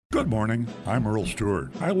Good morning, I'm Earl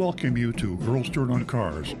Stewart. I welcome you to Earl Stewart on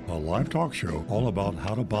Cars, a live talk show all about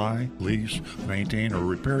how to buy, lease, maintain, or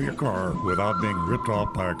repair your car without being ripped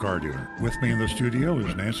off by a car dealer. With me in the studio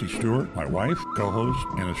is Nancy Stewart, my wife, co-host,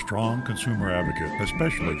 and a strong consumer advocate,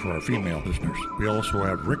 especially for our female listeners. We also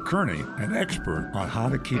have Rick Kearney, an expert on how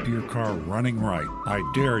to keep your car running right. I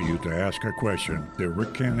dare you to ask a question that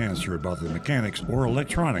Rick can't answer about the mechanics or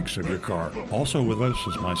electronics of your car. Also with us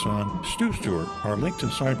is my son, Stu Stewart, our link to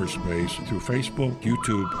cyberspace through Facebook,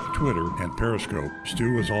 YouTube, Twitter, and Periscope.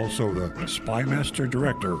 Stu is also the Spy Master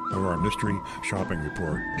Director of our Mystery Shopping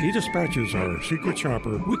Report. He dispatches our secret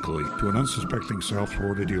shopper weekly to an unsuspecting South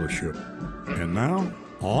Florida dealership. And now,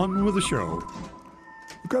 on with the show.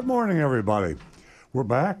 Good morning, everybody. We're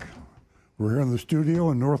back. We're here in the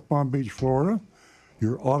studio in North Palm Beach, Florida.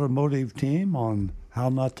 Your automotive team on how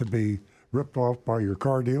not to be ripped off by your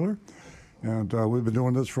car dealer. And we've been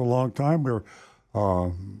doing this for a long time. We're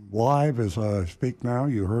live as I speak now.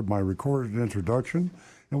 You heard my recorded introduction,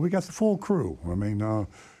 and we got the full crew. I mean,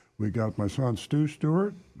 we got my son Stu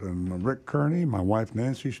Stewart and Rick Kearney, my wife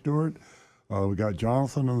Nancy Stewart. We got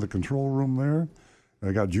Jonathan in the control room there.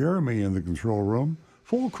 I got Jeremy in the control room.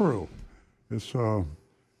 Full crew. It's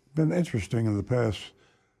been interesting in the past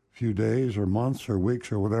few days or months or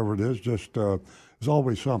weeks or whatever it is. Just there's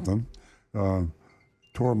always something.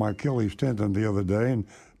 Tore my Achilles tendon the other day and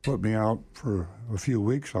put me out for a few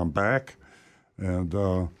weeks. I'm back. And,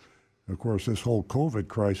 of course, this whole COVID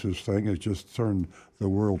crisis thing has just turned the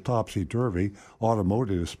world topsy-turvy,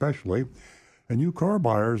 automotive especially. And you car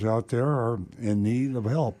buyers out there are in need of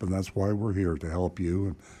help, and that's why we're here, to help you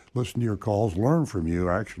and listen to your calls, learn from you,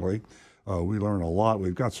 actually. We learn a lot.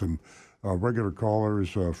 We've got some regular callers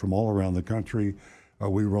from all around the country.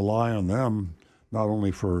 We rely on them not only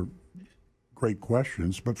for great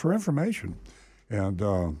questions, but for information. And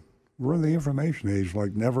we're in the information age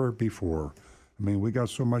like never before. I mean, we got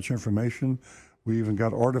so much information. We even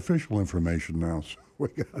got artificial information now. So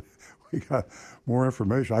we got more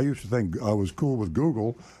information. I used to think I was cool with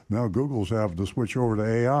Google. Now Google's having to switch over to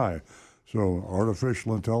AI. So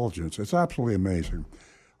artificial intelligence. It's absolutely amazing.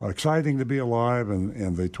 Exciting to be alive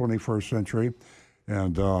in the 21st century,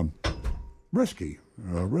 and risky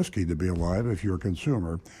to be alive if you're a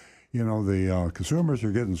consumer. You know, the consumers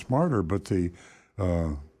are getting smarter, but the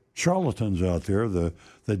charlatans out there, the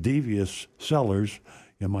devious sellers,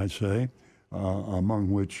 you might say, among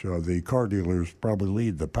which the car dealers probably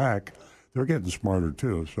lead the pack, they're getting smarter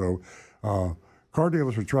too. So car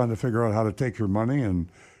dealers are trying to figure out how to take your money, and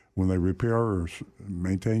when they repair or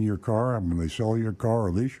maintain your car, and when they sell your car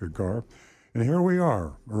or lease your car. And here we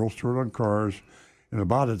are, Earl Stewart on Cars, in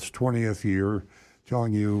about its 20th year,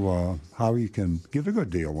 telling you how you can get a good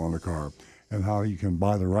deal on a car and how you can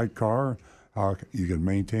buy the right car, how you can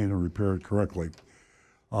maintain and repair it correctly.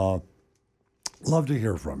 Love to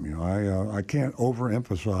hear from you. I can't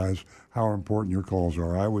overemphasize how important your calls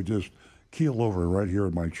are. I would just keel over right here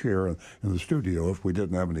in my chair in the studio if we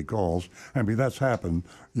didn't have any calls. I mean, that's happened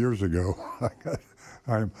years ago.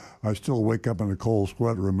 I still wake up in a cold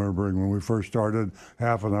sweat remembering when we first started,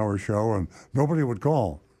 half an hour show, and nobody would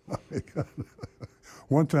call.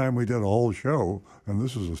 One time we did a whole show, and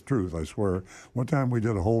this is the truth, I swear. One time we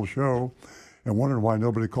did a whole show and wondered why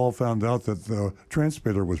nobody called, found out that the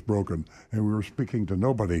transmitter was broken, and we were speaking to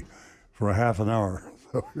nobody for a half an hour.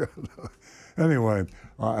 So, anyway,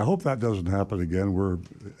 I hope that doesn't happen again. We're,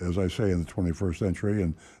 as I say, in the 21st century,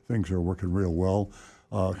 and things are working real well.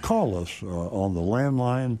 Call us on the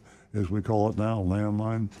landline, as we call it now,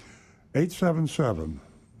 landline,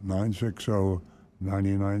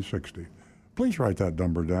 877-960-9960. Please write that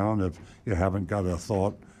number down if you haven't got a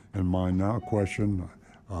thought in mind now, question,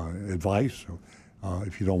 advice.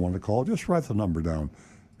 If you don't want to call, just write the number down,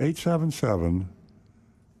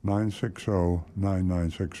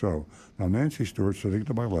 877-960-9960. Now, Nancy Stewart, sitting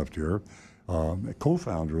to my left here, a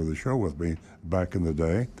co-founder of the show with me back in the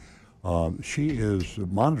day, she is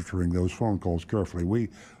monitoring those phone calls carefully. We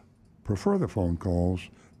prefer the phone calls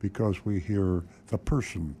because we hear the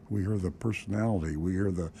person, we hear the personality, we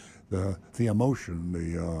hear the emotion,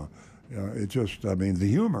 the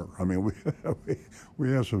humor. I mean,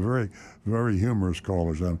 we have some very, very humorous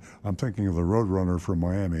callers. I'm thinking of the Roadrunner from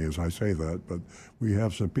Miami as I say that, but we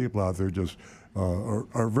have some people out there just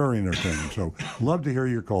are very entertaining. So love to hear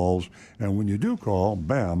your calls. And when you do call,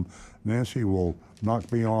 bam, Nancy will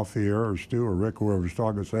knock me off the air, or Stu or Rick, whoever's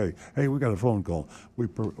talking, and say, hey, we got a phone call. We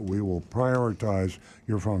will prioritize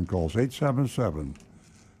your phone calls,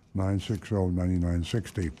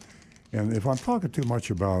 877-960-9960. And if I'm talking too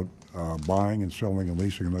much about buying and selling and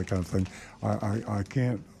leasing and that kind of thing, I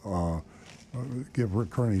can't give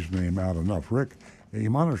Rick Kearney's name out enough. Rick He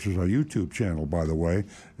monitors a YouTube channel, by the way,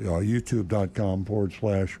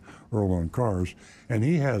 youtube.com/Earl on Cars, and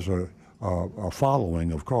he has a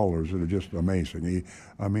following of callers that are just amazing.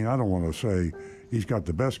 I don't want to say he's got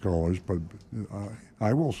the best callers, but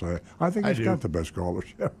I will say I think he's got the best callers.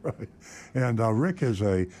 Yeah, right. And Rick is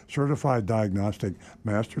a certified diagnostic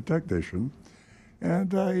master technician,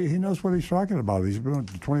 and he knows what he's talking about. He's been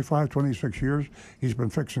 25, 26 years. He's been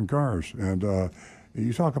fixing cars, and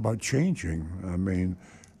you talk about changing.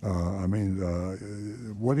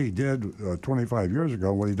 What he did 25 years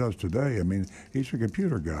ago, what he does today. He's a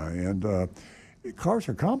computer guy, and cars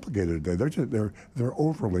are complicated today. They're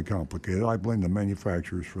overly complicated. I blame the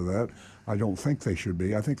manufacturers for that. I don't think they should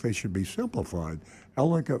be. I think they should be simplified,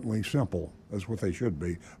 elegantly simple. That's what they should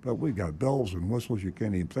be. But we've got bells and whistles you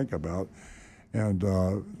can't even think about. And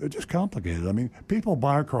they're just complicated. People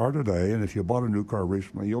buy a car today, and if you bought a new car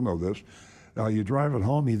recently, you'll know this. You drive it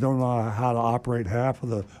home, you don't know how to operate half of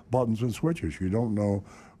the buttons and switches. You don't know,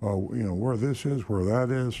 where this is, where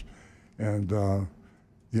that is. And the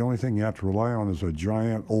only thing you have to rely on is a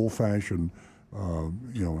giant, old-fashioned,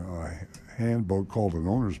 handbook called an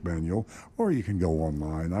owner's manual, or you can go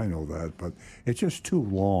online. I know that, but it's just too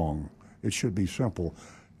long. It should be simple.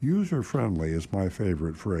 User-friendly is my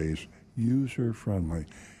favorite phrase. User-friendly.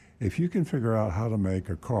 If you can figure out how to make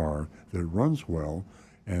a car that runs well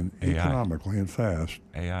and AI. Economically and fast.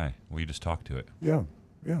 AI. We just talk to it. Yeah,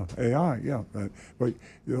 AI, yeah. But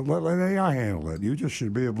let AI handle it. You just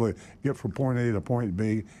should be able to get from point A to point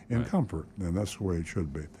B in comfort, and that's the way it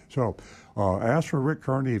should be. So ask for Rick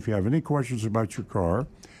Kearney if you have any questions about your car.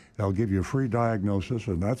 They'll give you a free diagnosis,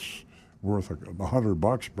 and that's worth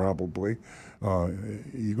 $100 probably.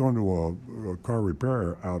 You go into a car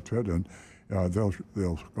repair outfit, and they'll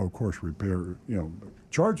of course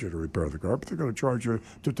charge you to repair the car, but they're going to charge you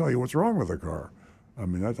to tell you what's wrong with the car. I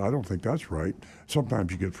don't think that's right.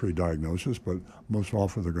 Sometimes you get free diagnosis, but most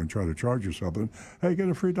often they're going to try to charge you something. Hey, get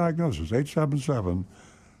a free diagnosis,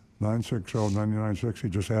 877-960-9960.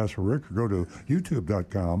 Just ask for Rick, or go to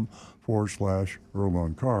youtube.com/Earl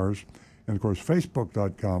on Cars. And, of course,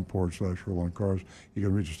 facebook.com/Earl on Cars. You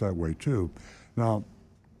can reach us that way, too. Now,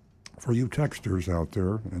 for you texters out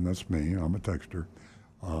there, and that's me, I'm a texter,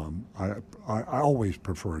 I always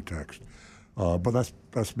prefer a text. But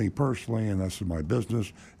that's me personally, and that's in my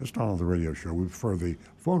business. It's not on the radio show. We prefer the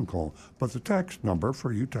phone call. But the text number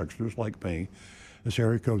for you texters like me is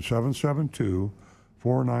area code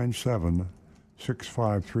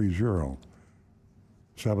 772-497-6530.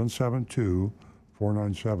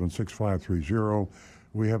 772-497-6530.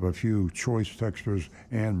 We have a few choice texters.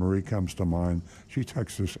 Anne Marie comes to mind. She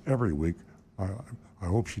texts us every week. I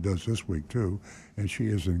hope she does this week, too. And she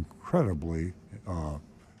is incredibly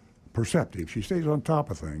perceptive. She stays on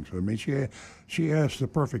top of things. She asks the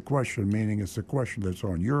perfect question, meaning it's the question that's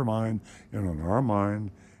on your mind and on our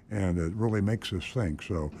mind, and it really makes us think.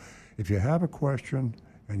 So if you have a question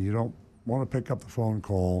and you don't want to pick up the phone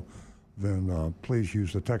call, then please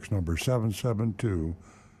use the text number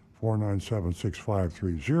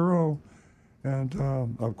 772-497-6530. And,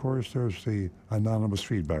 of course, there's the anonymous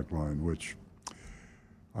feedback line, which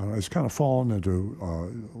it's kind of fallen into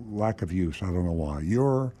lack of use. I don't know why.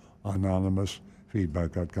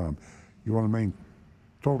 YourAnonymousFeedback.com. You want to maintain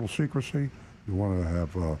total secrecy? You want to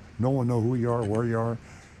have no one know who you are, where you are,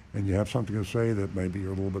 and you have something to say that maybe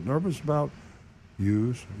you're a little bit nervous about?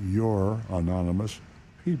 Use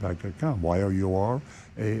YourAnonymousFeedback.com.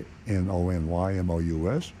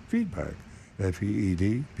 YOURANONYMOUS feedback.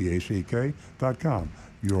 FEEDBACK.com.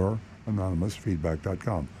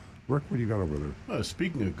 YourAnonymousFeedback.com. Rick, what do you got over there?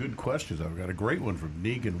 Speaking of good questions, I've got a great one from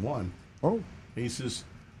Negan1. Oh. He says,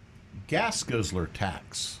 gas guzzler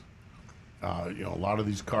tax. A lot of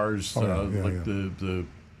these cars, the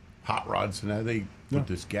hot rods, and they put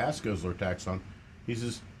this gas guzzler tax on. He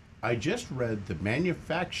says, I just read the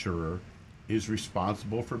manufacturer is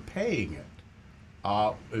responsible for paying it,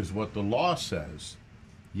 is what the law says,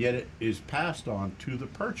 yet it is passed on to the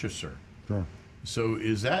purchaser. Sure. So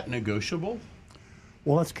is that negotiable?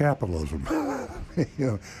 Well, that's capitalism.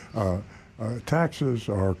 Taxes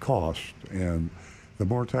are cost, and the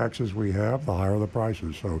more taxes we have, the higher the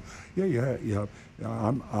prices. So,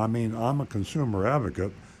 I'm a consumer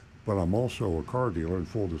advocate, but I'm also a car dealer. In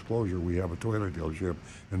full disclosure, we have a Toyota dealership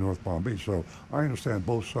in North Palm Beach, so I understand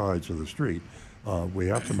both sides of the street. We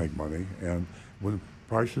have to make money, and when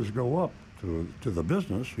prices go up to the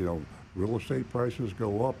business, real estate prices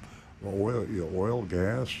go up, oil,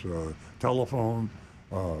 gas, telephone,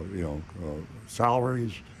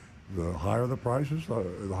 salaries. The higher the prices,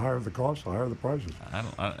 the higher the cost, the higher the prices. I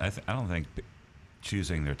don't think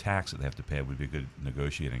choosing their tax that they have to pay would be a good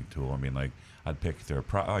negotiating tool. I mean, like, I'd pick their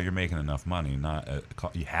you're making enough money, not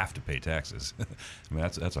you have to pay taxes. I mean,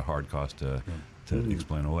 that's a hard cost to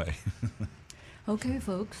explain away. Okay,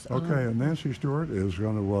 folks. Okay, and Nancy Stewart is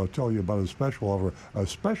going to tell you about a special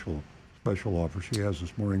offer she has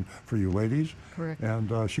this morning for you ladies. Correct.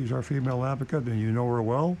 And she's our female advocate, and you know her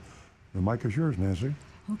well. The mic is yours, Nancy.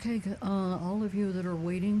 Okay, all of you that are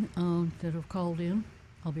waiting, that have called in,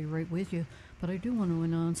 I'll be right with you. But I do want to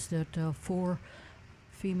announce that for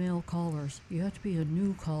female callers, you have to be a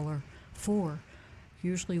new caller. 4.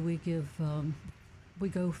 Usually we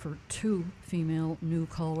go for 2 female new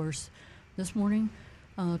callers. This morning,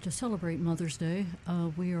 to celebrate Mother's Day,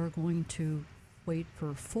 we are going to wait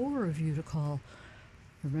for 4 of you to call.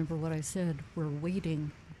 Remember what I said, we're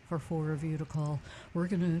waiting for 4 of you to call. We're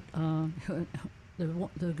going to,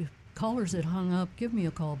 the callers that hung up, give me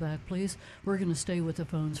a call back, please. We're going to stay with the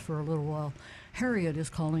phones for a little while. Harriet is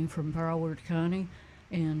calling from Broward County,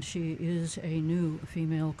 and she is a new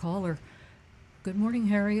female caller. Good morning,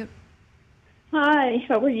 Harriet. Hi,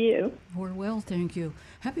 how are you? We're well, thank you.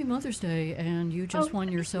 Happy Mother's Day, and you just won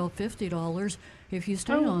yourself $50. If you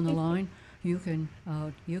stay on the line, you can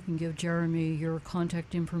give Jeremy your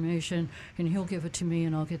contact information, and he'll give it to me,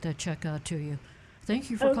 and I'll get that check out to you. Thank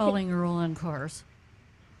you for calling Earl on Cars.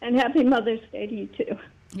 And happy Mother's Day to you, too.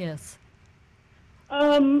 Yes.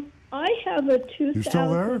 I have a 2000... You still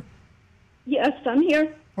there? Yes, I'm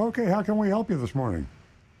here. Okay, how can we help you this morning?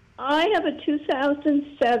 I have a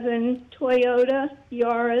 2007 Toyota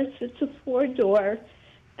Yaris. It's a 4-door.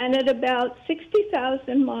 And at about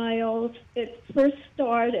 60,000 miles, it first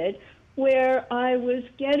started, where I was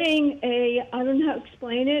getting I don't know how to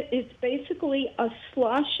explain it. It's basically a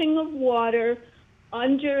sloshing of water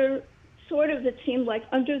under, it seemed like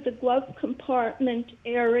under the glove compartment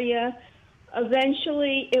area.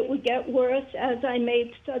 Eventually, it would get worse as I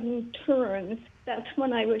made sudden turns. That's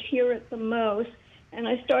when I would hear it the most. And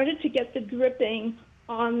I started to get the dripping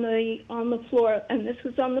on the floor, and this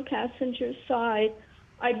was on the passenger side.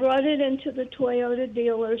 I brought it into the Toyota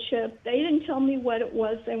dealership. They didn't tell me what it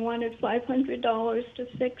was. They wanted $500 to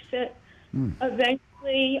fix it.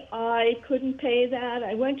 Eventually, I couldn't pay that.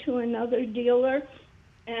 I went to another dealer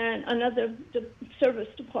and another service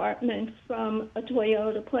department from a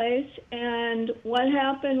Toyota place. And what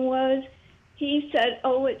happened was he said,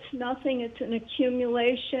 it's nothing. It's an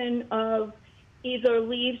accumulation of either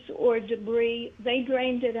leaves or debris. They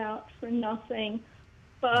drained it out for nothing.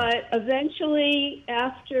 But eventually,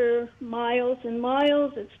 after miles and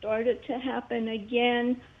miles, it started to happen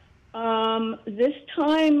again. This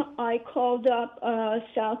time, I called up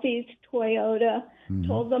Southeast Toyota,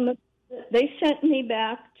 told them they sent me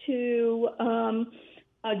back to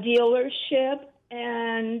a dealership,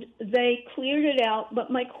 and they cleared it out.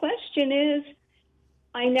 But my question is,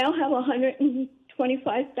 I now have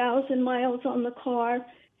 125,000 miles on the car,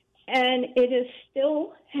 and it is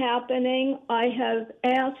still happening. I have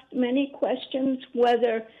asked many questions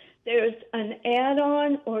whether there's an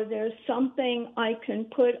add-on or there's something I can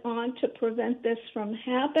put on to prevent this from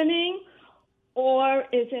happening, or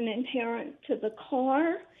is it inherent to the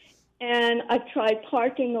car? And I've tried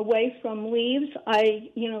parking away from leaves,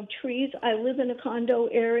 trees. I live in a condo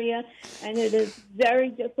area, and it is very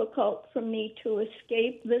difficult for me to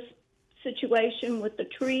escape this situation with the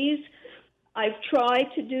trees. I've tried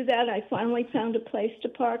to do that. I finally found a place to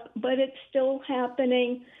park, but it's still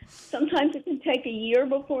happening. Sometimes it can take a year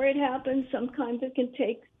before it happens. Sometimes it can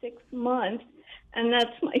take 6 months. And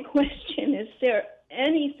that's my question. Is there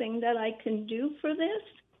anything that I can do for this?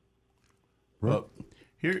 Well,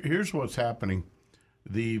 here's what's happening.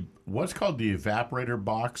 What's called the evaporator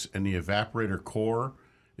box and the evaporator core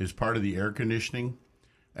is part of the air conditioning.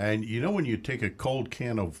 And you know when you take a cold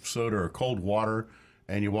can of soda or cold water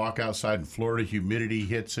and you walk outside in Florida, humidity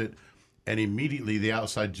hits it, and immediately the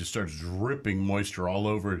outside just starts dripping moisture all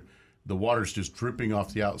over it. The water's just dripping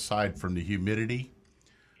off the outside from the humidity.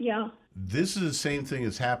 Yeah. This is the same thing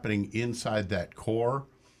that's happening inside that core.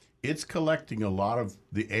 It's collecting a lot of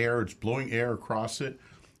the air. It's blowing air across it,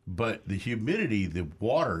 but the humidity, the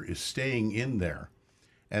water is staying in there.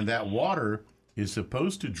 And that water is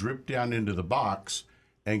supposed to drip down into the box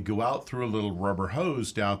and go out through a little rubber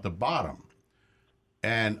hose down at the bottom.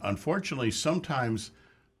 And unfortunately, sometimes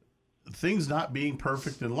things not being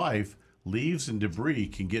perfect in life, leaves and debris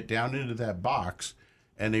can get down into that box,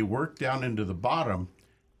 and they work down into the bottom,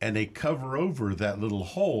 and they cover over that little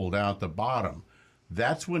hole down at the bottom.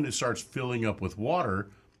 That's when it starts filling up with water.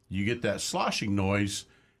 You get that sloshing noise,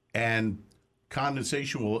 and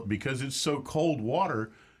condensation will, because it's so cold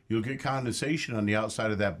water, you'll get condensation on the outside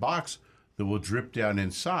of that box that will drip down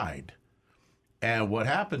inside. And what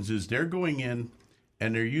happens is they're going in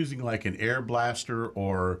and they're using like an air blaster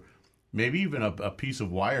or maybe even a piece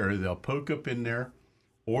of wire. They'll poke up in there,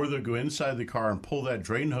 or they'll go inside the car and pull that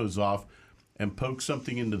drain hose off and poke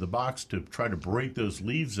something into the box to try to break those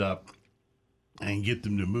leaves up and get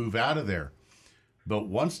them to move out of there. But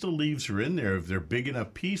once the leaves are in there, if they're big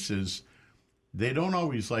enough pieces, they don't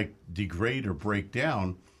always like degrade or break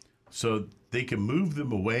down. So they can move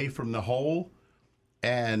them away from the hole,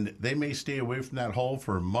 and they may stay away from that hole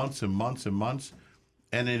for months and months and months,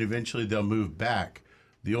 and then eventually they'll move back.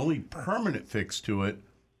 The only permanent fix to it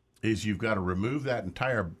is you've got to remove that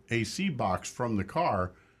entire AC box from the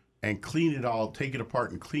car and clean it all, take it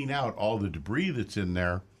apart and clean out all the debris that's in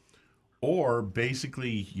there. Or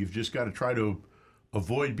basically, you've just got to try to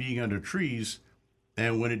avoid being under trees.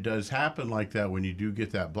 And when it does happen like that, when you do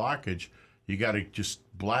get that blockage, you got to just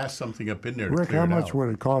blast something up in there to Rick, clear how it much out. would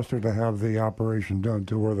it cost her to have the operation done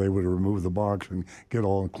to where they would remove the box and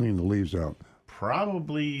clean the leaves out?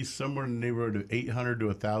 Probably somewhere in the neighborhood of $800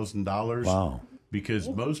 to $1,000. Wow. Because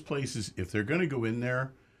most places, if they're going to go in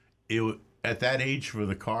there, at that age for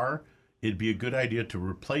the car, it'd be a good idea to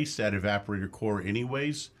replace that evaporator core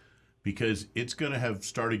anyways, because it's going to have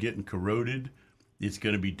started getting corroded. It's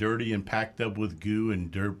going to be dirty and packed up with goo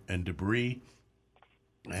and dirt and debris.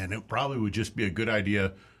 And it probably would just be a good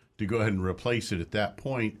idea to go ahead and replace it at that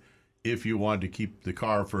point if you wanted to keep the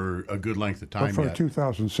car for a good length of time. But for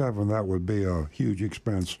 2007, that would be a huge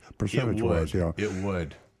expense percentage-wise. Yeah, it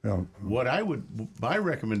would. Yeah. My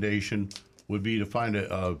recommendation would be to find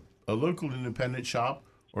a local independent shop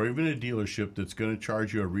or even a dealership that's going to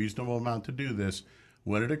charge you a reasonable amount to do this.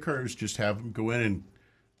 When it occurs, just have them go in and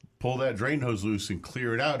pull that drain hose loose and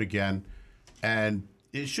clear it out again. And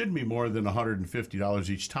it shouldn't be more than $150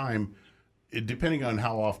 each time, depending on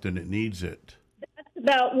how often it needs it. That's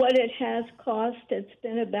about what it has cost. It's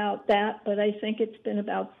been about that, but I think it's been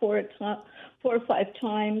about four or five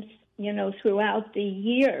times, throughout the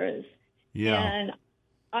years. Yeah. And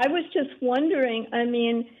I was just wondering,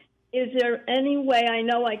 is there any way, I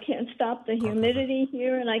know I can't stop the humidity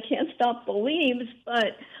here and I can't stop the leaves,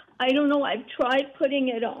 but I don't know, I've tried putting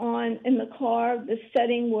it on in the car, the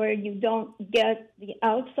setting where you don't get the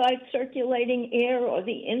outside circulating air or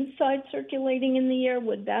the inside circulating in the air.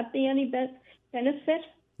 Would that be any benefit?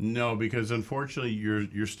 No, because unfortunately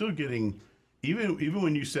you're still getting, even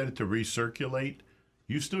when you set it to recirculate,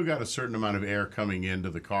 you've still got a certain amount of air coming into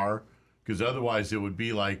the car, because otherwise it would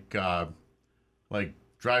be like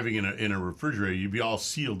driving in a refrigerator. You'd be all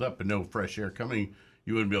sealed up and no fresh air coming.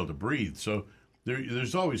 You wouldn't be able to breathe. So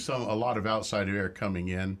there's always a lot of outside air coming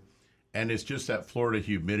in, and it's just that Florida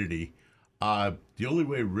humidity. The only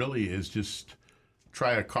way really is just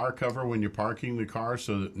try a car cover when you're parking the car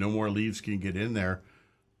so that no more leaves can get in there,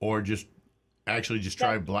 or just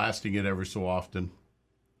try blasting it every so often.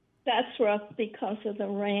 That's rough because of the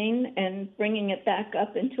rain and bringing it back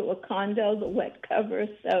up into a condo, the wet cover.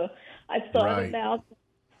 So I've thought about,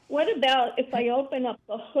 what about if I open up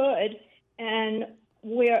the hood and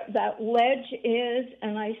where that ledge is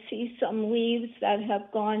and I see some leaves that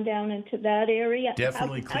have gone down into that area?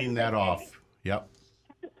 Definitely clean that off. Yep.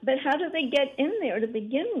 But how do they get in there to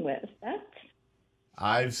begin with?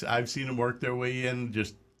 I've seen them work their way in,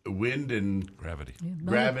 just wind and gravity. And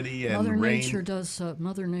Mother rain. Nature does.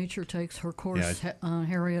 Mother Nature takes her course,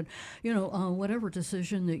 Harriet. Whatever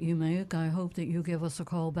decision that you make, I hope that you give us a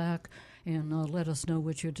call back and let us know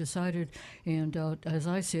what you decided. And as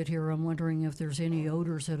I sit here, I'm wondering if there's any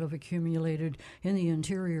odors that have accumulated in the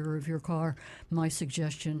interior of your car. My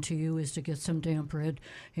suggestion to you is to get some damp red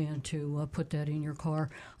and to put that in your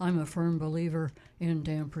car. I'm a firm believer in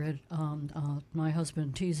damp red. My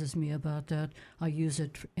husband teases me about that. I use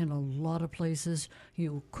it in a lot of places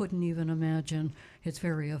you couldn't even imagine. It's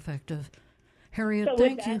very effective. Harriet,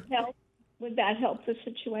 thank you. Would that help the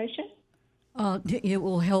situation? It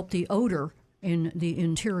will help the odor in the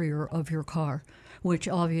interior of your car, which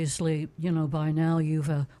obviously, by now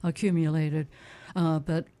you've accumulated.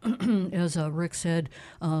 But as Rick said,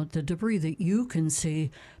 the debris that you can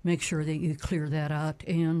see, make sure that you clear that out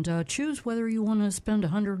and choose whether you want to spend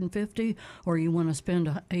 $150 or you want to spend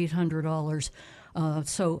 $800.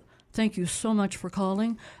 So thank you so much for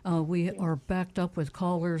calling. We are backed up with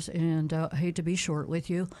callers, and I hate to be short with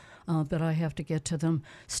you, but I have to get to them.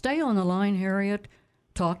 Stay on the line, Harriet.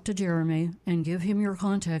 Talk to Jeremy and give him your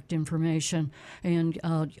contact information and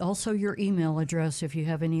also your email address. If you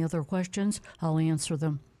have any other questions, I'll answer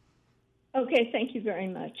them. Okay, thank you very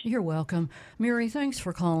much. You're welcome. Mary, thanks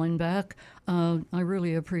for calling back. I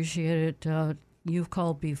really appreciate it. You've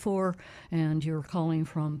called before, and you're calling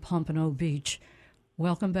from Pompano Beach.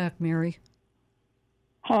 Welcome back, Mary.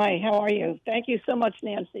 Hi, how are you? Thank you so much,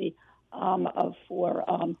 Nancy, for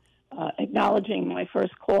acknowledging my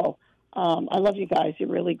first call. I love you guys. You're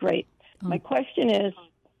really great. My question is,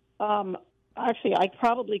 actually, I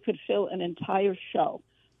probably could fill an entire show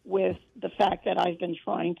with the fact that I've been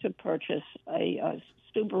trying to purchase a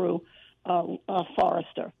Subaru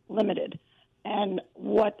Forester Limited, and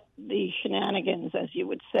what the shenanigans, as you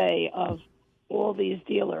would say, of all these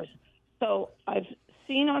dealers. So I've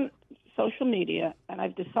seen on social media, and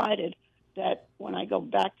I've decided that when I go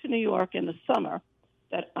back to New York in the summer,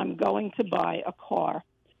 that I'm going to buy a car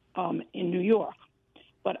in New York.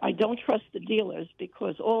 But I don't trust the dealers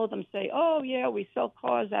because all of them say, oh, yeah, we sell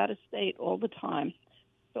cars out of state all the time.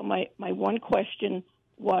 So my one question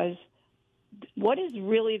was, what is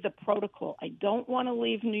really the protocol? I don't want to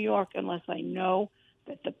leave New York unless I know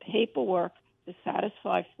that the paperwork to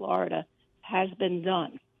satisfy Florida has been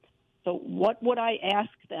done. So what would I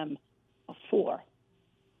ask them for?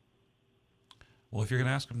 Well, if you're going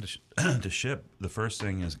to ask them to ship, the first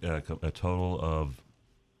thing is a total of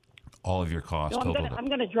all of your costs. No, I'm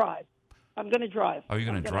going to drive. I'm going to drive. Oh, you're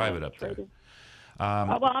going to drive it up there?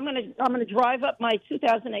 Well, I'm going to drive up my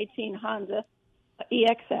 2018 Honda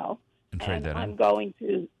EXL. And trade that in? I'm going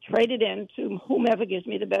to trade it in to whomever gives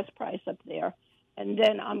me the best price up there, and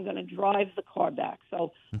then I'm going to drive the car back.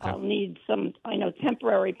 So I'll need some,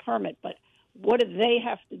 temporary permit, but what do they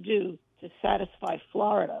have to do to satisfy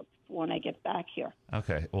Florida when I get back here?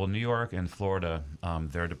 Okay. Well, New York and Florida,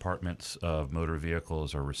 their departments of motor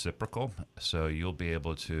vehicles are reciprocal, so you'll be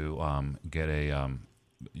able to get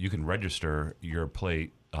you can register your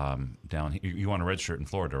plate down here. You want to register it in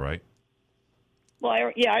Florida, right? Well,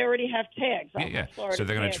 I already have tags. Yeah. So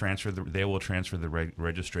they're going to they will transfer the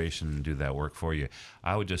registration and do that work for you.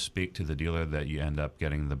 I would just speak to the dealer that you end up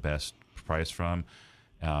getting the best price from,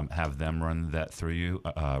 have them run that through you,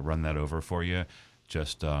 run that over for you,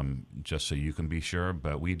 just so you can be sure.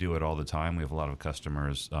 But we do it all the time. We have a lot of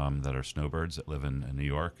customers that are snowbirds that live in New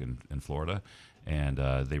York and Florida, and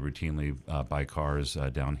they routinely buy cars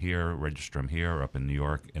down here, register them here or up in New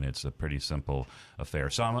York, and it's a pretty simple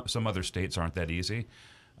affair. Some other states aren't that easy,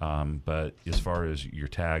 but as far as your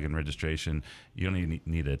tag and registration, you only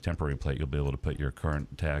need a temporary plate. You'll be able to put your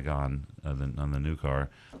current tag on the new car,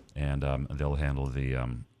 and they'll handle the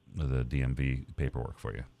DMV paperwork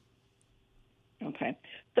for you. Okay.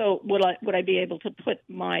 So would I be able to put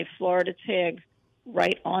my Florida tag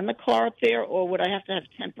right on the car up there, or would I have to have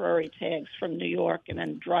temporary tags from New York and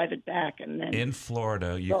then drive it back and then? In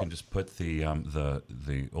Florida, you can just put the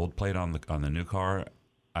old plate on the new car.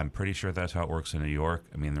 I'm pretty sure that's how it works in New York.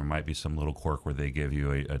 I mean, there might be some little quirk where they give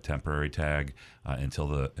you a temporary tag until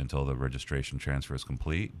the registration transfer is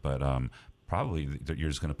complete, but probably you're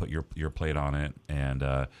just going to put your plate on it, and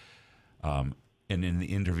in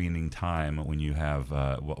the intervening time when you have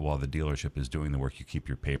while the dealership is doing the work, you keep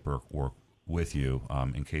your paperwork with you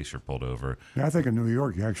in case you're pulled over. Yeah, I think in New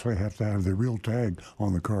York you actually have to have the real tag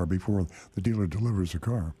on the car before the dealer delivers the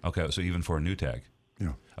car. Okay, so even for a new tag.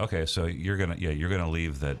 Yeah. Okay, so you're gonna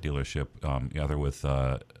leave that dealership either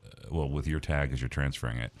with your tag as you're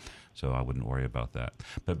transferring it. So I wouldn't worry about that.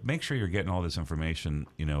 But make sure you're getting all this information.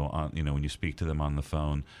 When you speak to them on the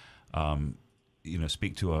phone,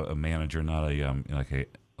 speak to a manager, not like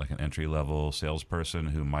an entry level salesperson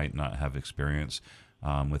who might not have experience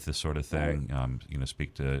with this sort of thing.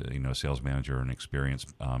 Speak to a sales manager or an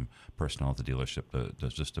experienced personnel at the dealership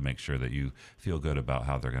just to make sure that you feel good about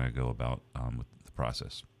how they're going to go about with the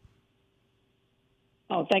process.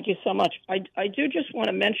 Oh, thank you so much. I do just want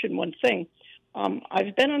to mention one thing.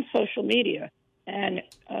 I've been on social media and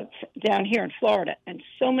down here in Florida, and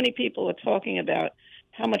so many people are talking about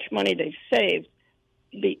how much money they've saved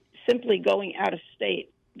simply going out of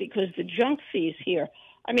state because the junk fees here.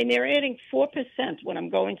 I mean, they're adding 4% when I'm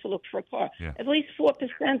going to look for a car. Yeah. At least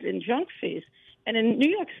 4% in junk fees. And in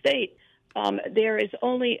New York State, there is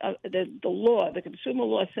only the law. The consumer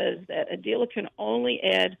law says that a dealer can only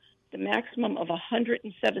add the maximum of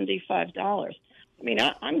 $175. I mean,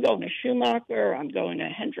 I'm going to Schumacher. I'm going to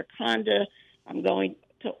Hendrick Honda. I'm going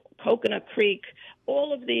to Coconut Creek.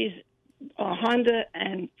 All of these Honda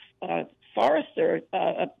and Forester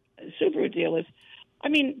Subaru dealers, I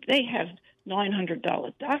mean, they have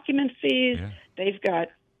 $900 document fees. Yeah. They've got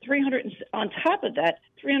on top of that,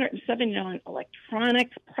 $379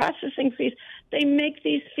 electronic processing fees. They make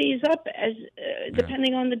these fees up as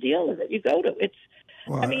depending on the dealer that you go to. It's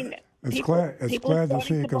glad to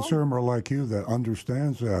see a consumer like you that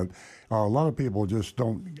understands that. A lot of people just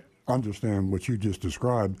don't understand what you just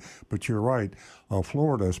described, but you're right.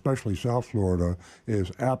 Florida, especially South Florida,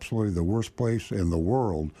 is absolutely the worst place in the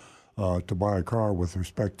world to buy a car with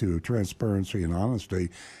respect to transparency and honesty.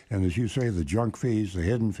 And as you say, the junk fees, the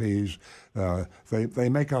hidden fees, they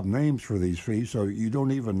make up names for these fees, so you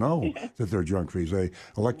don't even know that they're junk fees.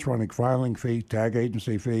 Electronic filing fee, tag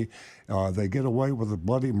agency fee, they get away with a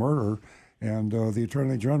bloody murder. And the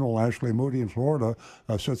Attorney General, Ashley Moody in Florida,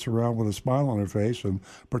 sits around with a smile on her face and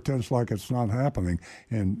pretends like it's not happening.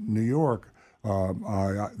 In New York,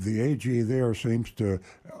 the AG there seems to,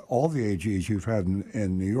 all the AGs you've had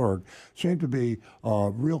in New York seem to be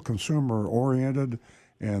real consumer-oriented,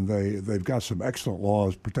 and they've got some excellent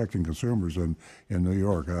laws protecting consumers in New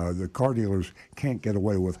York. The car dealers can't get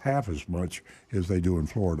away with half as much as they do in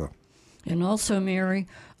Florida. And also, Mary,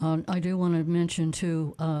 I do want to mention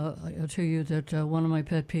to you that one of my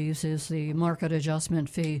pet peeves is the market adjustment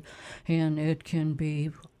fee, and it can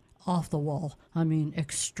be off the wall. I mean,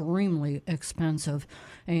 extremely expensive.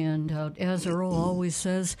 And as Earl always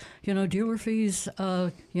says, dealer fees,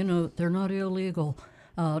 they're not illegal.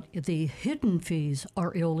 The hidden fees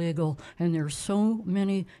are illegal, and there's so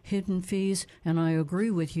many hidden fees, and I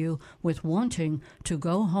agree with you with wanting to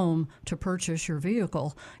go home to purchase your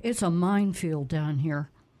vehicle. It's a minefield down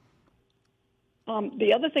here.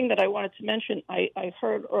 The other thing that I wanted to mention, I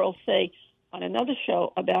heard Earl say on another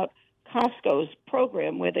show about Costco's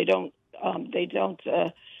program where they don't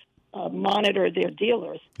monitor their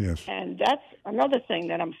dealers. Yes. And that's another thing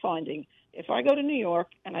that I'm finding. If I go to New York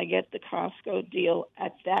and I get the Costco deal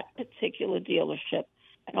at that particular dealership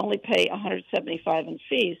and only pay $175 in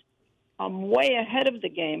fees, I'm way ahead of the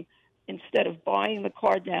game. Instead of buying the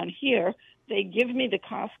car down here, they give me the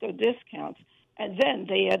Costco discounts, and then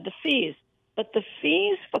they add the fees. But the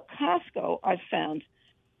fees for Costco, I've found,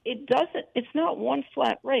 it's not one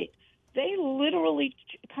flat rate. They literally,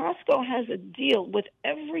 Costco has a deal with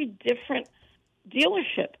every different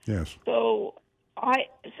dealership. Yes.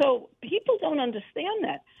 So people don't understand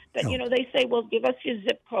that. No. They say, well, give us your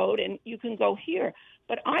zip code and you can go here.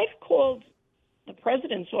 But I've called the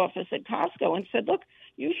president's office at Costco and said, look,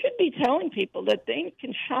 you should be telling people that they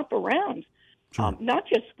can shop around, Sure. not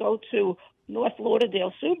just go to North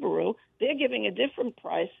Lauderdale Subaru. They're giving a different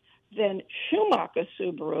price than Schumacher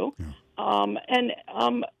Subaru.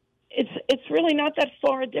 Yeah. It's really not that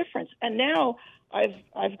far a difference. And now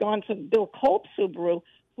I've gone to Bill Culp Subaru,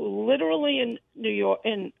 who literally in New York,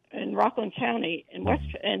 in Rockland County, in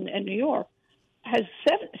New York, has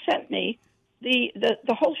sent me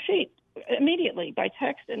the whole sheet immediately by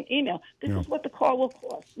text and email. This is what the car will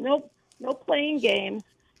cost. No playing games.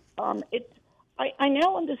 I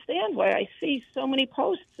now understand why I see so many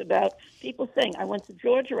posts about people saying, I went to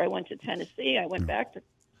Georgia, I went to Tennessee, I went back to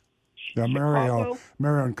Chicago.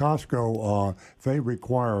 Mary, on Costco, they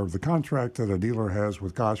require the contract that a dealer has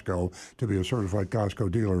with Costco to be a certified Costco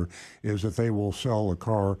dealer is that they will sell a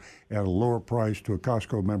car at a lower price to a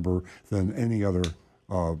Costco member than any other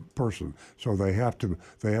person. So they have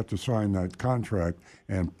to sign that contract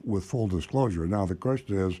and with full disclosure. Now the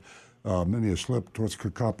question is, many have slipped what's a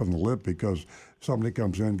cop in the lip because somebody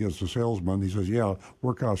comes in, gets the salesman, he says, yeah,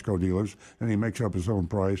 we're Costco dealers, and he makes up his own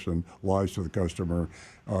price and lies to the customer.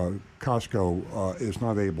 Costco is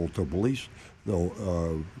not able to police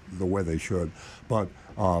the way they should. But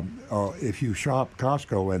if you shop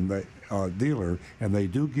Costco and the dealer and they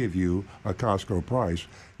do give you a Costco price,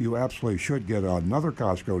 you absolutely should get another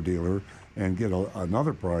Costco dealer and get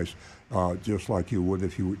another price, just like you would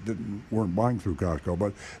if you weren't buying through Costco.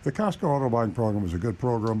 But the Costco auto buying program is a good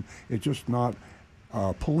program. It's just not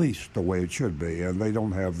policed the way it should be, and they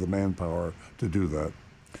don't have the manpower to do that.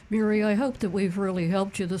 Mary, I hope that we've really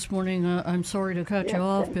helped you this morning. I'm sorry to cut you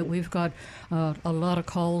off, but we've got a lot of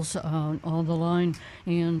calls on the line,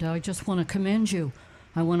 and I just want to commend you.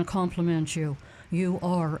 I want to compliment you. You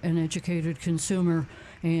are an educated consumer,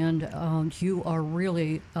 and you are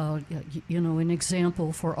really, an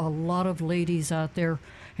example for a lot of ladies out there,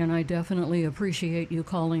 and I definitely appreciate you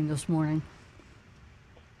calling this morning.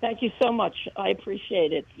 Thank you so much. I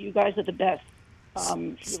appreciate it. You guys are the best.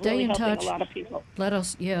 Stay really in touch. A lot of people. Let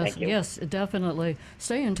us, yes, definitely.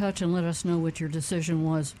 Stay in touch and let us know what your decision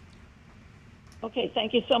was. Okay,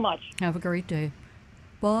 thank you so much. Have a great day.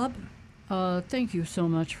 Bob, thank you so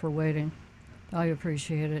much for waiting. I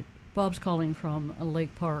appreciate it. Bob's calling from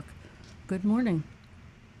Lake Park. Good morning.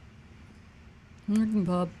 Morning,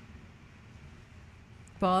 Bob.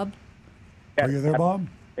 Bob? Are you there, Bob?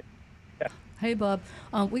 Hey, Bob.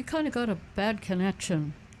 We kind of got a bad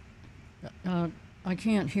connection. I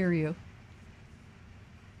can't hear you.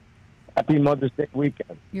 Happy Mother's Day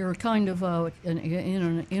weekend. You're kind of in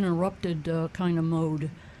an interrupted kind of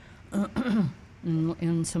mode,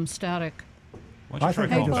 in some static. I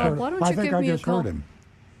think I just heard him.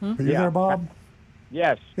 Are you there, Bob?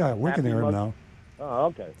 Yes. Yeah, we can hear him now. Oh,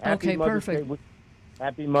 okay. Okay, perfect.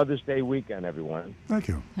 Happy Mother's Day weekend, everyone. Thank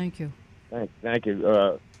you. Thank you. Thank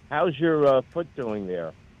you. How's your foot doing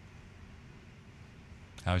there?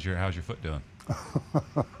 How's your foot doing?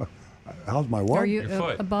 How's my what? Are you, Your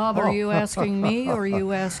foot. Bob? Are you asking me or are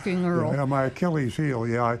you asking Earl? Yeah, my Achilles heel.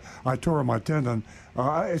 Yeah, I tore my tendon.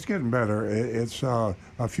 It's getting better. It's a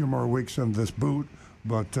few more weeks in this boot,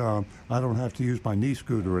 but I don't have to use my knee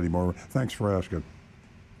scooter anymore. Thanks for asking.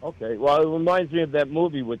 Okay. Well, it reminds me of that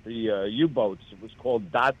movie with the U-boats. It was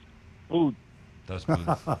called Dot Boot. Does move.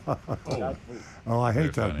 Oh, I hate Very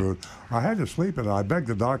that funny. boot. I had to sleep in it. I begged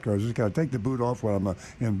the doctor. I was just going to take the boot off when I'm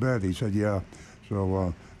in bed. He said, yeah.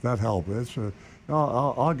 So that helped.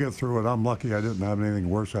 I'll get through it. I'm lucky I didn't have anything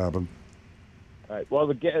worse happen. All right. Well,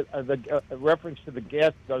 the reference to the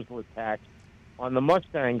gas guzzler tax on the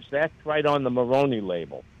Mustangs, that's right on the Moroni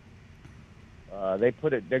label. They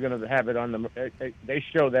put it. They're going to have it on the. They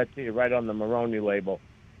show that to you right on the Moroni label,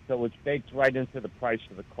 so it's baked right into the price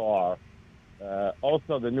of the car.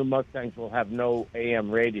 Also, the new Mustangs will have no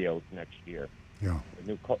AM radios next year. Yeah.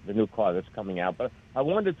 The new car that's coming out. But I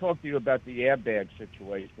wanted to talk to you about the airbag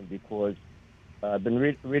situation because I've been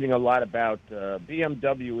reading a lot about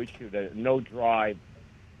BMW issued a no drive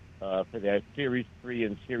for their Series 3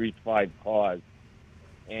 and Series 5 cars.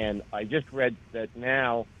 And I just read that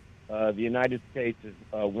now the United States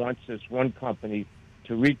wants this one company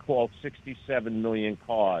to recall 67 million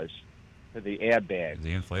cars for the airbags.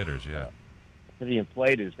 The inflators, yeah. For the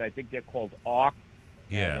inflators. I think they're called ARC.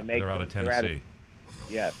 Yeah, they're out of Tennessee.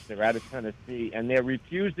 Yes, they're out of Tennessee, and they're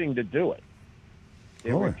refusing to do it.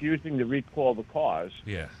 They're Really? refusing to recall the cars.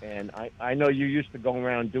 Yeah. And I know you used to go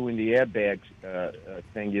around doing the airbags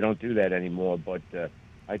thing. You don't do that anymore, but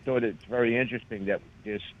I thought it's very interesting that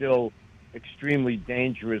there's still extremely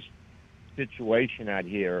dangerous situation out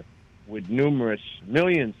here with numerous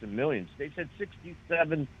millions and millions. They said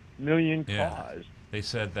 67 million cars. They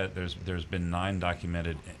said that there's been 9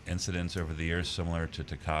 documented incidents over the years similar to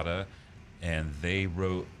Takata, and they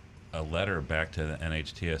wrote a letter back to the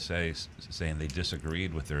NHTSA saying they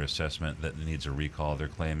disagreed with their assessment that it needs a recall. They're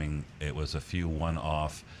claiming it was a few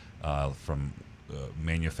one-off from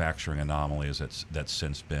manufacturing anomalies that's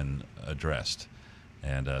since been addressed,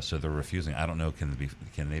 and so they're refusing. I don't know.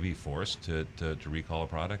 Can they be forced to recall a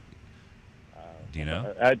product? Do you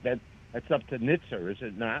know? That's up to NHTSA, is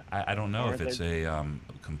it not? I don't know if it's a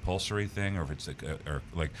compulsory thing or if it's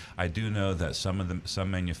I do know that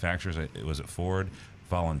some manufacturers, it was at Ford,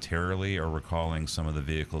 voluntarily are recalling some of the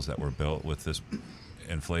vehicles that were built with this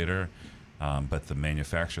inflator, but the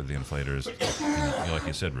manufacturer of the inflators, like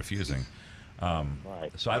you said, refusing.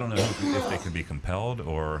 Right. So I don't know if they can be compelled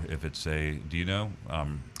or if it's do you know,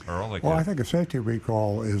 Earl? Well, I think a safety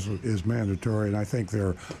recall is mandatory, and I think there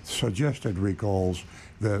are suggested recalls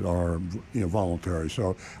that are voluntary.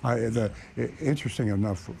 So interesting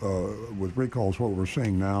enough, with recalls, what we're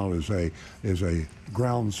seeing now is a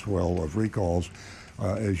groundswell of recalls.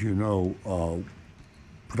 As you know,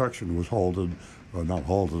 production was not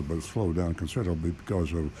halted, but slowed down considerably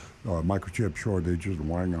because of microchip shortages and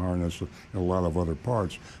wiring harness and a lot of other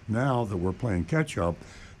parts. Now that we're playing catch up,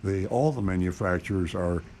 all the manufacturers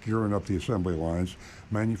are gearing up the assembly lines.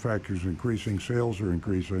 Manufacturers are increasing, sales are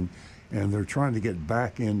increasing, and they're trying to get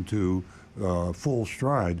back into full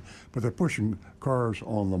stride, but they're pushing cars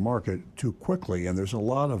on the market too quickly. And there's a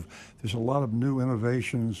lot of new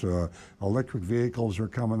innovations. Electric vehicles are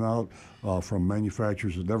coming out from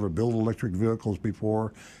manufacturers that never built electric vehicles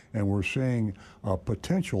before, and we're seeing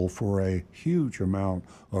potential for a huge amount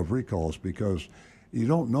of recalls because you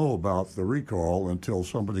don't know about the recall until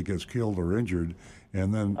somebody gets killed or injured,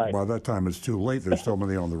 and then by that time it's too late. There's so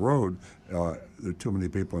many on the road. There are too many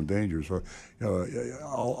people in danger. So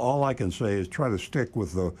all I can say is try to stick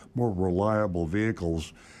with the more reliable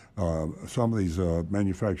vehicles. Some of these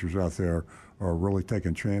manufacturers out there are really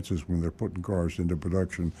taking chances when they're putting cars into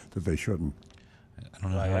production that they shouldn't. I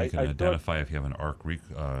don't know how you can identify if you have an arc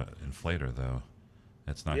inflator, though.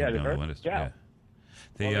 That's not going to be on the windows.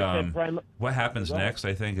 What happens next,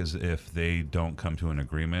 I think, is if they don't come to an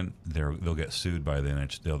agreement, they'll get sued by the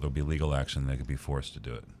NHTSA. There'll be legal action. They could be forced to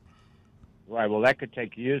do it. Right. Well, that could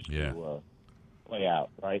take years to play out.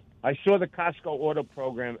 Right. I saw the Costco Auto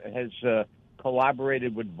Program has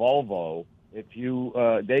collaborated with Volvo. If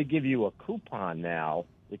they give you a coupon now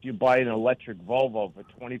if you buy an electric Volvo for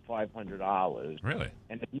 $2,500. Really?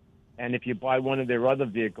 And if you buy one of their other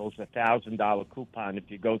vehicles, $1,000 coupon if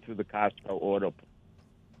you go through the Costco Auto.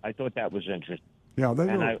 I thought that was interesting. Yeah,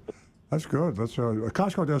 that's good.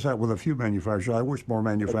 Costco does that with a few manufacturers. I wish more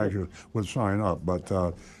manufacturers would sign up, but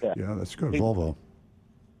that's good. Volvo.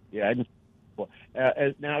 Yeah,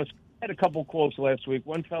 call. Now, I had a couple calls last week.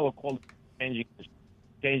 One fellow called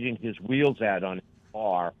changing his wheels out on his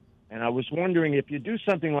car. And I was wondering, if you do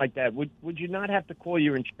something like that, would you not have to call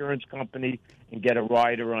your insurance company and get a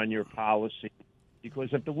rider on your policy? Because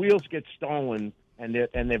if the wheels get stolen, and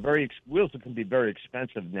they're wheels can be very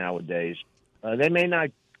expensive nowadays, they may not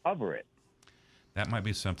cover it. That might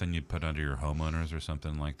be something you put under your homeowners or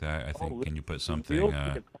something like that. I think. Can you put something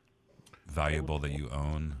valuable that you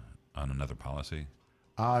own on another policy?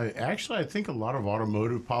 Actually, I think a lot of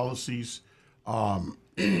automotive policies,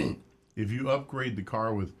 if you upgrade the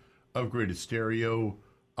car with upgraded stereo,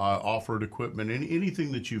 off-road equipment,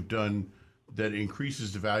 anything that you've done that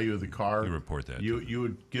increases the value of the car, you report that. You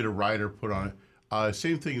would get a rider put on it.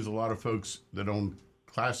 Same thing as a lot of folks that own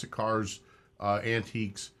classic cars,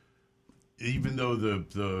 antiques. Even though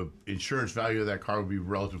the insurance value of that car would be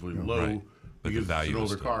relatively low, right. Because it's an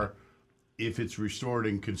older car, if it's restored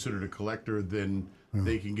and considered a collector, then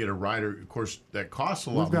they can get a rider. Of course, that costs a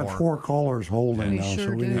lot more. We've got 4 callers holding now, sure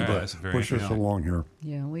so we do. need to push this along here.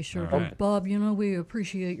 Yeah, we sure All do. right. Bob, we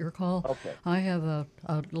appreciate your call. Okay. I have a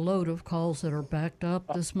load of calls that are backed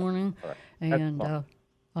up this morning, and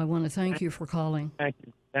I want to thank you for calling. Thank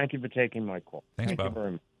you. Thank you for taking my call. Thanks, Thank Bob. you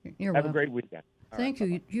very much. You're Have welcome. a great weekend. Thank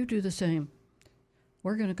you. You do the same.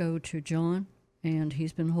 We're going to go to John, and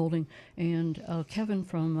he's been holding. And Kevin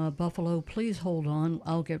from Buffalo, please hold on.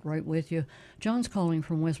 I'll get right with you. John's calling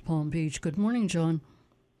from West Palm Beach. Good morning, John.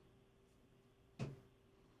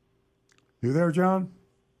 You there, John?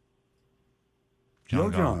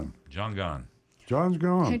 John John. John gone. John's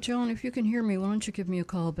gone. Hey, John, if you can hear me, why don't you give me a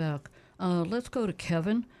call back? Let's go to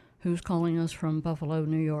Kevin, who's calling us from Buffalo,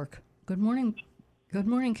 New York. Good morning. Good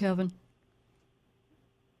morning, Kevin.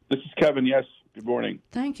 This is Kevin, yes. Good morning.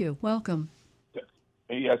 Thank you. Welcome.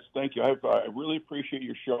 Yes, thank you. I really appreciate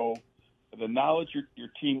your show. The knowledge your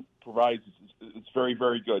team provides is very,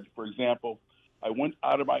 very good. For example, I went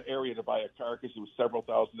out of my area to buy a car because it was several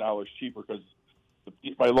 $1,000s cheaper because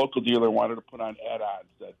my local dealer wanted to put on add-ons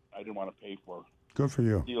that I didn't want to pay for. Good for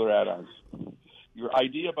you. Dealer add-ons. Your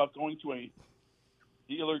idea about going to a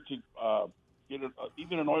dealer to get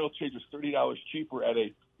even an oil change was $30 cheaper at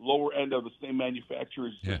a lower end of the same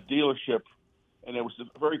manufacturer's dealership, and it was a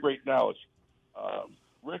very great knowledge.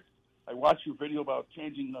 Rick, I watched your video about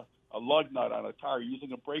changing a lug nut on a tire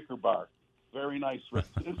using a breaker bar. Very nice, Rick.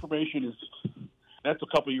 The information is, that's a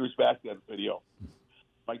couple years back, that video.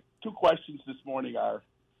 My 2 questions this morning are,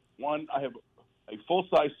 one, I have a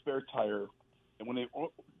full-size spare tire, and when they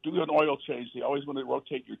do an oil change, they always want to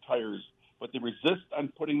rotate your tires, but they resist on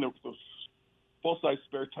putting the full-size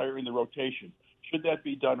spare tire in the rotation. Should that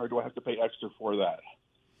be done, or do I have to pay extra for that?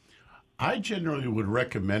 I generally would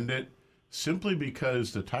recommend it simply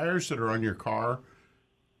because the tires that are on your car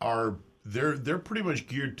they're pretty much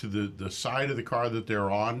geared to the side of the car that they're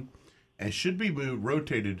on and should be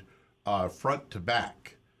rotated front to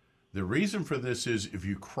back. The reason for this is if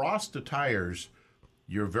you cross the tires,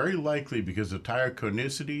 you're very likely, because of tire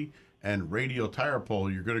conicity and radial tire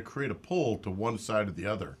pull, you're going to create a pull to one side or the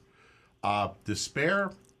other. The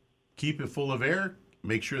spare, keep it full of air.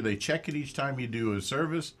 Make sure they check it each time you do a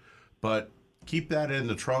service, but keep that in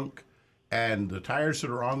the trunk. And the tires that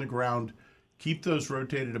are on the ground, keep those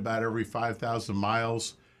rotated about every 5,000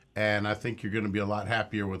 miles. And I think you're going to be a lot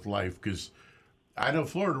happier with life, because I know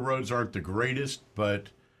Florida roads aren't the greatest, but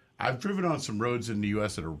I've driven on some roads in the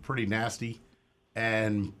U.S. that are pretty nasty.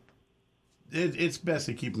 And it's best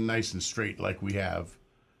to keep them nice and straight like we have.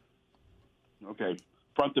 Okay,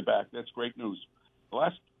 front to back. That's great news. The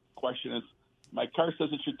last question is, my car says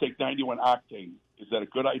it should take 91 octane. Is that a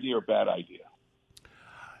good idea or bad idea?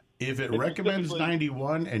 If it recommends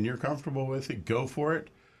 91 and you're comfortable with it, go for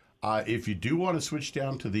it. If you do want to switch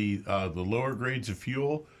down to the lower grades of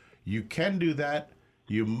fuel, you can do that.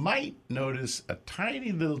 You might notice a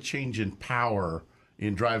tiny little change in power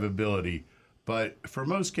in drivability, but for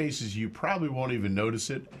most cases, you probably won't even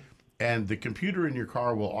notice it. And the computer in your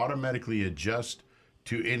car will automatically adjust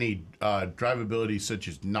to any drivability such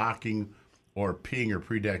as knocking or ping or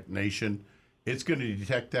pre-detonation. It's going to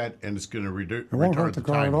detect that, and it's going to It won't hurt the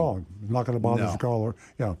car at all. It's not going to bother the caller.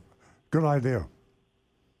 Yeah, good idea.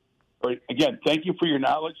 All right. Again, thank you for your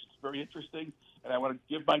knowledge. It's very interesting. And I want to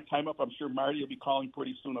give my time up. I'm sure Marty will be calling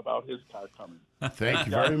pretty soon about his car coming. Thank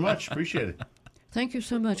you very much. Appreciate it. Thank you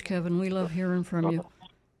so much, Kevin. We love hearing from you.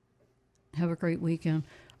 Have a great weekend.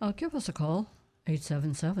 Give us a call,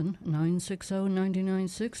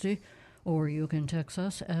 877-960-9960, or you can text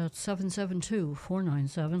us at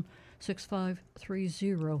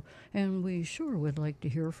 772-497-6530. And we sure would like to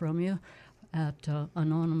hear from you. at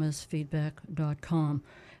anonymousfeedback.com.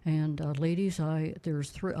 And ladies,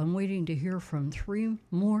 I'm waiting to hear from 3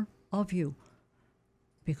 more of you,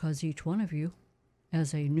 because each one of you,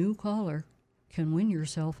 as a new caller, can win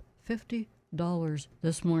yourself $50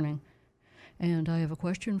 this morning. And I have a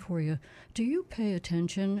question for you. Do you pay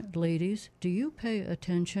attention, ladies? Do you pay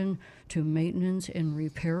attention to maintenance and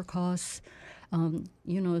repair costs?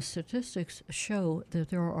 Statistics show that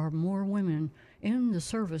there are more women in the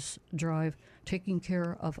service drive taking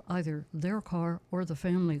care of either their car or the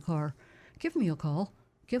family car. Give me a call.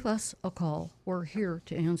 Give us a call. We're here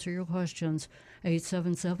to answer your questions.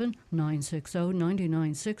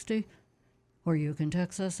 877-960-9960. Or you can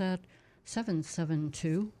text us at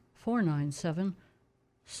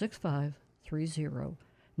 772-497-6530.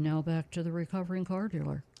 Now back to the recovering car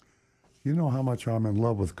dealer. You know how much I'm in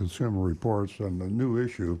love with Consumer Reports and the new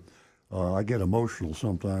issue. I get emotional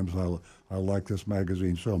sometimes. I like this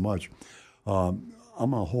magazine so much. I'm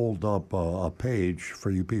going to hold up a page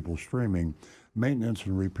for you people streaming, maintenance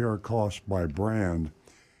and repair costs by brand.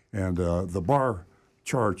 And the bar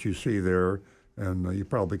chart you see there, and you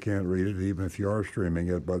probably can't read it even if you are streaming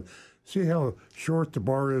it, but see how short the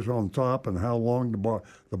bar is on top and how long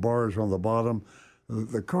the bar is on the bottom?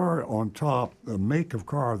 The car on top, the make of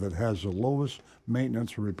car that has the lowest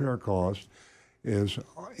maintenance and repair cost is,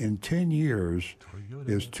 in 10 years,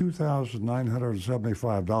 is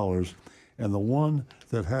 $2,975, and the one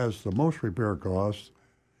that has the most repair cost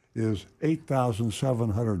is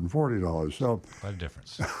 $8,740. So quite a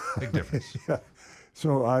difference. Big difference. Yeah.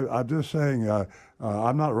 So I'm just saying,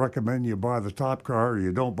 I'm not recommending you buy the top car or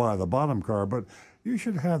you don't buy the bottom car, but you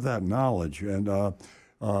should have that knowledge. And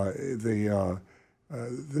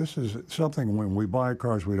this is something when we buy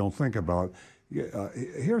cars we don't think about.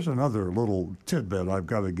 Here's another little tidbit I've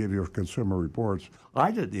got to give you of Consumer Reports.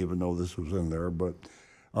 I didn't even know this was in there, but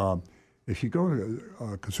if you go to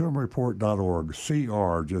consumerreport.org,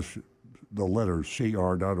 CR, just the letters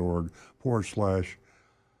CR.org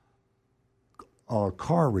 /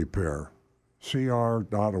 car repair,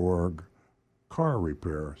 CR.org, car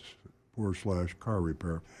repair / car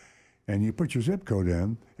repair, and you put your zip code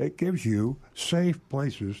in, it gives you safe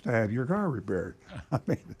places to have your car repaired. I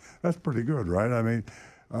mean, that's pretty good, right? I mean,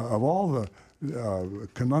 of all the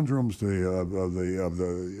conundrums,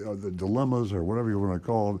 the dilemmas, or whatever you want to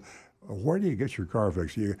call it, where do you get your car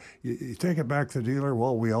fixed? You take it back to the dealer.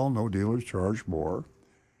 Well, we all know dealers charge more,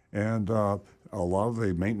 and a lot of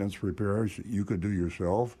the maintenance repairs you could do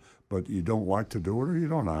yourself, but you don't like to do it or you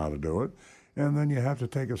don't know how to do it, and then you have to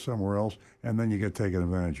take it somewhere else, and then you get taken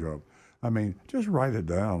advantage of. I mean, just write it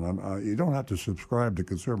down. You don't have to subscribe to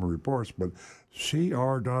Consumer Reports, but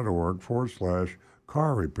cr.org /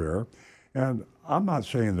 car repair. And I'm not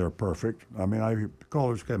saying they're perfect. I mean,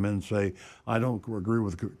 callers come in and say, I don't agree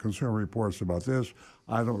with Consumer Reports about this.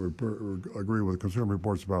 I don't agree with Consumer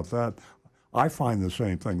Reports about that. I find the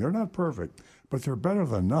same thing. They're not perfect, but they're better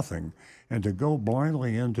than nothing. And to go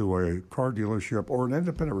blindly into a car dealership or an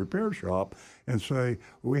independent repair shop and say,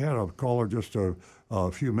 we had a caller just a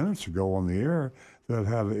few minutes ago on the air that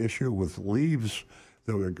had an issue with leaves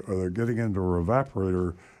that they're getting into her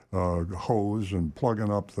evaporator hose and plugging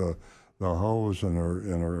up the hose in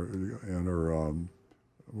her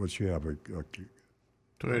what's she have, a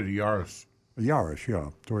Toyota Yaris. Yaris, yeah,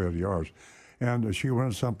 Toyota Yaris. And she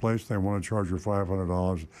went someplace, they want to charge her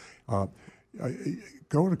 $500.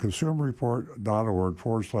 Go to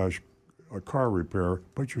consumerreport.org / car repair,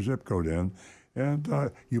 put your zip code in,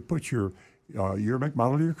 and you put your make,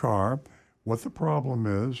 model of your car, what the problem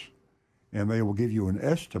is, and they will give you an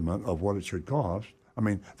estimate of what it should cost. I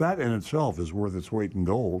mean, that in itself is worth its weight in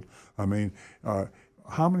gold. I mean,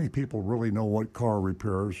 how many people really know what car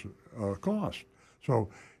repairs cost? So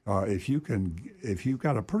if you've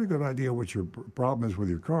got a pretty good idea what your problem is with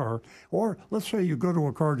your car, or let's say you go to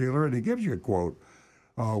a car dealer and he gives you a quote,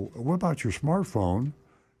 what about your smartphone?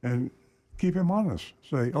 And keep him honest.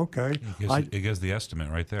 Say, okay. It gives the estimate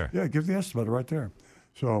right there. Yeah, give the estimate right there.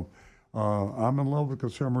 So I'm in love with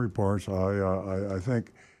Consumer Reports. I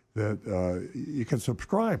think that you can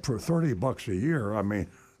subscribe for $30 a year. I mean,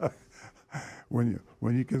 when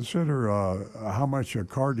you consider how much a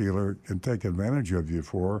car dealer can take advantage of you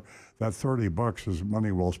for, that $30 is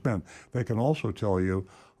money well spent. They can also tell you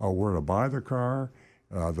where to buy the car,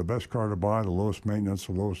 the best car to buy, the lowest maintenance,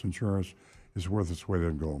 the lowest insurance is worth its weight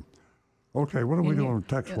in gold. Okay, what are we doing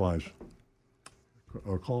text-wise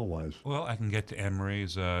or call-wise? Well, I can get to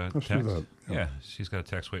Anne-Marie's Let's text. do that. Yeah, she's got a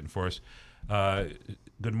text waiting for us.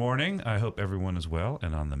 Good morning. I hope everyone is well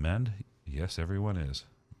and on the mend. Yes, everyone is,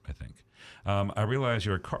 I think. I realize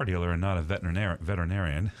you're a car dealer and not a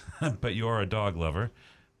veterinarian, but you are a dog lover.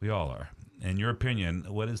 We all are. in your opinion,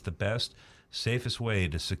 what is the best, safest way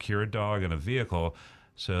to secure a dog in a vehicle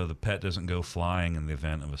so the pet doesn't go flying in the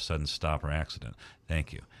event of a sudden stop or accident?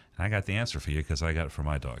 Thank you. And I got the answer for you because I got it for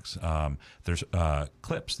my dogs. There's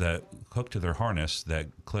clips that hook to their harness that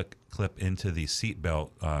clip into the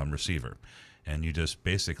seatbelt receiver. And you just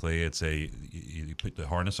basically, you put the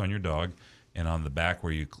harness on your dog, and on the back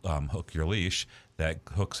where you hook your leash, that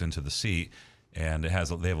hooks into the seat. And they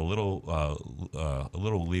have a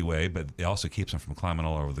little leeway, but it also keeps them from climbing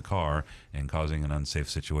all over the car and causing an unsafe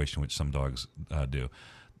situation, which some dogs do.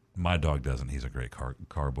 My dog doesn't. He's a great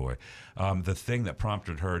car boy. The thing that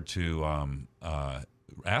prompted her to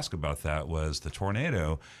ask about that was the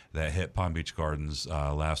tornado that hit Palm Beach Gardens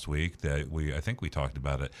last week. I think we talked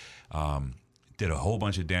about it. Did a whole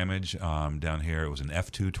bunch of damage down here. It was an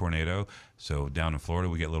F2 tornado. So down in Florida,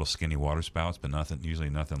 we get little skinny water spouts, but usually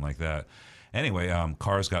nothing like that. Anyway,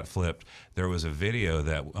 cars got flipped. There was a video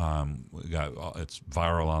that it's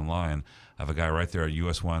viral online of a guy right there at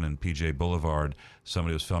US 1 and PJ Boulevard.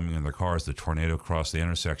 Somebody was filming in their cars. The tornado crossed the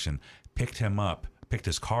intersection, picked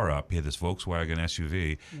his car up. He had this Volkswagen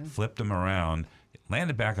SUV, flipped him around,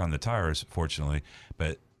 landed back on the tires, fortunately,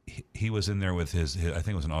 but he was in there with his I think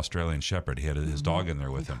it was an Australian Shepherd. He had his dog in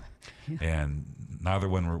there with him. And neither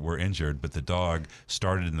one were injured, but the dog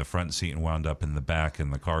started in the front seat and wound up in the back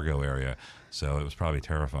in the cargo area. So it was probably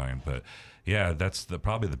terrifying. But yeah, that's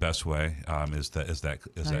probably the best way is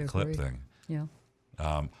that clip thing. Yeah.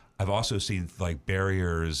 I've also seen like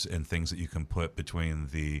barriers and things that you can put between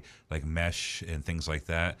the like mesh and things like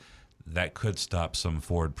that. That could stop some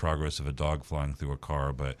forward progress of a dog flying through a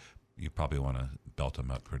car, but you probably want to belt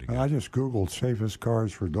them up pretty good. I just Googled safest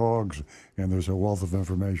cars for dogs, and there's a wealth of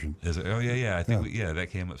information. Is it? Oh, yeah. I think, that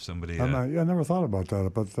came up somebody. I never thought about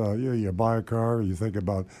that, but you buy a car, you think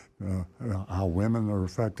about how women are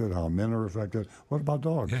affected, how men are affected. What about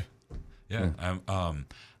dogs? Yeah.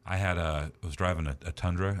 I was driving a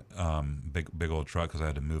Tundra, big old truck, because I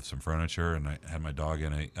had to move some furniture, and I had my dog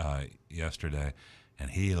in it yesterday, and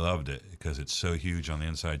he loved it because it's so huge on the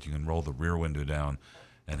inside. You can roll the rear window down,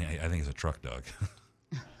 and I think it's a truck dog.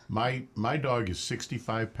 My dog is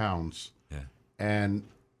 65 pounds. Yeah. And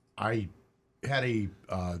I had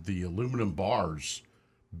the aluminum bars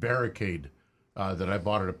barricade that I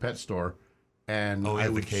bought at a pet store, and I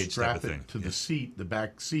would strap it to the seat, the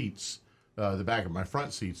back seats, the back of my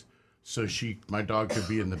front seats, so my dog could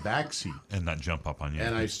be in the back seat and not jump up on you.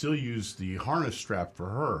 And I still use the harness strap for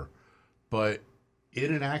her, but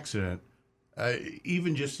in an accident,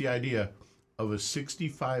 even just the idea of a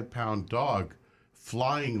 65-pound dog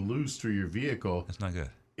flying loose through your vehicle, that's not good.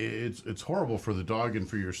 It's horrible for the dog and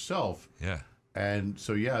for yourself. Yeah. And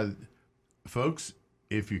so, folks,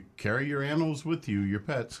 if you carry your animals with you, your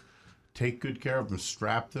pets, take good care of them,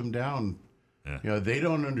 strap them down. Yeah. They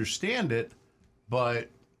don't understand it, but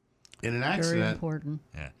in an accident, very important.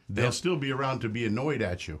 Yeah. They'll still be around to be annoyed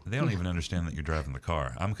at you. They don't even understand that you're driving the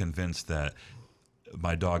car. I'm convinced that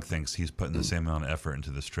my dog thinks he's putting the same amount of effort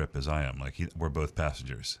into this trip as I am. Like we're both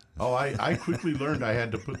passengers. Oh, I quickly learned I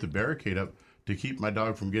had to put the barricade up to keep my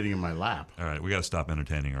dog from getting in my lap. All right, we got to stop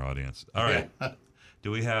entertaining our audience. All right. Yeah.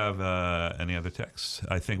 Do we have any other texts?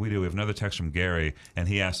 I think we do. We have another text from Gary, and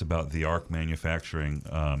he asked about the ARC manufacturing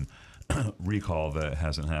recall that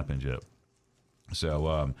hasn't happened yet.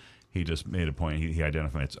 So he just made a point. He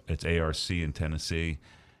identified it's ARC in Tennessee,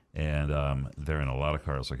 and they're in a lot of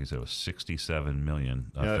cars. Like he said, it was 67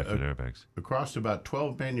 million affected airbags. Across about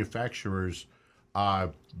 12 manufacturers,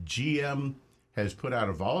 GM has put out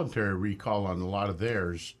a voluntary recall on a lot of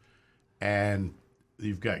theirs, and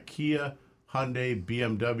you've got Kia, Hyundai,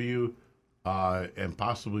 BMW, and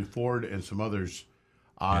possibly Ford and some others.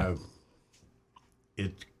 I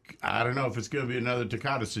don't know if it's going to be another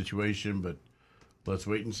Takata situation, but let's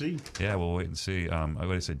wait and see. Yeah, we'll wait and see. Like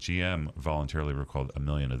I said, GM voluntarily recalled 1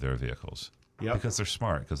 million of their vehicles. Yep. Because they're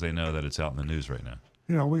smart, because they know that it's out in the news right now.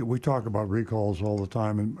 We talk about recalls all the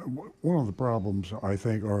time, and one of the problems, I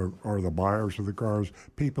think, are the buyers of the cars.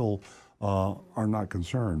 People are not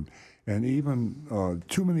concerned. And even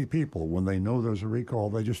too many people, when they know there's a recall,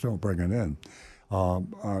 they just don't bring it in.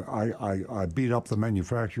 I beat up the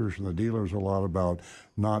manufacturers and the dealers a lot about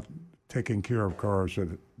not taking care of cars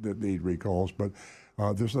that need recalls, but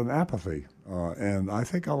there's an apathy. And I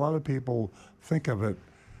think a lot of people think of it,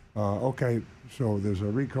 okay, so there's a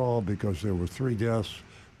recall because there were 3 deaths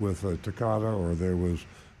with Takata, or there was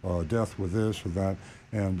death with this or that,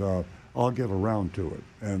 and I'll get around to it.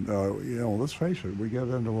 And, let's face it, we get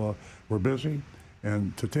into we're busy,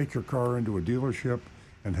 and to take your car into a dealership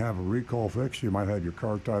and have a recall fix, you might have your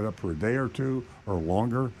car tied up for a day or two or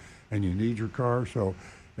longer, and you need your car. So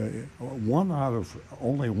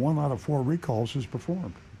only one out of 4 recalls is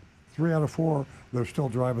performed. 3 out of 4, they're still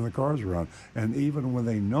driving the cars around. And even when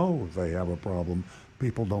they know they have a problem,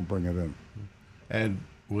 people don't bring it in. And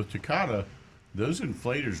with Takata, those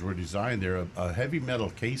inflators were designed, they're a heavy metal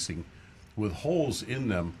casing with holes in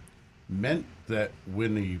them, meant that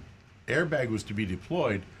when the airbag was to be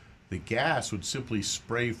deployed, the gas would simply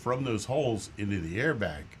spray from those holes into the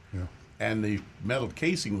airbag. Yeah. And the metal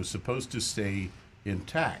casing was supposed to stay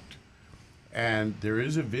intact. And there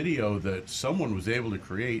is a video that someone was able to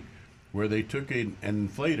create where they took an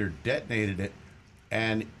inflator, detonated it,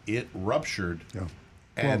 and it ruptured. Yeah.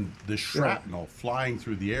 And the shrapnel flying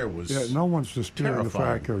through the air was no one's disputing the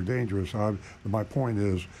terrifying. fact they're dangerous. My point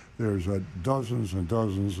is there's dozens and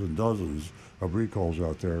dozens and dozens of recalls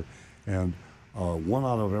out there, and 1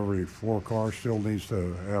 out of every 4 cars still needs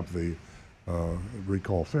to have the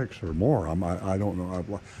recall fix or more. I don't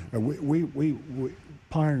know. We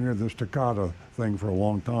pioneered this Takata thing for a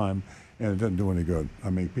long time, and it didn't do any good. I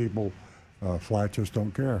mean, people flat just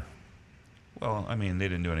don't care. Well, I mean, they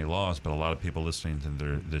didn't do any laws, but a lot of people listening to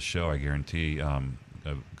this show, I guarantee,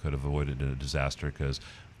 could have avoided a disaster because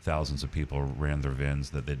thousands of people ran their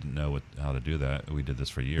VINs that they didn't know how to do that. We did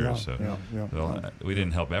this for years, we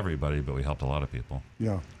didn't help everybody, but we helped a lot of people.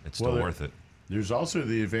 Yeah, it's still worth it. There's also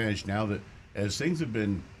the advantage now that as things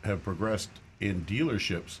have progressed in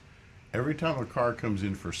dealerships, every time a car comes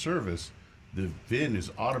in for service, the VIN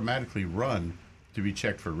is automatically run to be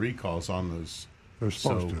checked for recalls on those. They're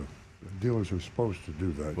supposed to. Dealers are supposed to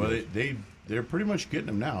do that. Well, yes. they're pretty much getting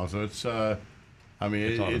them now. So it's, I mean,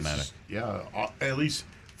 it's automatic. At least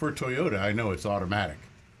for Toyota, I know it's automatic.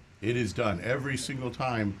 It is done every single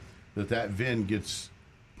time that VIN gets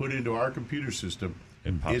put into our computer system.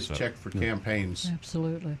 It's checked for campaigns.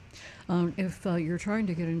 Absolutely. If you're trying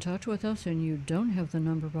to get in touch with us and you don't have the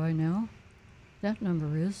number by now, that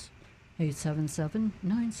number is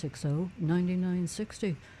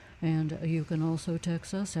 877-960-9960. And you can also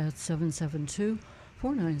text us at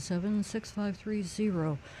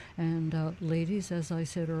 772-497-6530. And ladies, as I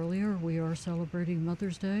said earlier, we are celebrating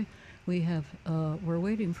Mother's Day. We're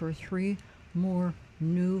waiting for 3 more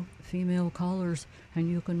new female callers, and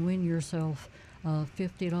you can win yourself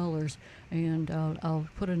 $50. And I'll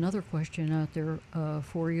put another question out there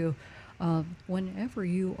for you. Whenever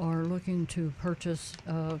you are looking to purchase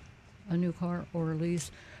a new car or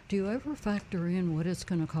lease, do you ever factor in what it's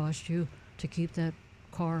going to cost you to keep that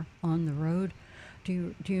car on the road?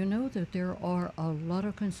 Do you know that there are a lot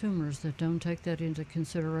of consumers that don't take that into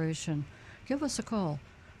consideration? Give us a call.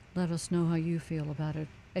 Let us know how you feel about it.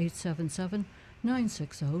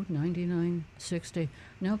 877-960-9960.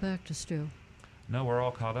 Now back to Stu. No, we're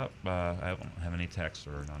all caught up. I don't have any text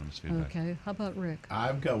or anonymous feedback. Okay. How about Rick?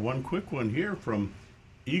 I've got one quick one here from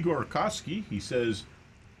Igor Koski. He says,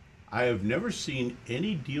 I have never seen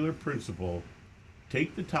any dealer principal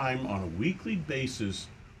take the time on a weekly basis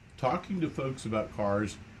talking to folks about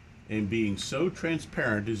cars and being so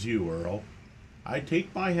transparent as you, Earl. I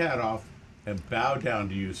take my hat off and bow down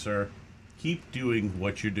to you, sir. Keep doing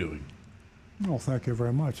what you're doing. Well, thank you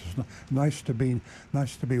very much. It's nice to be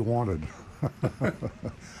wanted.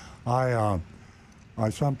 I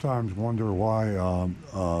sometimes wonder why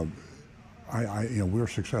we're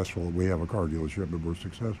successful. We have a car dealership, but we're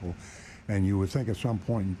successful. And you would think at some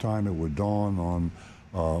point in time it would dawn on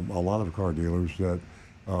a lot of car dealers that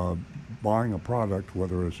buying a product,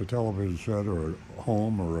 whether it's a television set or a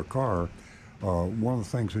home or a car, one of the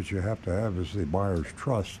things that you have to have is the buyer's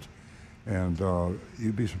trust. And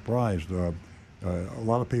you'd be surprised. A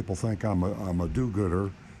lot of people think I'm a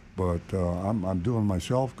do-gooder, but I'm doing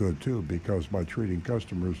myself good too, because by treating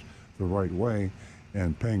customers the right way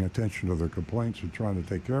and paying attention to their complaints and trying to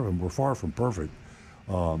take care of them. We're far from perfect.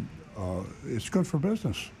 It's good for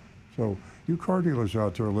business. So you car dealers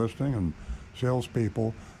out there listening and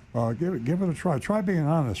salespeople, give it a try. Try being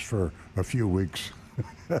honest for a few weeks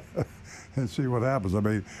and see what happens. I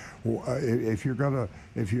mean, if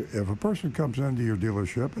a person comes into your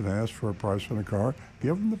dealership and asks for a price on a car,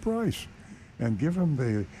 give them the price. And give them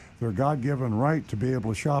their God-given right to be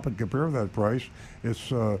able to shop and compare that price.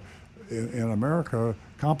 It's in America,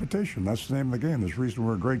 competition. That's the name of the game. There's a reason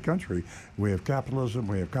we're a great country. We have capitalism,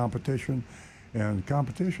 we have competition, and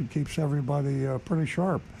competition keeps everybody pretty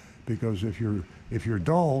sharp. Because if you're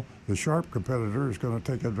dull, the sharp competitor is going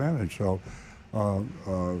to take advantage. So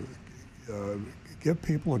give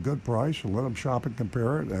people a good price and let them shop and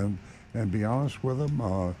compare it, and be honest with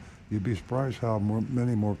them. You'd be surprised how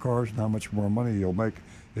many more cars and how much more money you'll make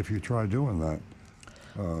if you try doing that.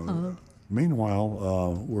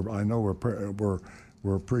 Meanwhile, I know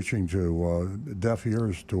we're preaching to deaf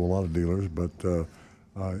ears to a lot of dealers, but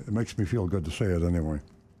It makes me feel good to say it anyway.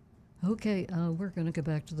 Okay, we're going to go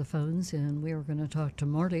back to the phones, and we are going to talk to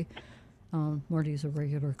Marty. Marty's a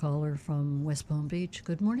regular caller from West Palm Beach.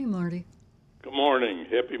 Good morning, Marty. Good morning.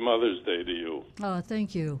 Happy Mother's Day to you.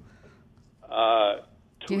 Thank you.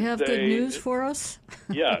 Do Tuesday, you have good news for us?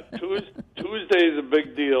 Yeah, Tuesday is a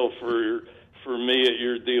big deal for me at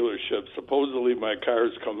your dealership. Supposedly my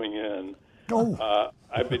car's coming in. Oh.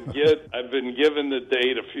 I've been given the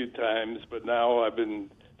date a few times, but now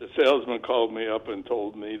the salesman called me up and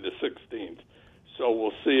told me the 16th. So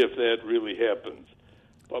we'll see if that really happens.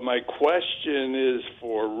 But my question is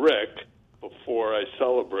for Rick, before I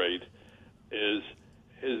celebrate, is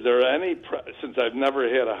there any, since I've never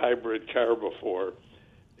had a hybrid car before,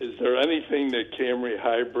 is there anything that Camry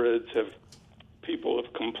hybrids people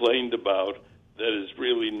have complained about that is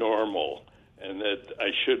really normal and that I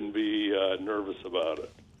shouldn't be nervous about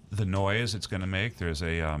it? The noise it's going to make. There's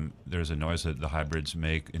a noise that the hybrids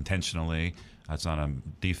make intentionally. It's not a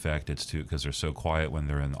defect. It's because they're so quiet when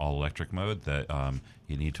they're in all electric mode that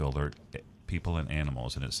you need to alert people and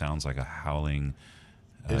animals, and it sounds like a howling.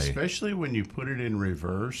 Especially when you put it in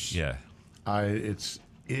reverse. Yeah.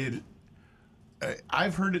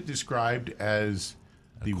 I've heard it described as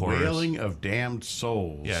the wailing of damned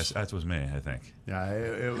souls. Yes, that was me, I think. Yeah,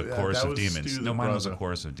 a chorus of demons. No, mine was a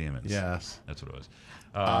chorus of demons. Yes, that's what it was.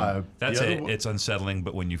 That's it. It's unsettling,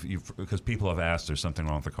 but when you because people have asked, there's something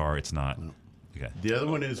wrong with the car. It's not. No. Okay. The other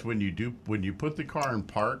one is when you put the car in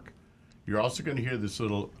park, you're also going to hear this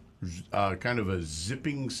little kind of a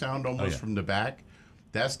zipping sound almost from the back.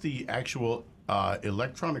 That's the actual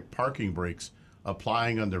electronic parking brakes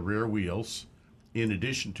applying on the rear wheels. In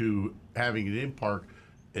addition to having it in park,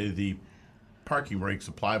 the parking brakes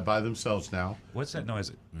apply by themselves now. What's that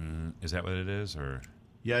noise? Is that what it is, or?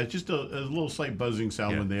 Yeah, it's just a little slight buzzing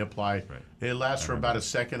sound when they apply. Right. It lasts for about a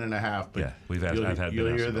second and a half. But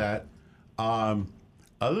you'll hear that.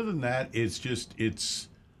 Other than that, it's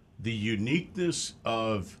the uniqueness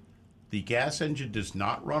of the gas engine does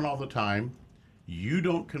not run all the time. You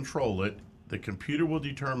don't control it. The computer will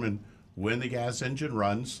determine when the gas engine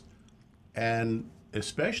runs. And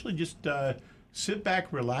especially just sit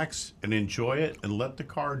back, relax, and enjoy it, and let the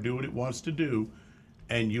car do what it wants to do,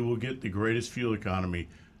 and you will get the greatest fuel economy.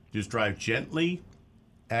 Just drive gently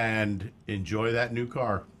and enjoy that new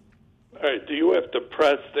car. All right. Do you have to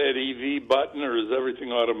press that EV button, or is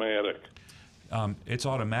everything automatic? It's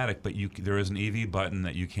automatic, but there is an EV button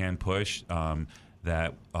that you can push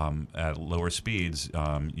that at lower speeds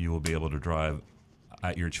you will be able to drive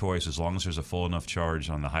at your choice, as long as there's a full enough charge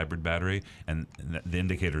on the hybrid battery, and the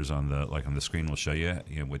indicators on the screen will show you,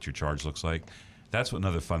 what your charge looks like. That's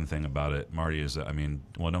another fun thing about it, Marty. Is don't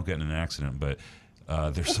get in an accident, but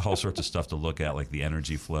there's all sorts of stuff to look at, like the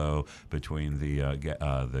energy flow between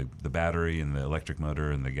the battery and the electric motor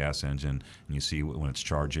and the gas engine, and you see when it's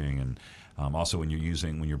charging, and also when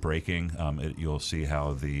you're braking, you'll see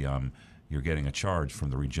how you're getting a charge from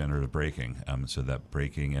the regenerative braking, so that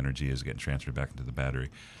braking energy is getting transferred back into the battery.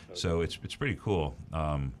 Okay. So it's pretty cool.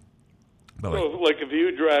 But like if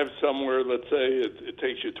you drive somewhere, let's say it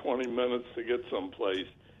takes you 20 minutes to get someplace,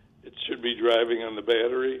 it should be driving on the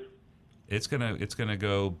battery. It's gonna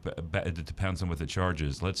go. It depends on what the charge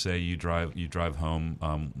is. Let's say you drive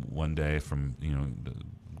home one day from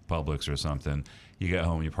Publix or something. You get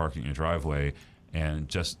home, you park in your driveway, and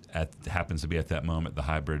just happens to be at that moment the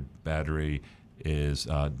hybrid battery is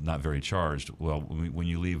not very charged. Well, when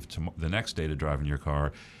you leave the next day to drive in your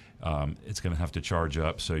car, it's going to have to charge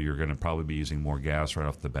up, so you're going to probably be using more gas right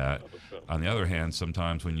off the bat. On the other hand,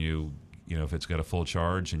 sometimes when if it's got a full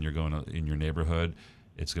charge and you're going in your neighborhood,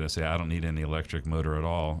 it's going to say, I don't need any electric motor at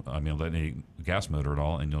all. Any gas motor at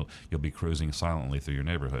all, and you'll be cruising silently through your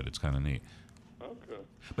neighborhood. It's kind of neat. Okay.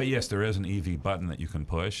 But yes, there is an EV button that you can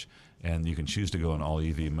push, and you can choose to go in all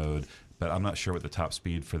EV mode, but I'm not sure what the top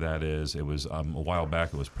speed for that is. It was a while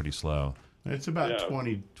back. It was pretty slow. It's about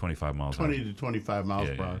 25 miles. 20 to 25 miles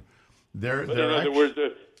per hour. But in other words,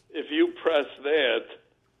 if you press that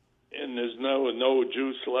and there's no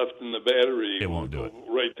juice left in the battery, it won't do it.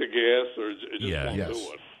 Right to gas, or it just won't do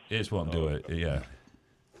it. It just won't do it. Yeah.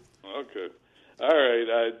 Okay. All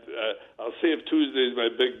right. I'll see if Tuesday's my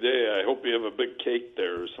big day. I hope you have a big cake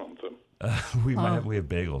there or something. We have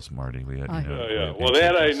bagels, Marty. We had, Well,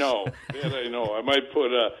 that I know. I might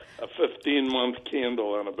put a 15-month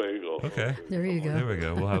candle on a bagel. Okay. There you go. There we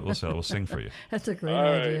go. We'll sing for you. That's a great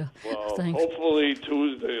idea. Well, thanks. Hopefully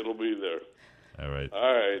Tuesday it'll be there. All right.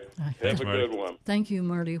 All right. Thanks, have a Marty. good one. Thank you,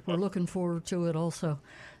 Marty. We're looking forward to it also.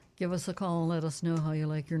 Give us a call and let us know how you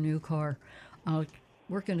like your new car.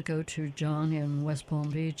 We're going to go to John in West Palm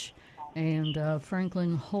Beach. And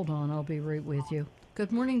Franklin, hold on. I'll be right with you. Good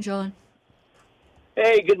Good morning, John.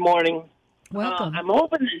 Hey, good morning. Welcome. I'm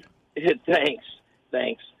hoping. Thanks.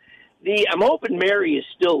 I'm hoping Mary is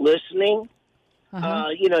still listening.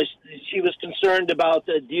 She was concerned about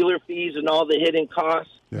the dealer fees and all the hidden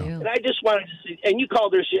costs. Yeah. And I just wanted to see, and you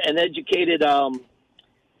called her an educated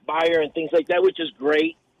buyer and things like that, which is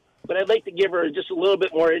great. But I'd like to give her just a little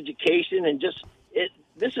bit more education and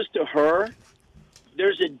this is to her.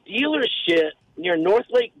 There's a dealership near North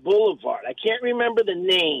Lake Boulevard. I can't remember the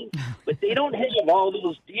name, but they don't have all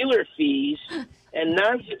those dealer fees and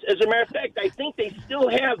nonsense. As a matter of fact, I think they still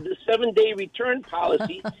have the 7-day return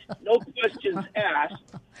policy, no questions asked.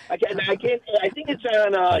 I think it's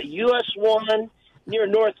on US 1 near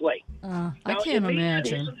North Lake. I can't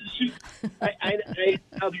imagine. They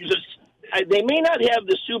may not have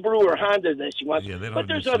the Subaru or Honda that she wants, Yeah, they don't but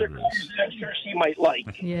there's do other Subarus. cars that I'm sure she might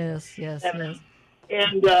like. Yes.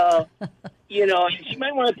 And she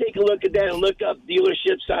might want to take a look at that and look up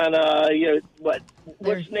dealerships on, what's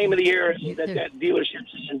the name of the area that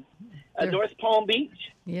dealership's in? North Palm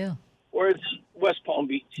Beach? Yeah. Or it's West Palm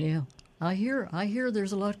Beach? Yeah. I hear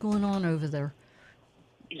there's a lot going on over there.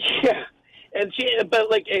 Yeah.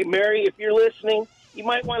 Hey, Mary, if you're listening, you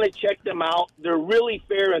might want to check them out. They're really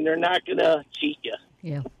fair and they're not going to cheat you.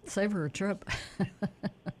 Yeah. Save her a trip.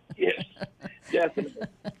 Yes. Definitely.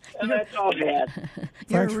 And that's all I had.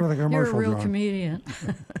 Thanks for the commercial, You're a real John. comedian.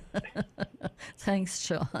 Thanks,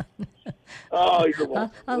 Sean. Oh, you're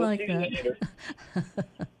welcome. I We'll like see you that. later.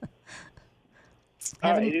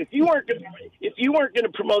 All right. If you weren't going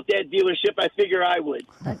to promote that dealership, I figure I would.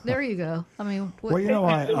 There you go. I mean, Well,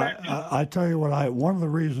 I tell you what, one of the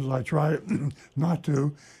reasons I try not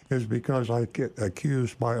to is because I get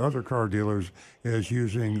accused by other car dealers as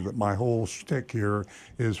using my whole shtick here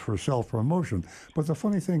is for self-promotion. But the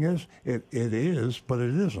funny thing is, it is, but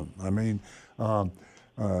it isn't. I mean,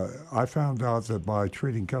 I found out that by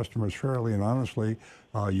treating customers fairly and honestly,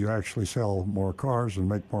 you actually sell more cars and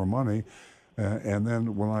make more money. And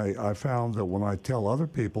then when I found that when I tell other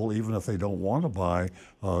people, even if they don't want to buy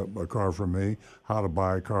a car from me, how to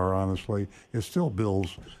buy a car honestly, it still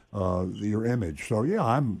builds your image. So yeah,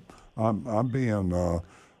 I'm being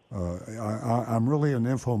I'm really an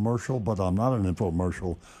infomercial, but I'm not an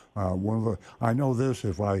infomercial. I know this: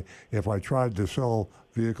 if I tried to sell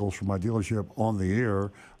vehicles from my dealership on the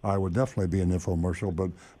air, I would definitely be an infomercial.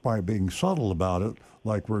 But by being subtle about it,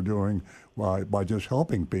 like we're doing, by just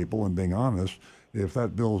helping people and being honest, if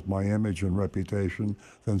that builds my image and reputation,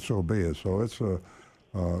 then so be it. So it's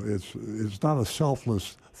not a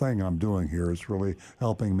selfless thing I'm doing here. It's really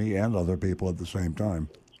helping me and other people at the same time.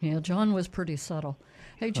 Yeah, John was pretty subtle.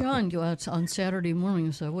 Hey, John, on Saturday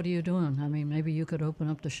mornings, what are you doing? I mean, maybe you could open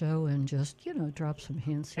up the show and just, drop some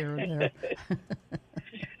hints here and there.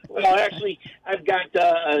 Well, actually, I've got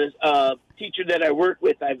a teacher that I work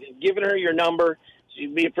with. I've given her your number.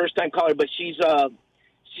 She'd be a first-time caller, but she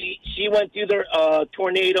went through the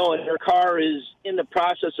tornado, and her car is in the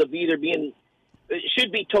process of it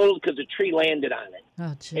should be totaled because a tree landed on it.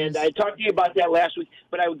 Oh, jeez. And I talked to you about that last week,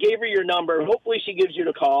 but I gave her your number. Hopefully she gives you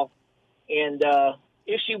the call. And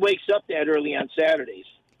if she wakes up that early on Saturdays.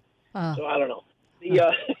 So I don't know.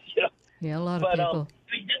 Yeah, a lot of people.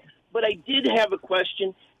 But I did have a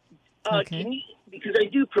question. Okay. Because I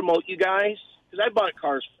do promote you guys, because I bought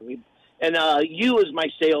cars from you. And you is my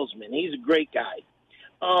salesman. He's a great guy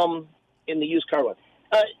in the used car one.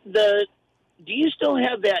 Do you still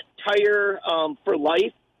have that tire for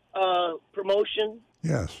life promotion?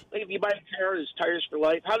 Yes. Like if you buy a car, it's tires for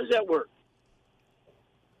life. How does that work?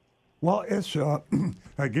 Well, it's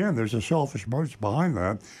again, there's a selfish motive behind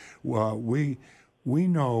that. We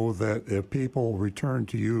know that if people return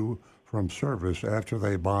to you from service after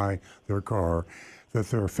they buy their car, that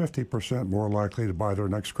they're 50% more likely to buy their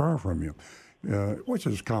next car from you, which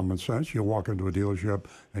is common sense. You walk into a dealership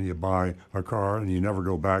and you buy a car and you never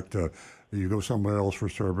go back to, you go somewhere else for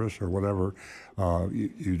service or whatever.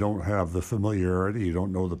 You don't have the familiarity, you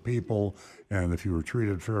don't know the people, and if you were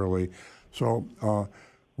treated fairly. So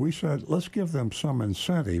we said, let's give them some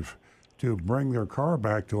incentive to bring their car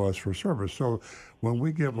back to us for service. So when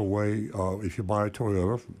we give away, if you buy a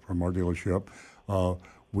Toyota from our dealership,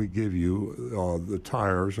 we give you the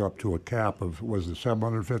tires up to a cap of, was it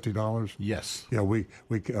 $750? Yes. Yeah, we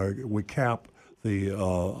cap the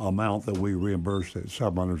amount that we reimburse at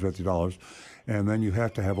 $750, and then you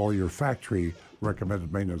have to have all your factory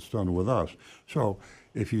recommended maintenance done with us. So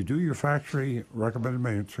if you do your factory recommended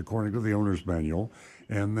maintenance according to the owner's manual,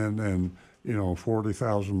 and then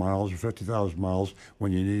 40,000 miles or 50,000 miles,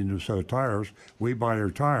 when you need a new set of tires, we buy your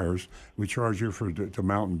tires. We charge you to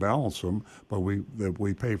mount and balance them, but we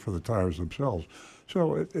pay for the tires themselves.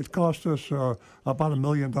 So it cost us about $1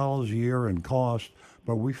 million a year in cost,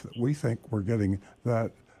 but we think we're getting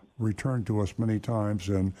that returned to us many times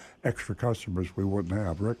and extra customers we wouldn't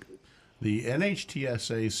have. Rick? The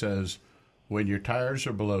NHTSA says when your tires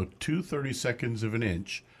are below 2/32 of an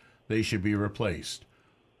inch, they should be replaced.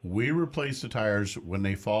 We replace the tires when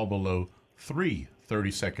they fall below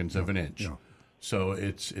 3/32 of an inch. Yeah. So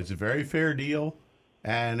it's a very fair deal,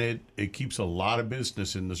 and it keeps a lot of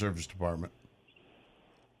business in the service department.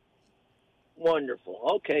 Wonderful.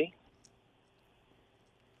 Okay.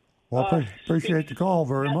 Well, appreciate the call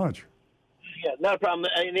very much. Yeah, not a problem.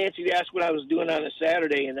 Nancy asked what I was doing on a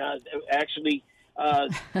Saturday, and actually,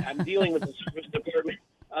 I'm dealing with the service department.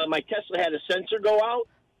 My Tesla had a sensor go out.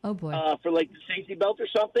 Oh, boy. For like the safety belt or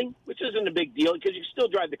something, which isn't a big deal because you still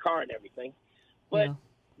drive the car and everything. But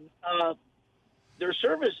their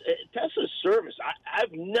service, Tesla's service,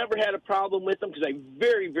 I've never had a problem with them because I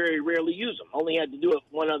very, very rarely use them. Only had to do it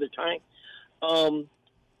one other time.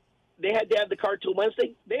 They had to have the car till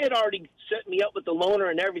Wednesday. They had already set me up with the loaner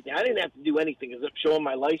and everything. I didn't have to do anything except show them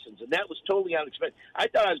my license, and that was totally unexpected. I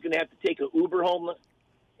thought I was going to have to take an Uber home,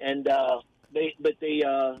 and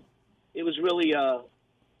it was really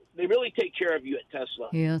they really take care of you at Tesla.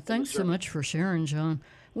 Yeah, thanks so much for sharing, John.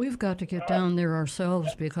 We've got to get down there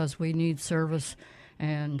ourselves because we need service,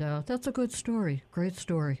 and that's a good story. Great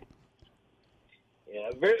story. Yeah,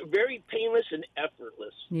 very, very painless and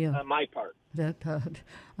effortless on my part. That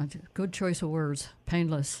good choice of words.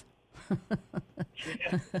 Painless.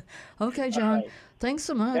 Okay, John. Right. Thanks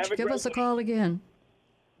so much. Give us a call again.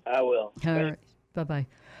 I will. All right. Bye-bye.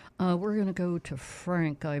 We're going to go to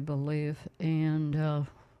Frank, I believe, and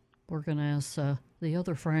we're going to ask the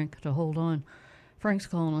other Frank to hold on. Frank's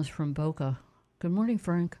calling us from Boca. Good morning,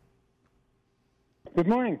 Frank. Good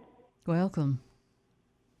morning. Welcome.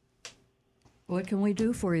 What can we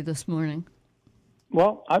do for you this morning?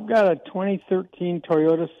 Well, I've got a 2013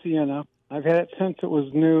 Toyota Sienna. I've had it since it was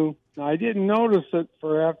new. Now, I didn't notice it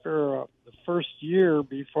for after the first year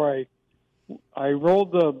before I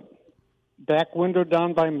rolled the back window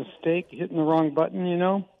down by mistake, hitting the wrong button, you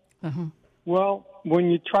know? Uh-huh. Well, when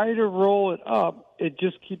you try to roll it up, it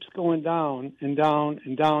just keeps going down and down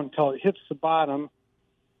and down until it hits the bottom,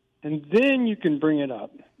 and then you can bring it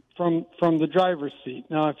up from the driver's seat.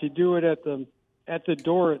 Now, if you do it at the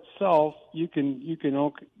door itself, you can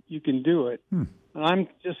do it. And I'm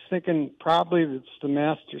just thinking probably it's the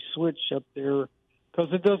master switch up there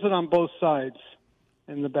because it does it on both sides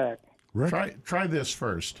in the back. Try this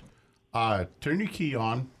first. Turn your key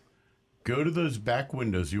on. Go to those back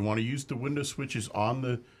windows. You want to use the window switches on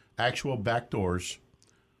the actual back doors.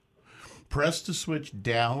 Press the switch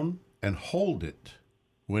down and hold it.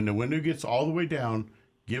 When the window gets all the way down,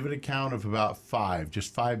 give it a count of about 5,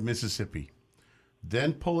 just 5 Mississippi.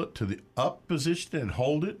 Then pull it to the up position and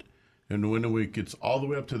hold it. And when it gets all the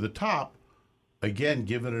way up to the top, again,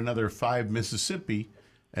 give it another 5 Mississippi.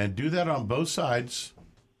 And do that on both sides.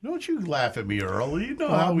 Don't you laugh at me, Earl. You know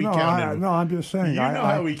how we counted. No, I'm just saying. You know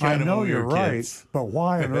how we counted I know when we you're were right, kids. but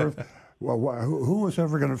why on earth? Well, who was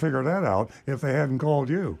ever going to figure that out if they hadn't called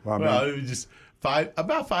you? It was just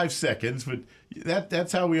about 5 seconds, but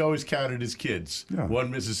that's how we always counted as kids. Yeah. 1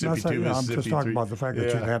 Mississippi, 2 Mississippi. I'm just talking 3. about the fact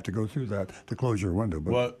that you'd have to go through that to close your window.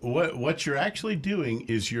 But What you're actually doing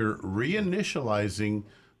is you're reinitializing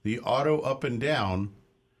the auto up and down,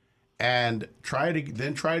 and try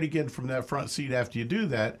it again from that front seat after you do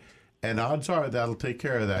that. And odds are that'll take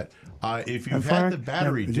care of that. If you've had the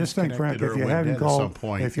battery just think, Frank, disconnected or went dead at some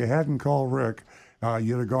point. If you hadn't called Rick,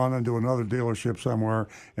 you'd have gone into another dealership somewhere,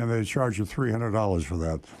 and they'd charge you $300 for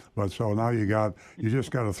that. But so now you just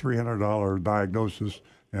got a $300 diagnosis,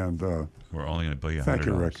 and we're only going to bill you $100. Thank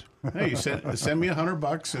you, Rick. Hey, send me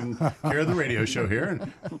 $100 and hear the radio show here.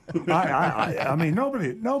 I mean,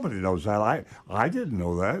 nobody knows that. I didn't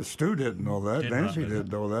know that. Stu didn't know that. Nancy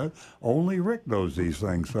didn't know that. Only Rick knows these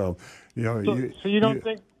things. So, So you don't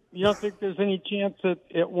think there's any chance that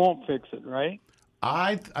it won't fix it, right?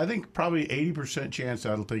 I think probably 80% chance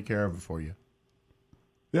that'll take care of it for you.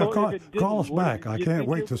 Yeah, So call us back. I can't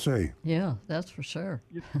wait to see. Yeah, that's for sure.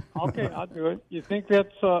 Okay, I'll do it. You think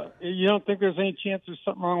that's you don't think there's any chance there's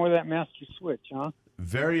something wrong with that master switch, huh?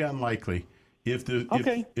 Very unlikely. If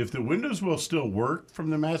the windows will still work from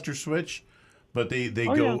the master switch, but they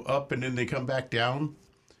go up and then they come back down,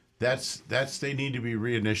 that's they need to be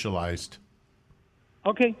reinitialized.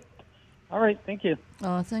 Okay. All right, thank you.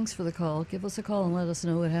 Thanks for the call. Give us a call and let us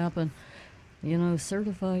know what happened.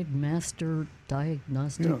 Certified master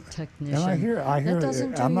diagnostic technician. And I hear. That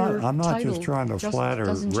doesn't do I'm not title, just trying to flatter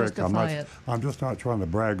Rick. I'm I'm just not trying to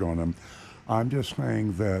brag on him. I'm just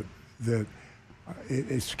saying that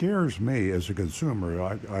it scares me as a consumer.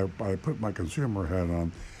 I put my consumer hat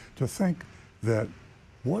on to think that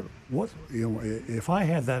what if I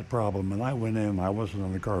had that problem and I went in, I wasn't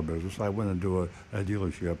in the car business, I went into a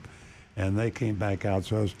dealership, and they came back out and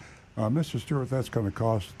says, Mr. Stewart, that's going to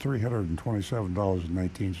cost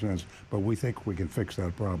 $327.19, but we think we can fix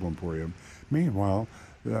that problem for you. Meanwhile,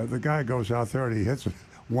 the guy goes out there and he hits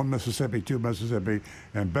one Mississippi, two Mississippi,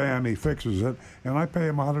 and bam, he fixes it, and I pay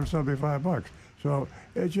him $175. So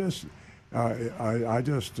it just, I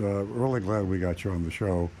just really glad we got you on the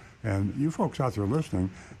show. And you folks out there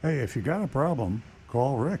listening, hey, if you got a problem,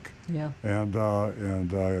 call Rick. Yeah. And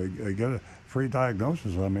get a free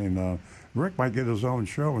diagnosis. I mean, Rick might get his own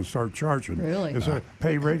show and start charging. Really? It's a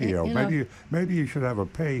pay radio. You know, Maybe you should have a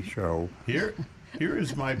pay show. Here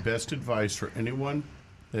is my best advice for anyone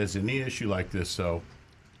that has any issue like this. So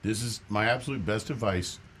this is my absolute best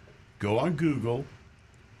advice. Go on Google,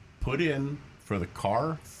 put in for the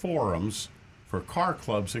car forums, for car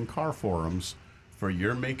clubs and car forums, for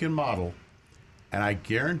your make and model, and I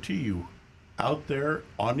guarantee you, out there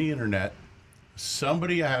on the internet,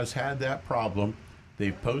 somebody has had that problem.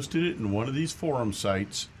 They've posted it in one of these forum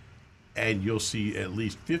sites, and you'll see at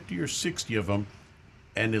least 50 or 60 of them,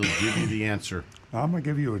 and it'll give you the answer. I'm going to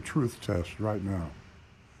give you a truth test right now.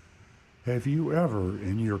 Have you ever,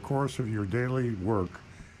 in your course of your daily work,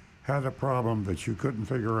 had a problem that you couldn't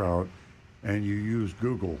figure out, and you used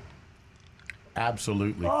Google?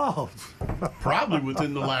 Absolutely. Oh! Probably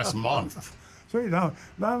within the last month. See, now,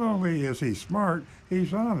 not only is he smart,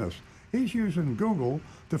 he's honest. He's using Google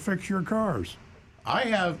to fix your cars. I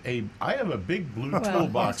have a big blue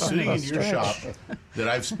toolbox sitting in your shop that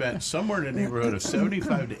I've spent somewhere in the neighborhood of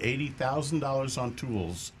 $75,000 to $80,000 on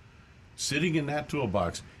tools, sitting in that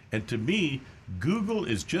toolbox. And to me, Google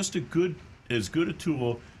is just as good a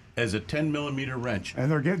tool as a 10-millimeter wrench.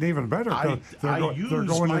 And they're getting even better. They're going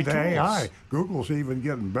into AI. Google's even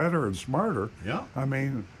getting better and smarter. Yeah. I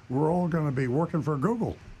mean, we're all going to be working for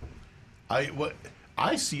Google. I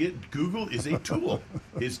see it. Google is a tool.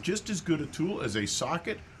 It's just as good a tool as a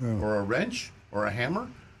socket or a wrench or a hammer.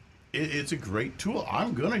 It's a great tool.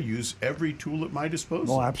 I'm going to use every tool at my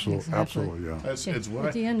disposal. Oh, absolutely. Exactly. Absolutely, yeah. It's what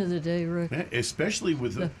at the end of the day, Rick. Especially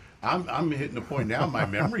with I'm hitting the point now, my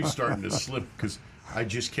memory's starting to slip because I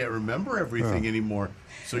just can't remember everything anymore.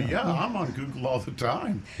 So, I'm on Google all the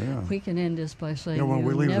time. Yeah. We can end this by saying, when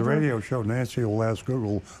we leave the radio show, Nancy will ask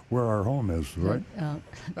Google where our home is, right?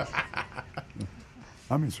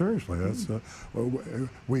 I mean, seriously, that's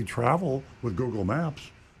we travel with Google Maps.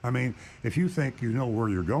 I mean, if you think you know where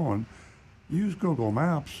you're going, use Google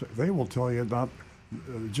Maps. They will tell you not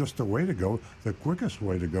just the way to go, the quickest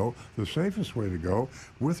way to go, the safest way to go,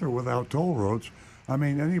 with or without toll roads. I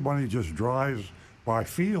mean, anybody who just drives by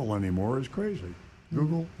feel anymore is crazy.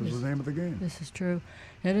 Google is the name of the game. This is true.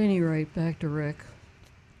 At any rate, back to Rick.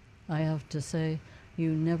 I have to say,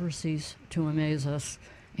 you never cease to amaze us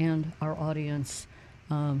and our audience.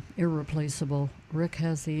 Irreplaceable. Rick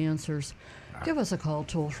has the answers. Give us a call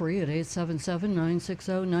toll-free at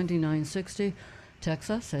 877-960-9960.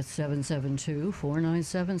 Text us at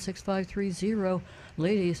 772-497-6530.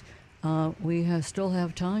 Ladies, we still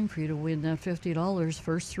have time for you to win that $50.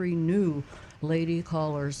 First three new lady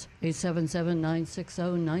callers,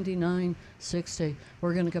 877-960-9960.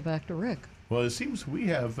 We're going to go back to Rick. Well, it seems we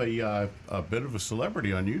have a bit of a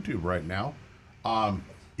celebrity on YouTube right now.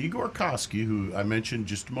 Igor Koski, who I mentioned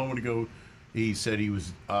just a moment ago, he said he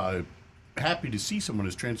was happy to see someone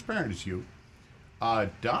as transparent as you.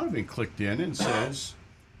 Donovan clicked in and says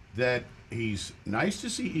that he's nice to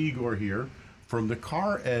see Igor here from the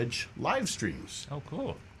Car Edge live streams. Oh,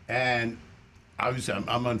 cool. And obviously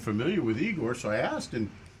I'm unfamiliar with Igor, so I asked, and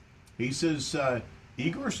he says,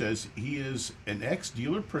 Igor says he is an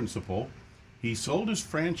ex-dealer principal. He sold his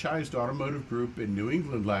franchised automotive group in New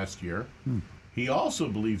England last year. He also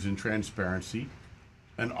believes in transparency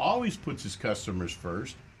and always puts his customers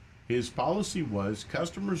first. His policy was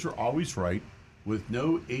customers are always right with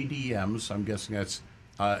no ADMs. I'm guessing that's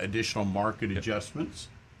additional market adjustments.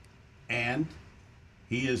 And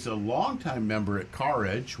he is a longtime member at Car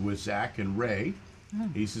Edge with Zach and Ray.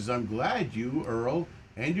 He says, I'm glad you, Earl,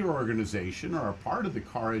 and your organization are a part of the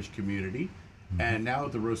Car Edge community and now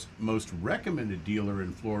the most recommended dealer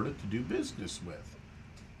in Florida to do business with.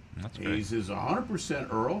 That's great. He says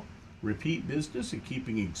 100% Earl, repeat business and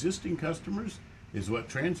keeping existing customers is what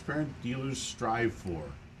transparent dealers strive for.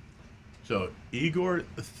 So, Igor,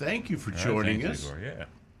 thank you for joining us. Igor, yeah.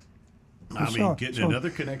 I mean, getting another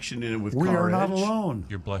connection in with we Car are not Edge. alone.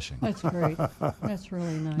 You're blushing. That's great. That's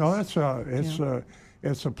really nice. No, that's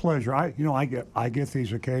It's a pleasure. I get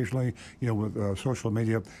these occasionally, with social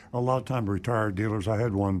media. A lot of time retired dealers. I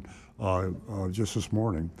had one just this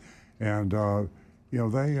morning, and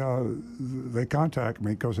they contact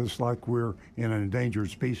me because it's like we're in an endangered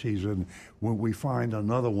species, and when we find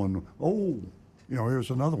another one, here's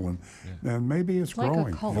another one, and maybe it's like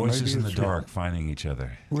growing. Voices in the dark, finding each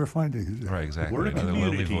other. We're finding. Right, exactly. We're a Another lovely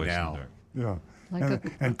community voice now. in the dark. Yeah. Like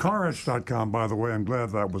And CarEdge.com, by the way, I'm glad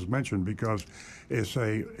that was mentioned because it's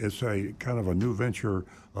a kind of a new venture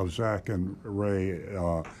of Zach and Ray,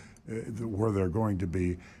 where they're going to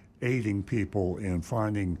be aiding people in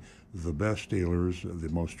finding the best dealers, the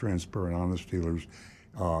most transparent, honest dealers.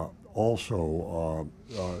 Also,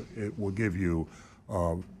 it will give you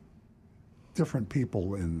different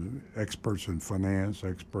people and experts in finance,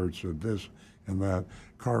 experts in this and that.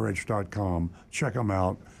 CarEdge.com, check them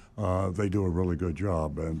out. They do a really good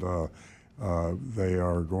job, and they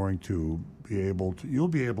are going to be able to. You'll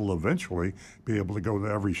be able to eventually be able to go to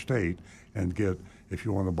every state and get. If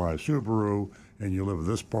you want to buy a Subaru and you live in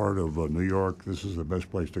this part of New York, this is the best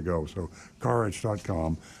place to go. So,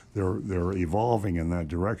 CarEdge.com. They're evolving in that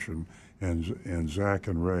direction, and Zach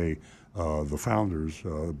and Ray, the founders,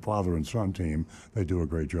 father and son team, they do a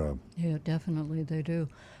great job. Yeah, definitely they do.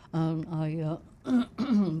 I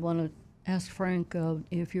want to ask Frank,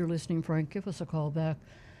 if you're listening, Frank, give us a call back.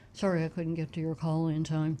 Sorry I couldn't get to your call in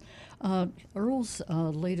time. Earl's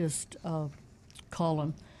latest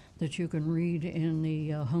column that you can read in the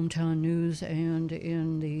Hometown News and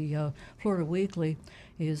in the Florida Weekly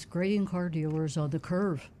is Grading Car Dealers on the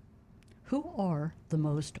Curve. Who are the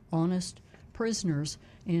most honest prisoners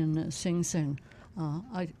in Sing Sing?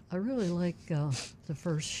 I really like the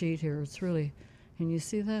first sheet here. It's really, can you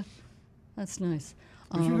see that? That's nice.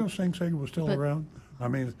 Did you know Sing Sing was still around? I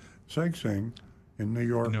mean, Sing Sing in New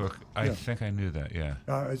York. I think I knew that. Yeah.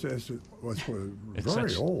 It's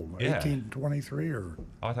very old. Yeah. 1823 or.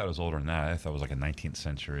 Oh, I thought it was older than that. I thought it was like a 19th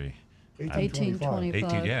century.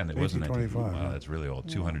 1825. Yeah, and it wasn't 1825. Wow, that's really old.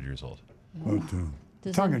 200 years old.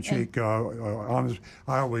 But, tongue in cheek, honest.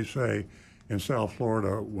 I always say, in South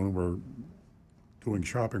Florida, when we're doing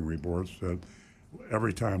shopping reports, that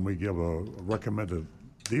every time we give a recommended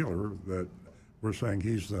dealer, that we're saying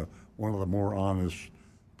he's one of the more honest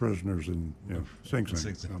prisoners in Sing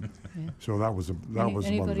Sing. So that was the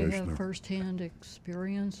Anybody motivation. have firsthand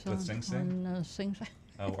experience With Sing Sing? on Sing Sing?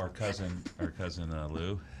 Oh, our cousin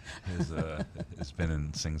Lou, has been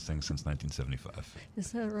in Sing Sing since 1975.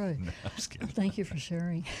 Is that right? No, I'm just kidding. Thank you for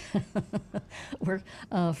sharing. We're,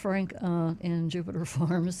 Frank in Jupiter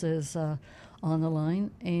Farms is on the line,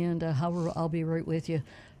 and I'll be right with you.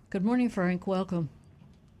 Good morning, Frank. Welcome.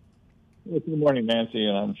 Well, good morning, Nancy,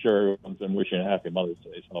 and I'm sure everyone's been wishing a happy Mother's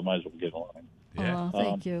Day, so I might as well get along. Yeah.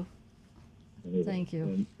 Thank you. Thank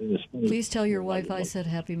you. And Please tell your wife I said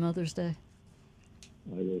Happy Mother's Day.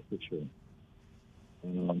 I will, for sure.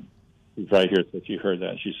 She's right here, so she heard that,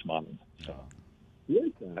 and she's smiling. So,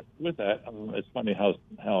 with that, it's funny how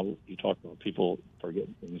you talk about people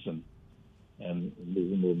forgetting things and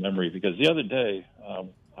losing their memory. Because the other day,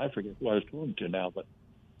 I forget who I was talking to now, but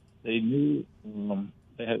they knew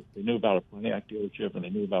they knew about a Pontiac dealership, and they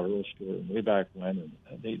knew about Earl Stewart way back when,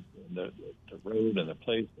 and the road and the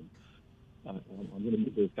place. And I'm going to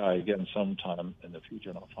meet this guy again sometime in the future,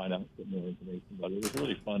 and I'll find out a bit more information. But it was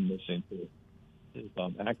really fun listening to his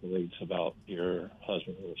accolades about your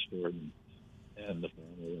husband, Earl Stewart, and the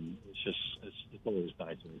family. And it's always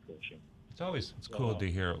nice and refreshing. It's cool to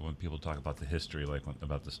hear when people talk about the history,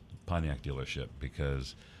 about this Pontiac dealership,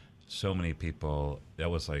 because so many people, that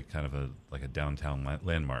was like kind of a downtown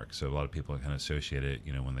landmark. So a lot of people kind of associate it,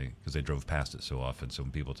 because they drove past it so often. So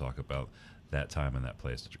when people talk about that time and that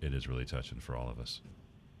place, it is really touching for all of us.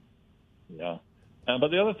 Yeah.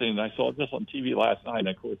 But the other thing I saw just on TV last night, and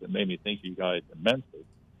of course it made me think of you guys immensely,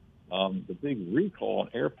 the big recall on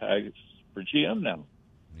airbags for GM now.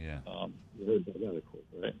 Yeah. You heard about that, of course,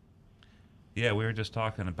 right? Yeah, we were just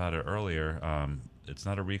talking about it earlier. It's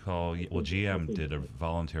not a recall. Well, GM did a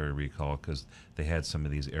voluntary recall because they had some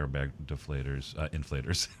of these airbag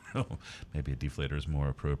inflators. Maybe a deflator is more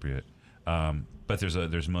appropriate. But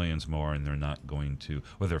there's millions more, and they're not going to.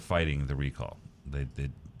 Well, they're fighting the recall.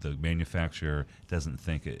 The manufacturer doesn't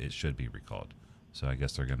think it should be recalled, so I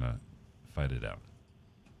guess they're going to fight it out.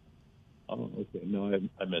 Oh, okay. No,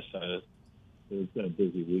 I missed that. It's been a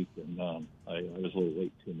busy week, and I was a little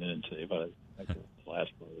late tuning in today, but I got the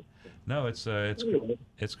last part. No,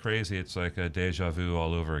 it's crazy. It's like a deja vu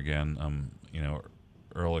all over again.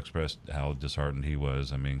 Earl expressed how disheartened he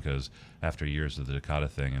was. I mean, because after years of the Dakota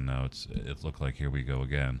thing, and now it looked like here we go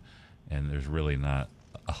again, and there's really not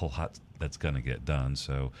a whole lot that's going to get done.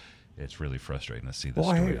 So it's really frustrating to see this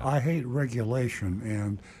Well, story. I hate regulation,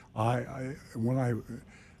 and I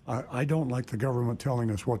don't like the government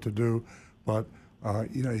telling us what to do, but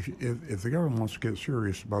if the government wants to get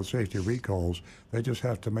serious about safety recalls, they just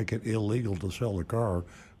have to make it illegal to sell the car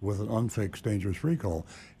with an unfixed dangerous recall.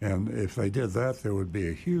 And if they did that, there would be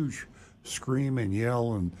a huge scream and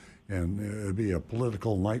yell, and it'd be a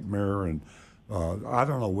political nightmare. And I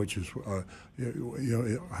don't know which is,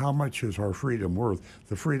 how much is our freedom worth?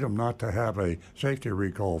 The freedom not to have a safety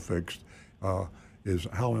recall fixed is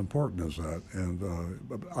how important is that? And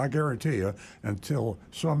I guarantee you, until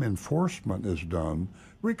some enforcement is done,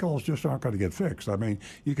 recalls just aren't going to get fixed. I mean,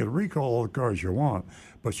 you can recall all the cars you want,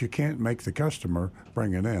 but you can't make the customer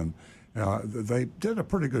bring it in. They did a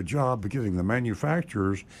pretty good job of getting the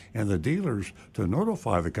manufacturers and the dealers to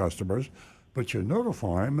notify the customers, but you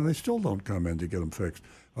notify them and they still don't come in to get them fixed.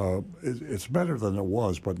 It's better than it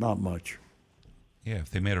was, but not much. Yeah,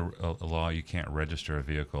 if they made a law, you can't register a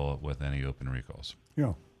vehicle with any open recalls.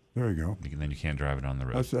 Yeah, there you go. Then you can't drive it on the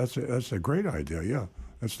road. That's a great idea, yeah.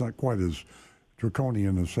 That's not quite as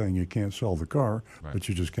draconian as saying you can't sell the car, Right. but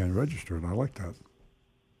you just can't register it. I like that.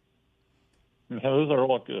 Yeah, those are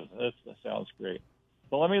all good. That sounds great.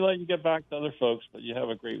 Well, let me let you get back to other folks, but you have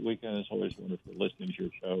a great weekend. It's always wonderful listening to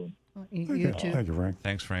your show. You too. Thank you, Frank.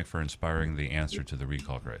 Thanks, Frank, for inspiring the answer to the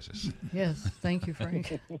recall crisis. Yes, thank you,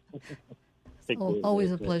 Frank.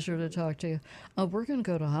 Always a pleasure to talk to you. We're going to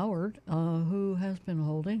go to Howard, who has been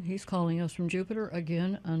holding. He's calling us from Jupiter.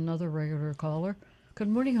 Again, another regular caller. Good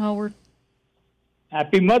morning, Howard.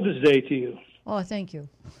 Happy Mother's Day to you. Oh, thank you.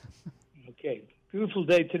 Okay. Beautiful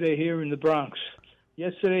day today here in the Bronx.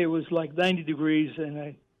 Yesterday it was like 90 degrees, and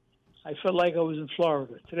I felt like I was in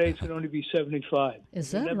Florida. Today it's going to only be 75.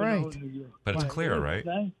 Is that right? But it's clear, right?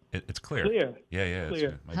 It's clear. Clear. Yeah, it's Clear.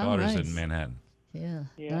 good. My How daughter's nice. in Manhattan. Yeah,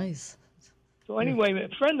 Yeah. nice. So anyway, a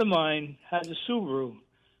friend of mine has a Subaru,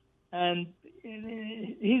 and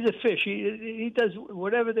he's a fish. He does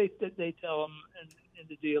whatever they tell him in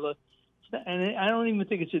the dealer, and I don't even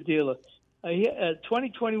think it's a dealer. A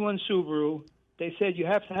 2021 Subaru. They said you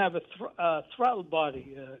have to have a throttle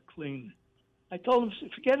body clean. I told him,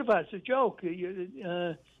 forget about it. It's a joke.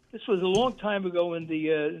 This was a long time ago when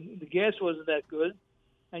the gas wasn't that good,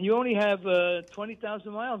 and you only have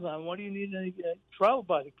 20,000 miles on. Why do you need a throttle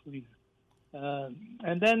body cleaner?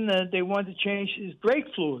 And then they wanted to change his brake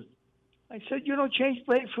fluid. I said, you don't change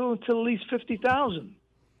brake fluid until at least 50,000.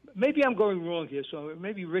 Maybe I'm going wrong here, so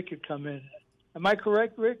maybe Rick could come in. Am I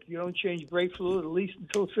correct, Rick? You don't change brake fluid at least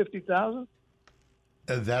until 50,000?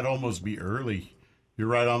 That'd almost be early. You're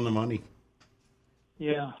right on the money.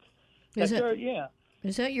 Yeah. Is yeah.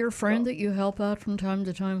 Is that your friend that you help out from time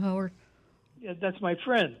to time, Howard? Yeah, that's my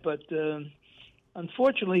friend. But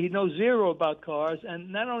unfortunately, he knows zero about cars.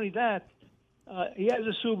 And not only that, he has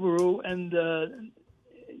a Subaru, and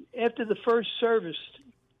after the first service,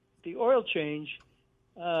 the oil change,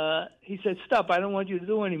 he said, stop, I don't want you to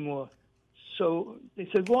do anymore. So they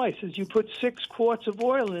said, why? He says, you put 6 quarts of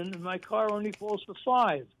oil in, and my car only falls for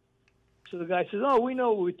 5. So the guy says, oh, we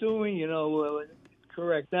know what we're doing,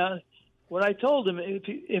 correct. Now, what I told him,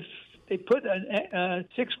 if they put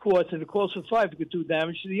 6 quarts and it calls for 5, it could do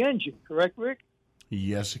damage to the engine. Correct, Rick?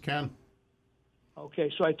 Yes, it can.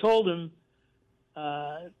 Okay, so I told him,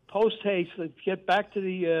 post haste, let's get back to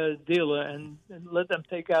the dealer and let them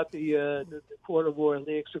take out the quart of oil,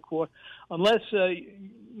 the extra quart, unless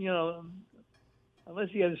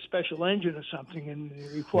unless he has a special engine or something and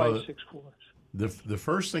it requires 6 quarts. The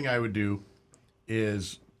first thing I would do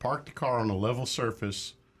is park the car on a level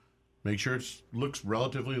surface, make sure it looks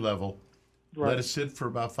relatively level, let it sit for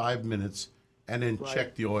about 5 minutes, and then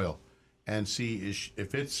check the oil and see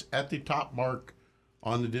if it's at the top mark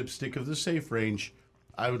on the dipstick of the safe range.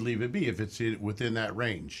 I would leave it be if it's within that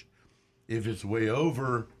range. If it's way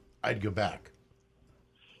over, I'd go back.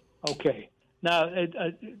 Okay. Now,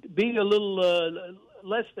 being a little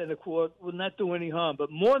less than a quart would not do any harm,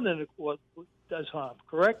 but more than a quart does harm,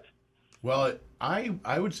 correct? Well,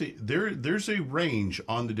 I would say there's a range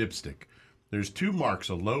on the dipstick. There's 2 marks,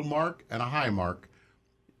 a low mark and a high mark,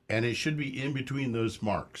 and it should be in between those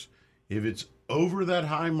marks. If it's over that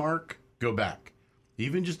high mark, go back.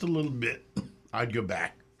 Even just a little bit, I'd go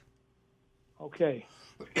back. Okay.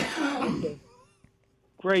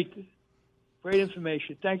 Great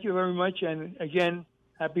information. Thank you very much. And again,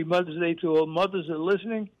 happy Mother's Day to all mothers that are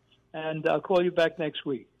listening. And I'll call you back next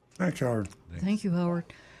week. Thanks, Howard. Thank you, Howard.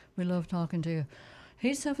 We love talking to you.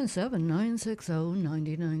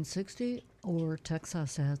 877-960-9960 or text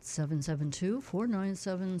us at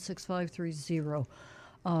 772-497-6530.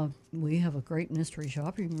 We have a great mystery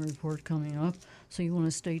shopping report coming up, so you want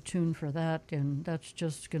to stay tuned for that, and that's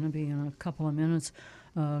just going to be in a couple of minutes.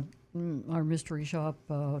 Our mystery shop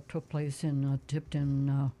took place in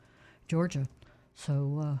Tifton, Georgia,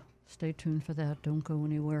 so stay tuned for that. Don't go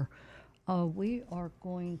anywhere. We are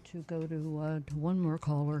going to go to one more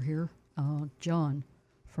caller here, John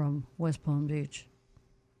from West Palm Beach.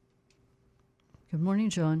 Good morning,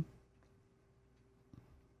 John.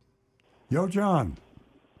 Yo, John.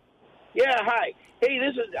 Yeah, hi. Hey,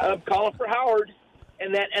 this is I'm calling for Howard,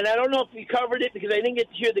 and I don't know if we covered it because I didn't get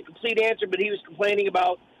to hear the complete answer. But he was complaining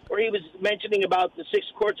about, or he was mentioning about the 6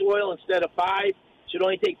 quarts of oil instead of 5. Should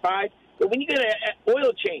only take 5. But when you get an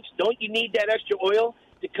oil change, don't you need that extra oil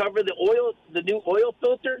to cover the new oil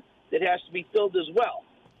filter that has to be filled as well?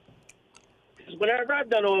 Because whenever I've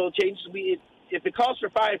done oil changes, if it calls for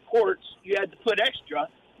 5 quarts, you had to put extra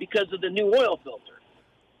because of the new oil filter.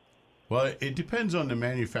 Well, it depends on the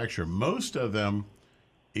manufacturer. Most of them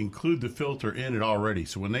include the filter in it already.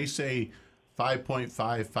 So when they say 5.5,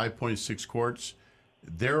 5.6 quarts,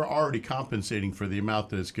 they're already compensating for the amount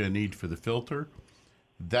that it's going to need for the filter.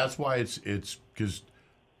 That's why it's because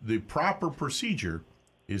the proper procedure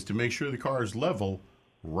is to make sure the car is level,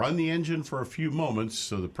 run the engine for a few moments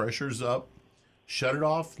so the pressure's up, shut it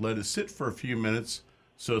off, let it sit for a few minutes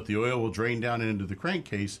so that the oil will drain down into the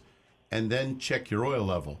crankcase, and then check your oil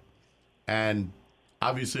level. And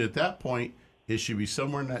obviously at that point, it should be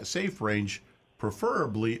somewhere in that safe range,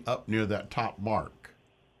 preferably up near that top mark.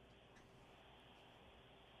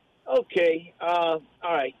 Okay. All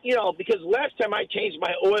right. Because last time I changed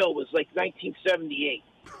my oil was like 1978.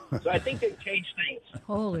 So I think they've changed things.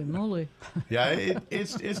 Holy moly. Yeah,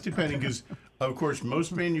 it's depending because, of course,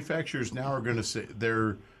 most manufacturers now are going to say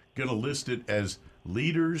they're going to list it as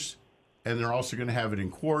liters, and they're also going to have it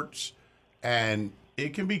in quarts, and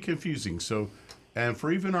it can be confusing. So, and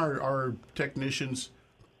for even our technicians,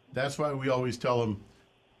 that's why we always tell them,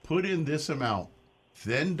 put in this amount,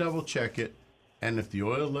 then double check it, and if the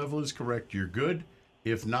oil level is correct, you're good.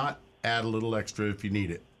 If not, add a little extra if you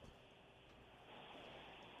need it.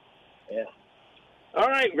 Yeah. All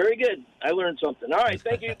right, very good. I learned something. All right,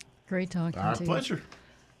 thank you. Great talking Our to pleasure.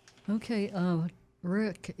 you. Okay,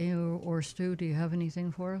 Rick or Stu, do you have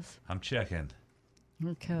anything for us? I'm checking.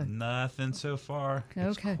 Okay. Nothing so far. Okay.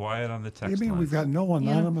 It's quiet on the text You mean line. we've got no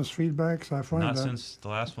anonymous feedbacks? I find Not that. since the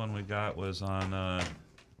last one we got was on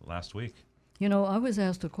last week. You know, I was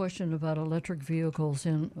asked a question about electric vehicles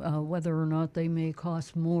and whether or not they may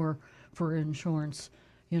cost more for insurance,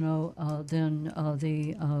 than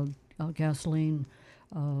the gasoline,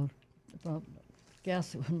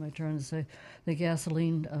 gas. What am I trying to say? The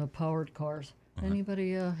gasoline-powered cars.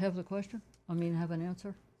 Anybody have the question? Have an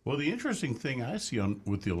answer? Well, the interesting thing I see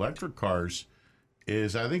with the electric cars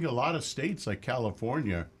is I think a lot of states like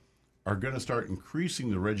California are going to start increasing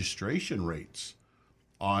the registration rates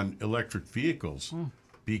on electric vehicles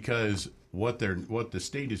because what the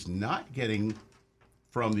state is not getting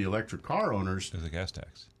from the electric car owners is the gas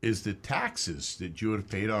tax. Is the taxes that you would have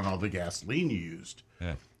paid on all the gasoline you used.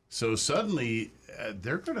 Yeah. So suddenly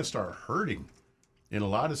they're going to start hurting in a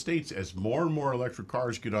lot of states as more and more electric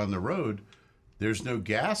cars get on the road. There's no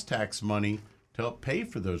gas tax money to help pay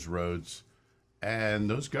for those roads, and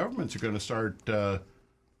those governments are going to start. They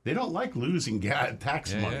don't like losing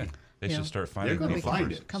tax money. Yeah. They should start finding people for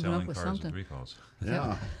coming selling up with cars something. with recalls.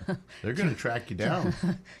 Yeah, they're going to track you down.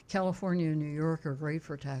 California and New York are great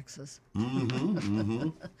for taxes.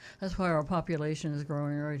 That's why our population is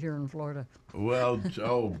growing right here in Florida. Well,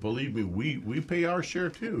 believe me, we pay our share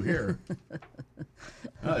too here.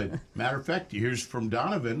 Matter of fact, here's from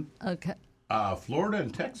Donovan. Okay. Florida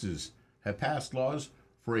and Texas have passed laws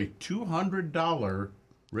for a $200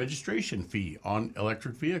 registration fee on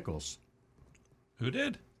electric vehicles. Who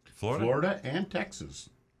did? Florida? Florida and Texas.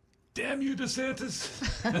 Damn you, DeSantis.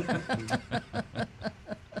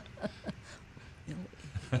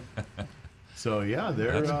 So, yeah,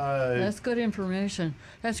 they're... That's good information.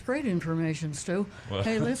 That's great information, Stu. Well,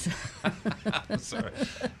 hey, listen. Sorry.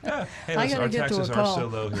 Yeah. Hey, I listen, gotta our get to taxes a are call. so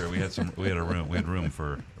low here. We had room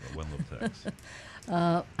for one little tax.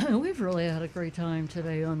 We've really had a great time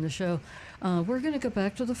today on the show. We're going to go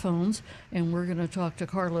back to the phones, and we're going to talk to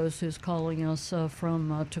Carlos, who's calling us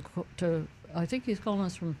from I think he's calling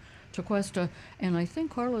us from Tequesta, and I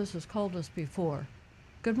think Carlos has called us before.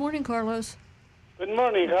 Good morning, Carlos. Good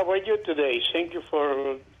morning. How are you today? Thank you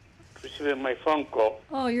for receiving my phone call.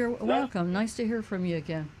 Oh, you're welcome. Nice to hear from you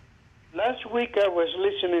again. Last week I was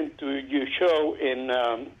listening to your show, and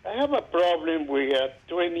I have a problem with a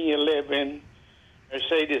 2011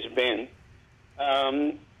 Mercedes-Benz.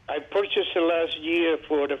 I purchased it last year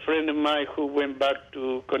for a friend of mine who went back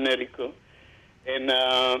to Connecticut. And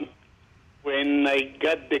when I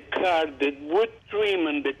got the car, the wood trim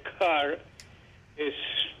on the car is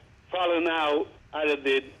falling out of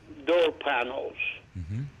the door panels.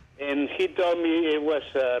 Mm-hmm. And he told me it was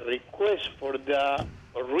a request for that,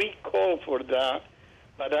 a recall for that.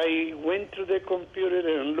 But I went to the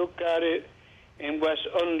computer and looked at it, and was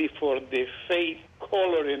only for the fade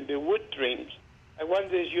color in the wood trims. I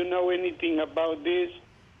wonder if you know anything about this.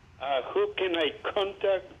 Who can I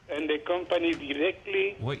contact and the company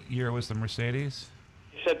directly? What year was the Mercedes?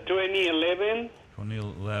 It's a 2011.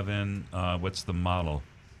 2011. What's the model?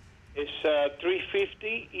 It's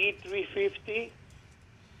 350, E350.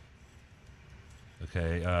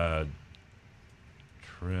 Okay.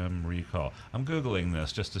 Trim recall. I'm Googling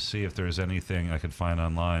this just to see if there's anything I could find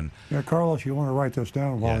online. Yeah, Carlos, you want to write this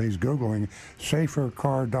down while he's Googling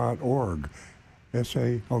safercar.org.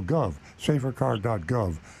 Gov.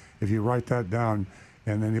 Safercar.gov. If you write that down,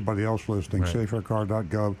 and anybody else listening,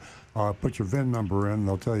 safercar.gov, put your VIN number in.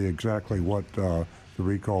 They'll tell you exactly what the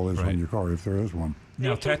recall is on your car, if there is one.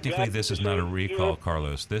 Now, technically, this is not a recall,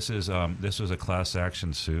 Carlos. This was a class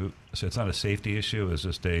action suit, so it's not a safety issue. It's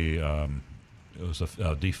just a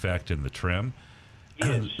defect in the trim.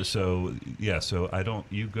 Yes. So I don't.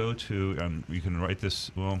 You go to you can write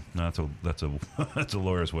this. Well, no, that's a that's a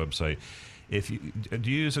lawyer's website. If you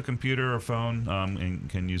do you use a computer or phone and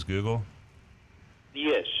can use Google?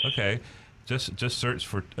 Yes. Okay, just search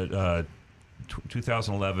for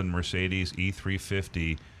 2011 Mercedes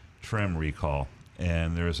E350 trim recall,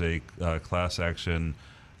 and there's a class action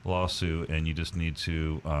lawsuit, and you just need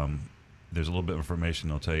to. There's a little bit of information.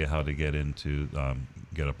 They'll tell you how to get into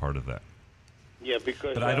get a part of that. Yeah,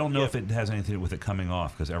 because. But I don't know if it has anything to do with it coming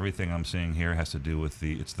off, because everything I'm seeing here has to do with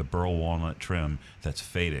the burl walnut trim that's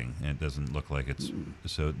fading, and it doesn't look like it's.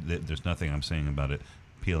 So there's nothing I'm seeing about it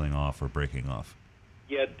peeling off or breaking off.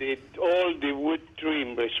 Yeah, all the wood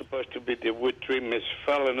trim is supposed to be the wood trim is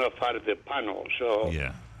falling off out of the panel. So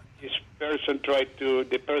yeah. This person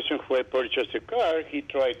the person who had purchased the car, he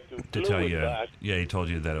tried to tell you, that. Yeah, he told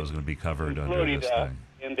you that it was going to be covered under Florida, this thing.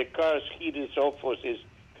 And the car's heat isophosis is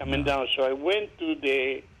coming down. So I went to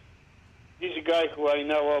this guy who I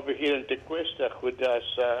know over here in Tequesta who does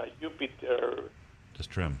Jupiter.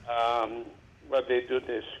 Just trim. What they do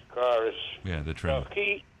these cars. Yeah, the trim. So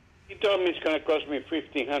he told me it's going to cost me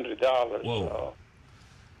 $1,500. Whoa. So,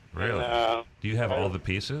 really? And, do you have all the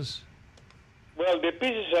pieces? Well, the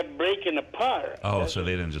pieces are breaking apart. Oh, so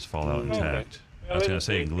they didn't just fall out intact. I was going to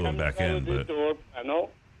say you can glue them back in, but. Door panel,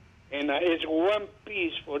 and it's one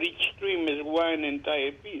piece for each trim is one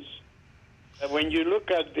entire piece. When you look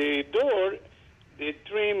at the door, the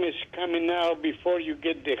trim is coming out before you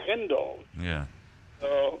get the handle. Yeah.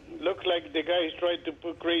 So look like the guys tried to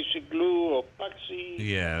put crazy glue or epoxy.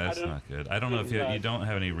 Yeah, that's not good. I don't know if you don't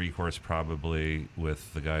have any recourse probably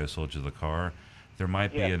with the guy who sold you the car. There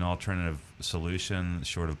might be an alternative solution,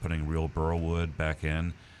 short of putting real burl wood back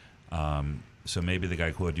in. So maybe the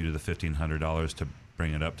guy quoted you the $1,500 to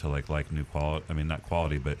bring it up to like new quality. I mean, not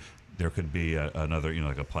quality, but there could be another,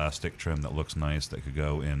 like a plastic trim that looks nice that could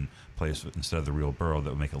go in place instead of the real burl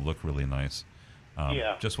that would make it look really nice.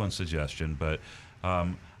 Just one suggestion, but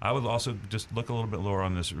I would also just look a little bit lower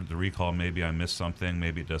on the recall. Maybe I missed something.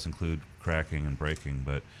 Maybe it does include cracking and breaking,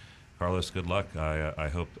 but. Carlos, good luck. I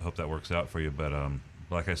hope that works out for you. But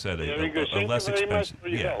like I said, a less expensive.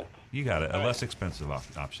 Yeah, you got it. A less expensive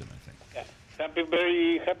option, I think. Yeah.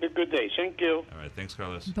 Happy good day. Thank you. All right. Thanks,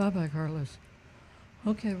 Carlos. Bye-bye, Carlos.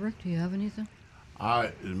 Okay, Rick, do you have anything?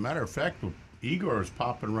 As a matter of fact, Igor is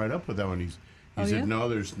popping right up with that one. He said, no,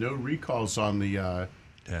 there's no recalls on the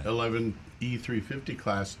 11 E350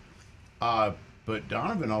 class. But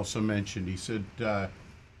Donovan also mentioned, he said,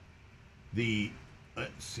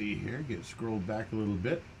 let's see here, get scrolled back a little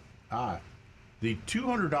bit. The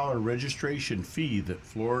 $200 registration fee that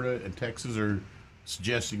Florida and Texas are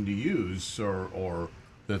suggesting to use or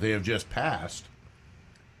that they have just passed,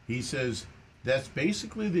 he says that's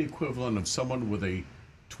basically the equivalent of someone with a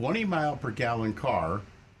 20 mile per gallon car,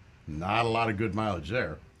 not a lot of good mileage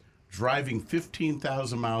there, driving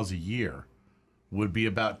 15,000 miles a year would be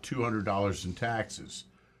about $200 in taxes.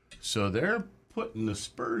 So they're putting the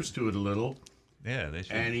spurs to it a little. Yeah, they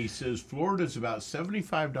should. And he says Florida's about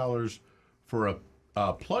 $75 for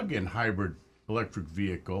a plug-in hybrid electric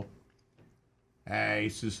vehicle. And he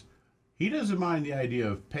says he doesn't mind the idea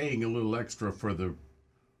of paying a little extra for the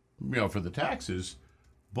taxes,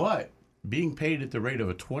 but being paid at the rate of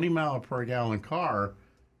a 20 mile per gallon car,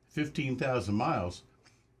 15,000 miles,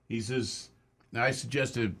 he says Now, I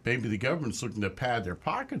suggested maybe the government's looking to pad their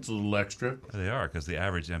pockets a little extra. They are, because the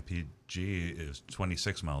average MPG is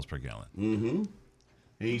 26 miles per gallon. Mm-hmm.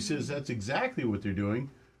 And he says that's exactly what they're doing.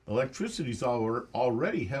 Electricity's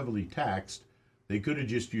already heavily taxed. They could have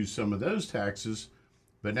just used some of those taxes,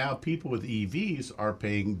 but now people with EVs are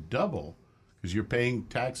paying double because you're paying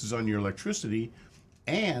taxes on your electricity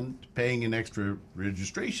and paying an extra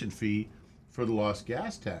registration fee for the lost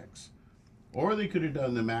gas tax. Or they could have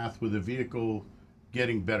done the math with a vehicle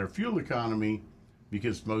getting better fuel economy,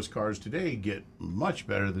 because most cars today get much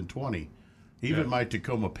better than 20. Even my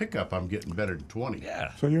Tacoma pickup, I'm getting better than 20.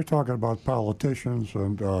 Yeah. So you're talking about politicians,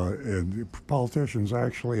 and politicians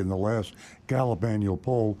actually in the last Gallup annual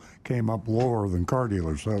poll came up lower than car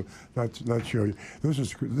dealers. So that shows.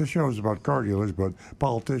 This show is about car dealers, but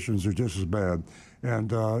politicians are just as bad.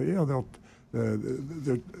 And they'll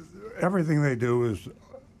everything they do is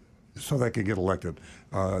so they can get elected.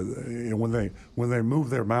 When they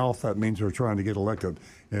move their mouth, that means they're trying to get elected.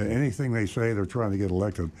 Anything they say, they're trying to get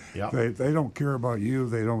elected. Yep. They don't care about you.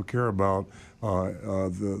 They don't care about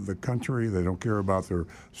the country. They don't care about their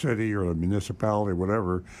city or the municipality,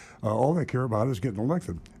 whatever. All they care about is getting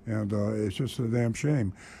elected, and it's just a damn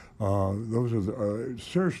shame. Those are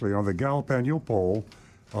seriously, on the Gallup annual poll,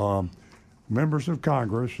 members of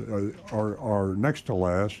Congress are next to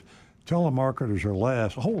last. Telemarketers are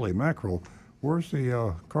last. Holy mackerel! Where's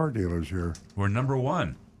the car dealers here? We're number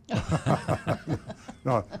one.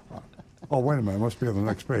 No. Oh, wait a minute. It must be on the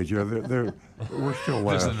next page. Yeah, we're still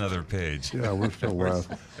last. There's another page. Yeah, we're still last.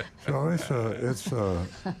 So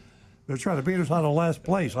they're trying to beat us out of last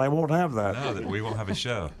place. I won't have that. No, we won't have a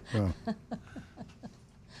show. Yeah.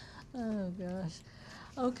 Oh, gosh.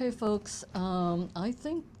 Okay, folks. I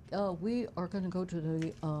think we are going to go to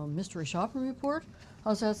the mystery shopping report.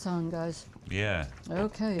 How's that sound, guys? Yeah.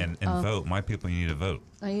 Okay. And vote. My people, you need to vote.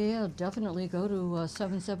 Yeah, definitely go to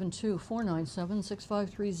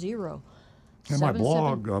 772-497-6530. And my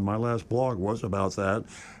blog, my last blog was about that.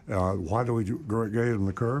 Why do we grade on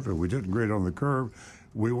the curve? If we didn't grade on the curve,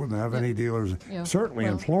 we wouldn't have any dealers, certainly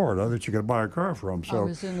in Florida, that you could buy a car from. So I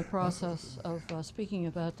was in the process of speaking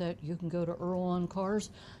about that. You can go to Earl on Cars,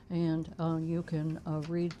 and you can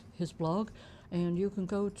read his blog, and you can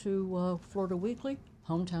go to Florida Weekly,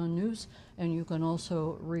 Hometown News, and you can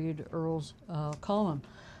also read Earl's column.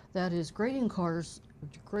 That is grading car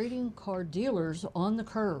dealers on the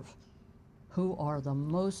curve. Who are the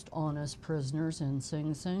most honest prisoners in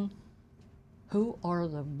Sing Sing? Who are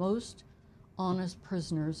the most honest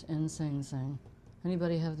prisoners in Sing Sing?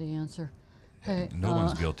 Anybody have the answer? Hey, no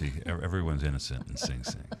one's guilty. Everyone's innocent in Sing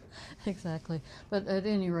Sing. Exactly. But at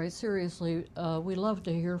any rate, seriously, we love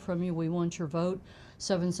to hear from you. We want your vote.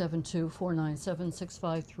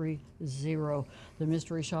 772-497-6530. The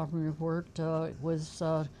Mystery Shopping Report was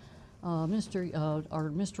our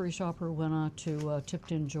mystery shopper went out to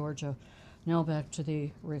Tifton, Georgia. Now back to the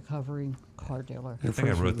recovering car dealer. I think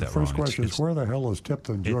I wrote that wrong. The first question is, where the hell is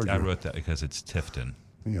Tifton, Georgia? I wrote that because it's Tifton.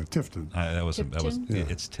 Yeah, Tifton.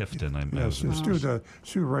 It's Tifton.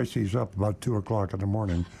 Sue writes these up about 2 o'clock in the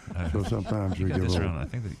morning, so sometimes we get a I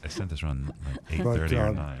think I sent this around like 8:30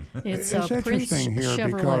 or 9. It's interesting here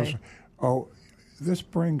Chevrolet. because this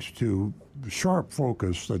brings to sharp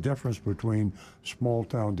focus the difference between small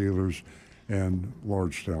town dealers and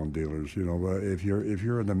large town dealers. You know, if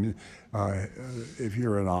you're in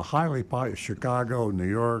a highly Chicago, New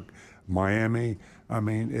York, Miami, I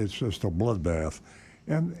mean, it's just a bloodbath.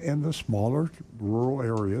 And in the smaller rural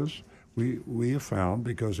areas, we have found,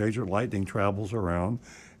 because Agent Lightning travels around,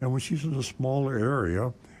 and when she's in a smaller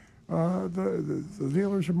area, the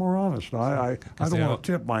dealers are more honest. I don't want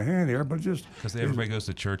to tip my hand here, but just because everybody goes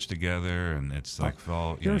to church together, and it's like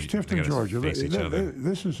all. Here's Tifton, Georgia. Face each other.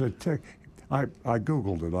 This is a I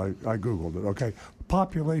Googled it. I Googled it. Okay,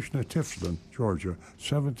 population of Tifton, Georgia,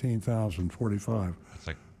 17,045. It's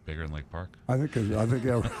like bigger than Lake Park. I think.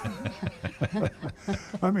 Yeah.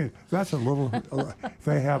 I mean, that's a little.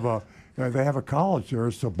 They have a college there.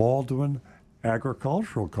 It's the Baldwin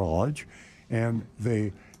Agricultural College, and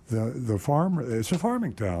the farm. It's a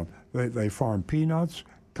farming town. They farm peanuts,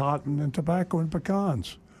 cotton, and tobacco and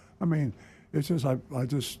pecans. I mean, it's just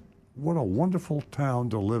what a wonderful town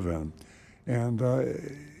to live in. And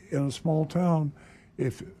in a small town,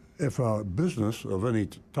 if a business of any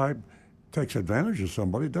type takes advantage of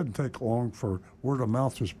somebody, it doesn't take long for word of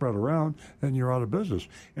mouth to spread around, and you're out of business.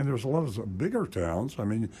 And there's a lot of bigger towns. I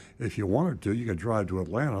mean, if you wanted to, you could drive to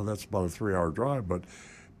Atlanta. That's about a 3-hour drive. But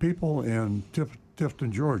people in Tifton,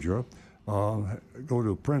 Georgia, go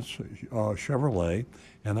to Prince Chevrolet,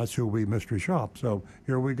 and that's who we mystery shop. So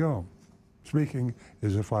here we go. Speaking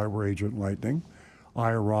as if I were Agent Lightning.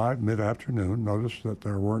 I arrived mid-afternoon, noticed that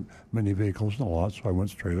there weren't many vehicles in the lot, so I went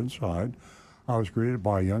straight inside. I was greeted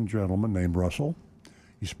by a young gentleman named Russell.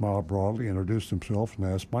 He smiled broadly, introduced himself, and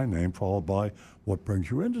asked my name, followed by, "What brings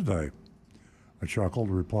you in today?" I chuckled,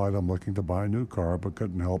 replied, "I'm looking to buy a new car," but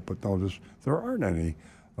couldn't help but notice there aren't any,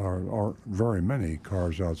 or very many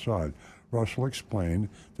cars outside. Russell explained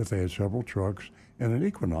that they had several trucks and an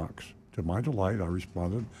Equinox. To my delight, I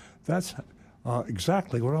responded, "That's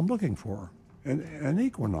exactly what I'm looking for, an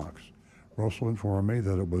Equinox." Russell informed me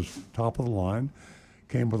that it was top of the line,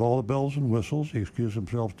 came with all the bells and whistles. He excused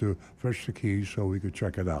himself to fetch the keys so we could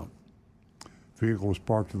check it out. The vehicle was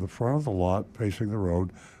parked at the front of the lot, facing the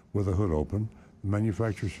road with the hood open. The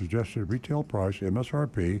manufacturer's suggested retail price,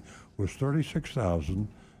 MSRP, was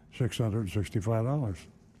 $36,665.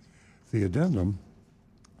 The addendum,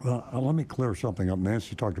 let me clear something up.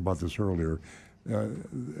 Nancy talked about this earlier. There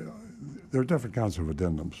are different kinds of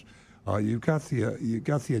addendums. You've got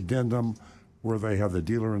the addendum where they have the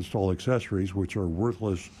dealer install accessories, which are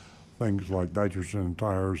worthless things like nitrogen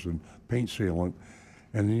tires and paint sealant.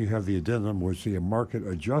 And then you have the addendum, which is the market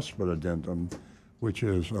adjustment addendum, which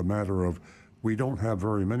is a matter of, we don't have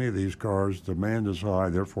very many of these cars, demand is high,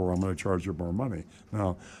 therefore I'm going to charge you more money.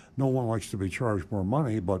 Now, no one likes to be charged more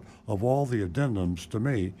money, but of all the addendums, to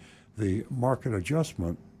me, the market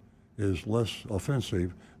adjustment is less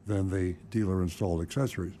offensive than the dealer-installed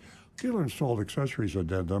accessories. Dealer-installed accessories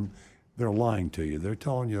addendum, they're lying to you. They're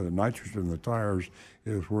telling you the nitrogen in the tires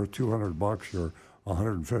is worth $200 or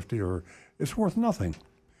 $150, or it's worth nothing.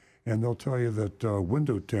 And they'll tell you that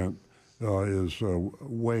window tint is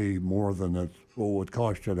way more than it would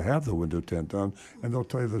cost you to have the window tint done, and they'll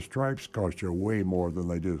tell you the stripes cost you way more than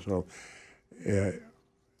they do. So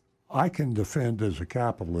I can defend as a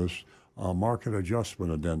capitalist a market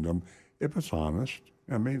adjustment addendum if it's honest.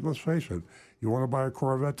 I mean, let's face it, you want to buy a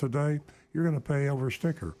Corvette today, you're going to pay over a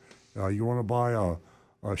sticker. You want to buy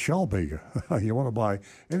a Shelby, you want to buy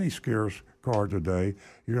any scarce car today,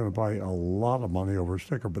 you're going to buy a lot of money over a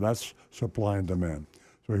sticker, but that's supply and demand.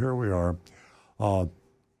 So here we are,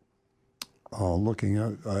 looking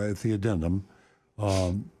at the addendum.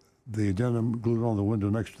 The addendum glued on the window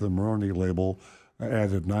next to the Moroni label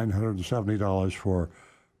added $970 for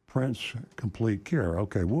Prince Complete Care.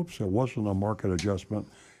 Okay, whoops, it wasn't a market adjustment.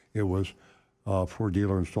 It was for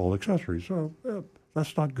dealer-installed accessories. So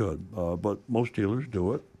that's not good, but most dealers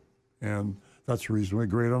do it, and that's reasonably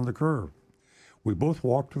great on the curve. We both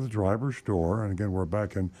walked to the driver's door, and again, we're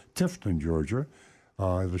back in Tifton, Georgia,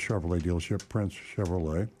 the Chevrolet dealership, Prince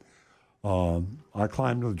Chevrolet. I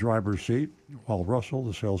climbed to the driver's seat while Russell,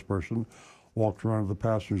 the salesperson, walked around to the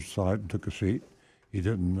passenger side and took a seat. He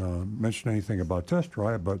didn't mention anything about test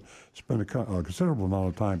drive, but spent a considerable amount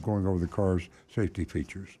of time going over the car's safety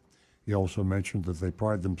features. He also mentioned that they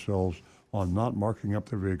pride themselves on not marking up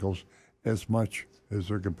their vehicles as much as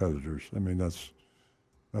their competitors. I mean, that's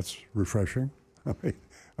refreshing. I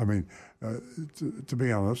mean, to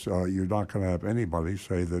be honest, you're not going to have anybody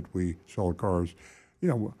say that we sell cars.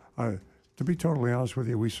 You know, to be totally honest with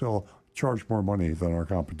you, we charge more money than our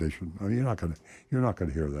competition. I mean, you're not going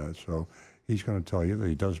to hear that. So he's going to tell you that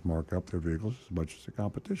he does mark up their vehicles as much as the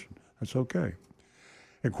competition. That's okay.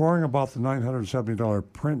 Inquiring about the $970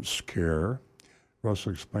 Prince Care,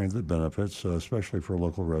 Russell explained the benefits, especially for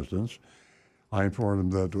local residents. I informed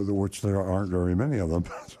him that, which there aren't very many of them.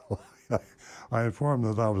 So I informed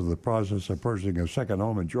him that I was in the process of purchasing a second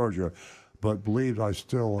home in Georgia, but believed I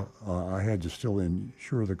had to still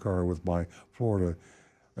insure the car with my Florida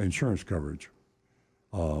insurance coverage,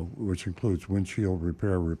 which includes windshield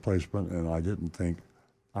repair replacement, and I didn't think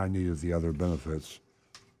I needed the other benefits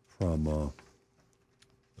from the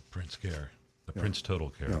Prince Care, the Prince Total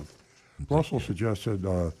Care. Yeah. Russell suggested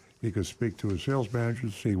he could speak to his sales manager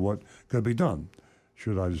to see what could be done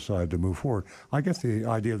should I decide to move forward. I get the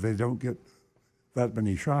idea they don't get that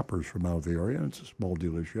many shoppers from out of the area, and it's a small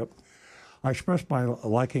dealership. I expressed my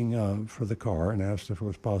liking for the car and asked if it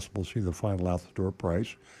was possible to see the final out-the-door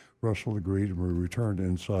price. Russell agreed, and we returned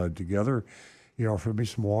inside together. He offered me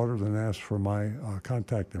some water, then asked for my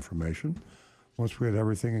contact information. Once we had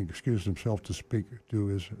everything, he excused himself to speak to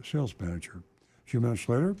his sales manager. A few minutes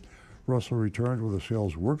later, Russell returned with a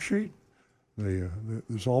sales worksheet.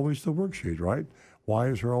 There's always the worksheet, right? Why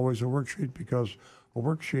is there always a worksheet? Because a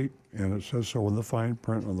worksheet, and it says so in the fine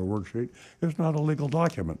print on the worksheet, is not a legal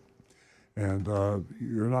document. And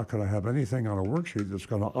you're not going to have anything on a worksheet that's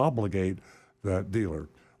going to obligate that dealer.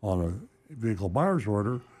 On a vehicle buyer's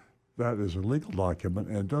order, that is a legal document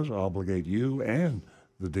and does obligate you and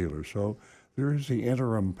the dealer. So there is the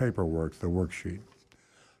interim paperwork, the worksheet.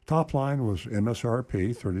 Top line was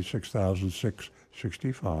MSRP,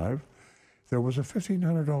 $36,665. there was a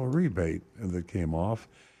 $1,500 rebate that came off,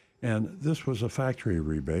 and this was a factory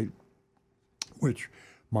rebate, which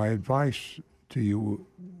my advice to you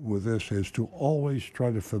with this is to always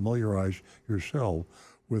try to familiarize yourself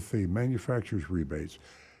with the manufacturer's rebates.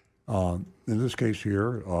 In this case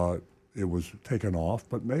here, it was taken off,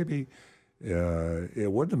 but maybe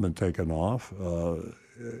it wouldn't have been taken off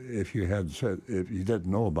if you didn't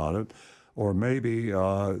know about it, or maybe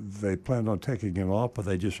they planned on taking it off, but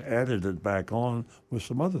they just added it back on with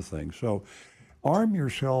some other things. So arm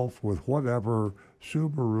yourself with whatever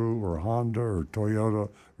Subaru or Honda or Toyota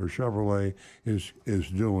or Chevrolet is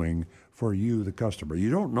doing for you, the customer. You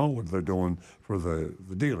don't know what they're doing for the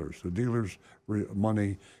dealers. The dealers'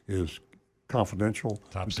 money is confidential.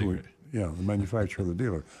 Top secret. Yeah, the manufacturer of the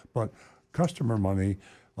dealer. But customer money,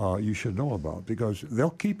 you should know about, because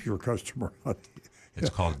they'll keep your customer money. It's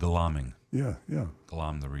called gloming. Yeah.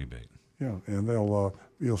 Glom the rebate. Yeah, and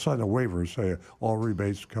you'll sign a waiver and say all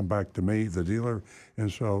rebates come back to me, the dealer,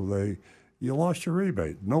 and so you lost your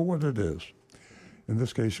rebate. Know what it is. In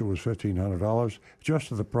this case, it was $1,500,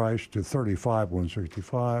 adjusted the price to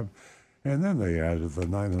 $35,165, and then they added the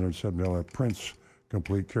 $970 Prince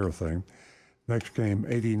Complete Care thing. Next came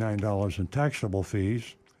 $89 in taxable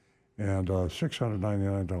fees, and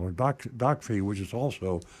 $699 doc fee, which is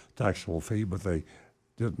also taxable fee, but they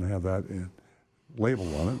didn't have that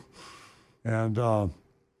label on it. And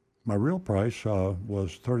my real price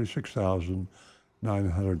was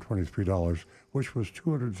 $36,923, which was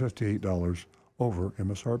 $258 over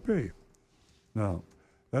MSRP. Now,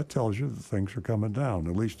 that tells you that things are coming down,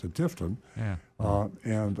 at least at Tifton. Yeah.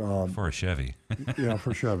 For a Chevy. Yeah,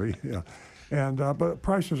 for Chevy. Yeah. And but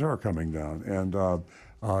prices are coming down, and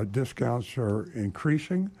discounts are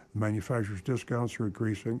increasing. Manufacturers' discounts are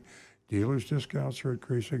increasing. Dealers' discounts are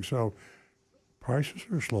increasing. So prices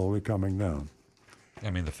are slowly coming down. I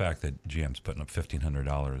mean, the fact that GM's putting up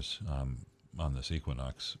 $1,500 on this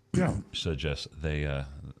Equinox suggests they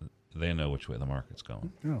know which way the market's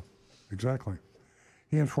going. Yeah, exactly.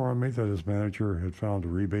 He informed me that his manager had found a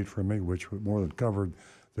rebate for me, which more than covered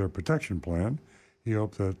their protection plan. He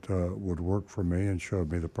hoped that would work for me and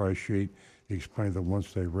showed me the price sheet. He explained that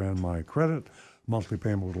once they ran my credit, monthly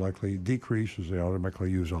payment would likely decrease as they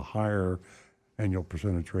automatically use a higher annual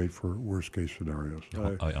percentage rate for worst-case scenarios.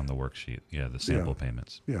 On the worksheet, the sample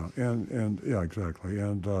payments. Yeah, and exactly.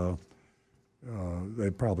 And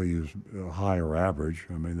they probably use a higher average.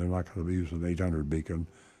 I mean, they're not going to be using an 800 beacon.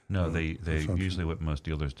 No, they usually, what most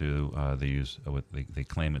dealers do, they use they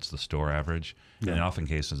claim it's the store average, and in often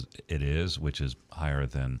cases it is, which is higher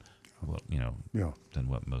than than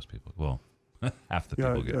what most people. Well, half the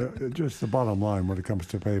people get. Just the bottom line when it comes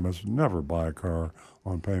to payments: never buy a car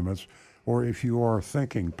on payments, or if you are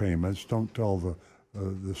thinking payments, don't tell the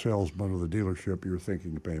salesman or the dealership you're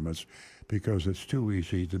thinking payments, because it's too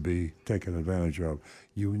easy to be taken advantage of.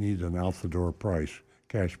 You need an out-the-door price,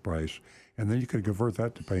 cash price. And then you could convert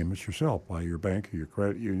that to payments yourself by your bank or your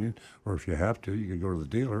credit union, or if you have to, you could go to the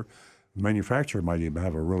dealer. The manufacturer might even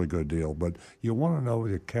have a really good deal, but you want to know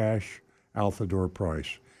the cash out-the-door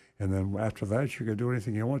price. And then after that, you can do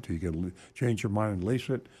anything you want to. You can change your mind and lease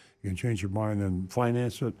it. You can change your mind and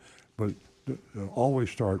finance it, but always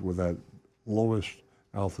start with that lowest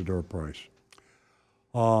out-the-door price.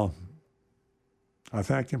 I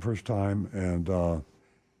thanked him for his time and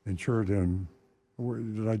insured him.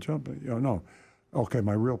 Did I jump? No. Okay,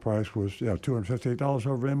 my real price was $258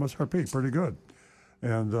 over MSRP. Pretty good.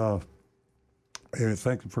 And I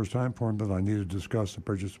thanked him for his time, for him that I needed to discuss the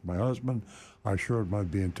purchase with my husband. I assured him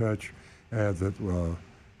I'd be in touch, and that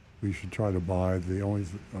we should try to buy the only.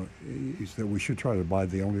 He said we should try to buy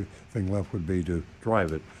the only thing left would be to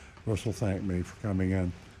drive it. Russell thanked me for coming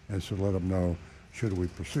in and said let him know should we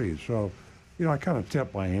proceed. So, I kind of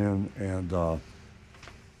tipped my hand and.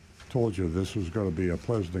 Told you this was going to be a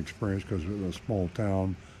pleasant experience because it was a small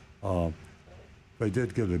town. They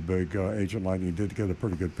did get a big Agent Lightning did get a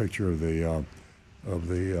pretty good picture of the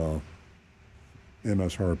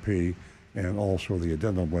MSRP and also the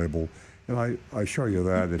addendum label. And I show you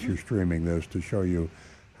that if you're streaming this to show you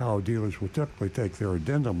how dealers will typically take their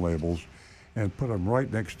addendum labels and put them right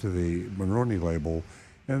next to the Monroney label.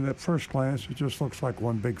 And at first glance, it just looks like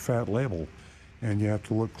one big fat label. And you have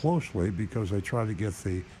to look closely because they try to get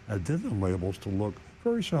the addendum labels to look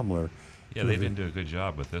very similar. Yeah, they didn't do a good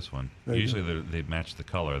job with this one. Usually they match the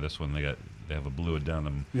color. This one they have a blue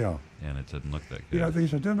addendum. Yeah. And it didn't look that good. Yeah,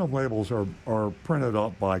 these addendum labels are printed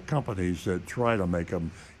up by companies that try to make them.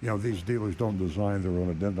 These dealers don't design their own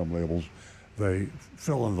addendum labels. They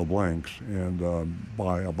fill in the blanks and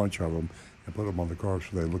buy a bunch of them and put them on the car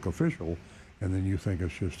so they look official, and then you think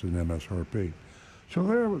it's just an MSRP.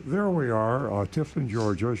 So there we are, Tifton,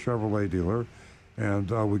 Georgia, Chevrolet dealer, and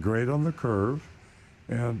we grade on the curve,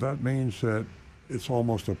 and that means that it's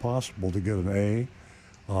almost impossible to get an A,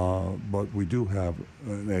 but we do have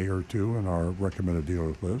an A or two in our recommended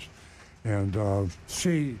dealer list, and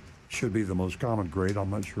C should be the most common grade.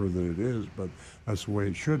 I'm not sure that it is, but that's the way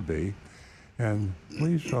it should be. And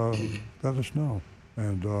please let us know.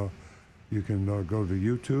 And you can go to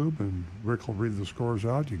YouTube, and Rick will read the scores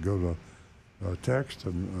out. You go to text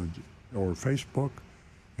and or Facebook,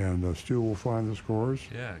 and Stu will find the scores.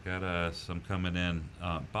 Yeah, got some coming in.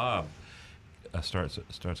 Bob starts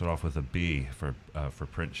it off with a B for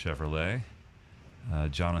Prince Chevrolet.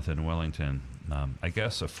 Jonathan Wellington. I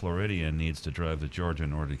guess a Floridian needs to drive to Georgia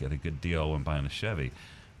in order to get a good deal when buying a Chevy.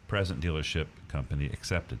 Present dealership company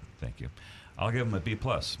accepted. Thank you. I'll give him a B+.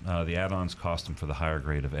 The add-ons cost him for the higher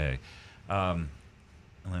grade of A. Let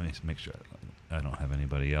me make sure I don't have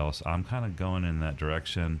anybody else. I'm kind of going in that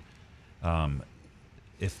direction.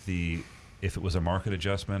 If it was a market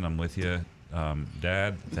adjustment, I'm with you,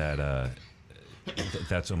 Dad.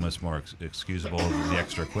 That's almost more excusable. The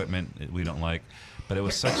extra equipment we don't like, but it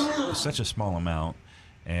was such a small amount,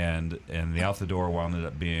 and the out the door wound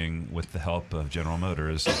up being, with the help of General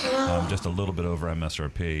Motors, just a little bit over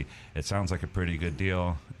MSRP. It sounds like a pretty good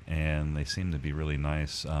deal, and they seem to be really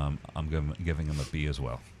nice. I'm giving them a B as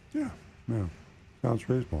well. Yeah. Sounds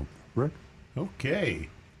reasonable. Rick? Okay.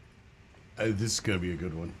 This is going to be a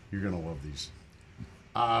good one. You're going to love these.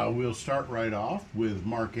 We'll start right off with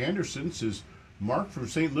Mark Anderson. Says, Mark from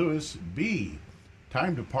St. Louis, B.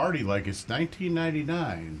 Time to party like it's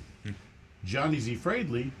 1999. Johnny Z.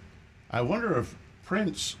 Fradley, I wonder if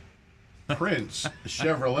Prince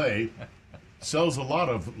Chevrolet sells a lot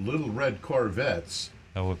of little red Corvettes.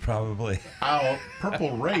 Oh, probably.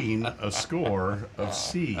 Purple Rain, a score of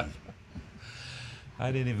C.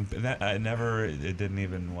 It didn't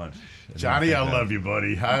even want. Johnny, I love you,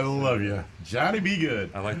 buddy. I love you. Johnny, be good.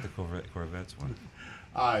 I like the Corvettes one.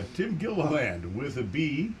 Tim Gilliland with a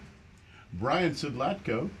B. Brian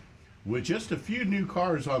Sidlatko, with just a few new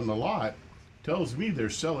cars on the lot, tells me they're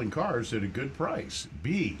selling cars at a good price.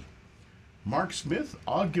 B. Mark Smith,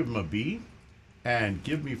 I'll give him a B. And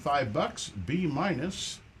give me $5, B-.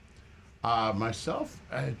 Myself,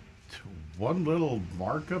 one little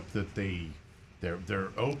markup that they're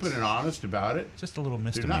open and honest about it. Just a little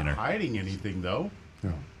misdemeanor. They're not hiding anything though.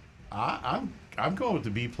 No. I'm going with the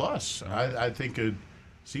B+. I think it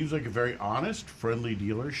seems like a very honest, friendly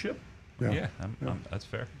dealership. Yeah, that's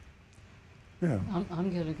fair. Yeah.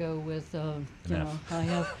 I'm going to go with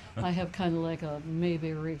I have kind of like a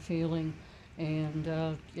maybe feeling, and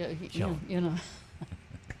I'm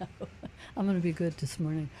going to be good this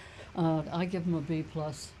morning. I give them a B+.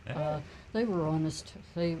 They were honest.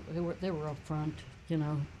 They were upfront.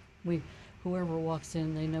 Whoever walks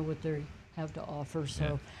in, they know what they have to offer.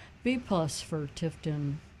 So, B+ for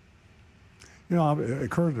Tifton. It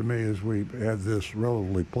occurred to me as we had this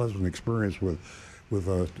relatively pleasant experience with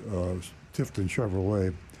Tifton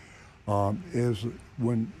Chevrolet, is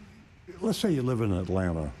when, let's say you live in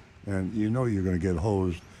Atlanta and you know you're going to get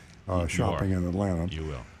hosed shopping in Atlanta. You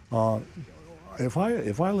will. If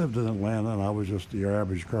I lived in Atlanta and I was just your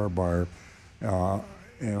average car buyer,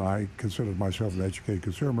 and I considered myself an educated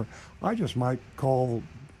consumer, I just might call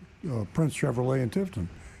Prince Chevrolet in Tifton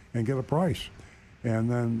and get a price, and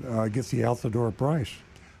then get the out-the-door price.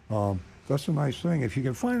 That's a nice thing. If you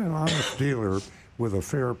can find an honest dealer with a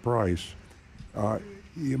fair price,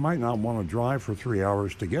 you might not want to drive for 3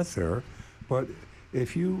 hours to get there, but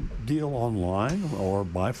if you deal online or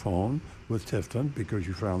by phone with Tifton because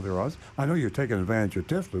you found their odds, I know you're taking advantage of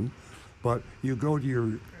Tifton, but you go to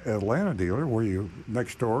your Atlanta dealer where you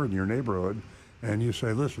next door in your neighborhood, and you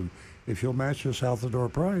say, listen, if you'll match this out-the-door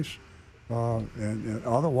price, and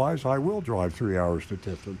otherwise I will drive 3 hours to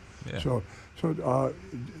Tifton. Yeah. So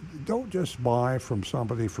don't just buy from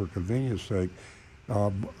somebody for convenience sake.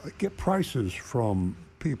 Get prices from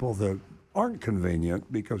people that aren't convenient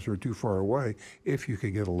because they're too far away if you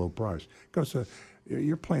can get a low price. Because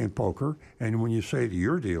you're playing poker, and when you say to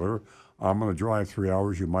your dealer, I'm going to drive 3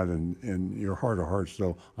 hours, you might in your heart of hearts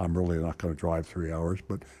though, I'm really not going to drive 3 hours,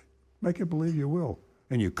 but make it believe you will.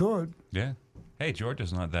 And you could. Yeah. Hey,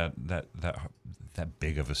 Georgia's not that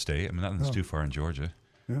big of a state. I mean, nothing's too far in Georgia.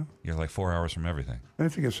 Yeah. You're like 4 hours from everything. And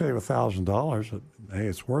if you can save $1,000, hey,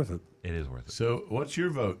 it's worth it. It is worth it. So what's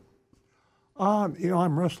your vote?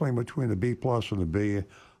 I'm wrestling between a B+ and a B.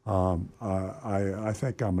 I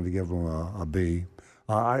think I'm going to give them a B.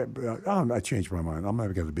 I changed my mind. I'm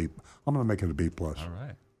going to make it a B+. All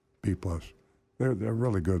right. B+. They're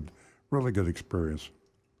really good experience.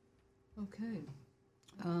 Okay.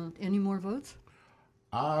 Any more votes?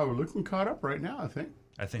 We're looking caught up right now, I think.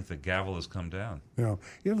 I think the gavel has come down. Yeah.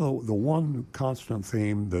 You know, the one constant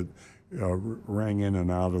theme that rang in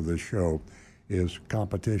and out of this show is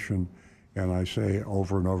competition. And I say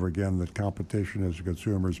over and over again that competition is a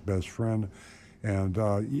consumer's best friend. And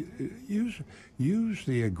use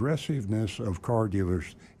the aggressiveness of car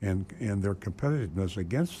dealers and their competitiveness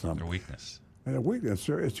against them. Their weakness. Weakness.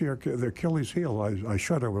 It's their Achilles heel. I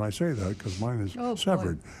shudder when I say that because mine is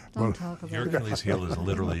severed. Don't talk about your Achilles heel is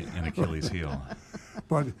literally an Achilles heel.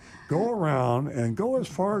 But go around and go as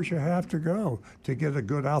far as you have to go to get a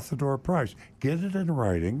good out-the-door price. Get it in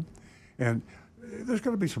writing, and there's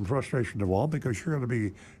going to be some frustration involved because you're going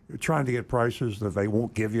to be trying to get prices that they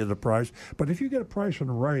won't give you the price. But if you get a price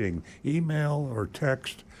in writing, email or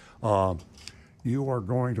text, you are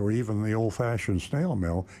going to, or even the old-fashioned snail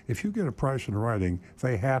mail, if you get a price in writing,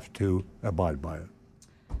 they have to abide by it.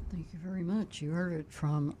 Thank you very much. You heard it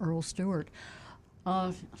from Earl Stewart.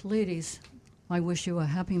 Ladies, I wish you a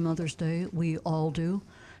happy Mother's Day. We all do.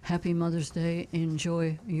 Happy Mother's Day.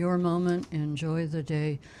 Enjoy your moment. Enjoy the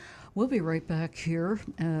day. We'll be right back here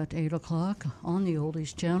at 8 o'clock on the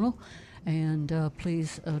Oldies Channel. And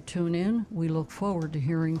please tune in. We look forward to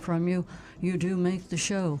hearing from you. You do make the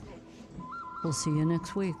show. We'll see you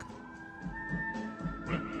next week.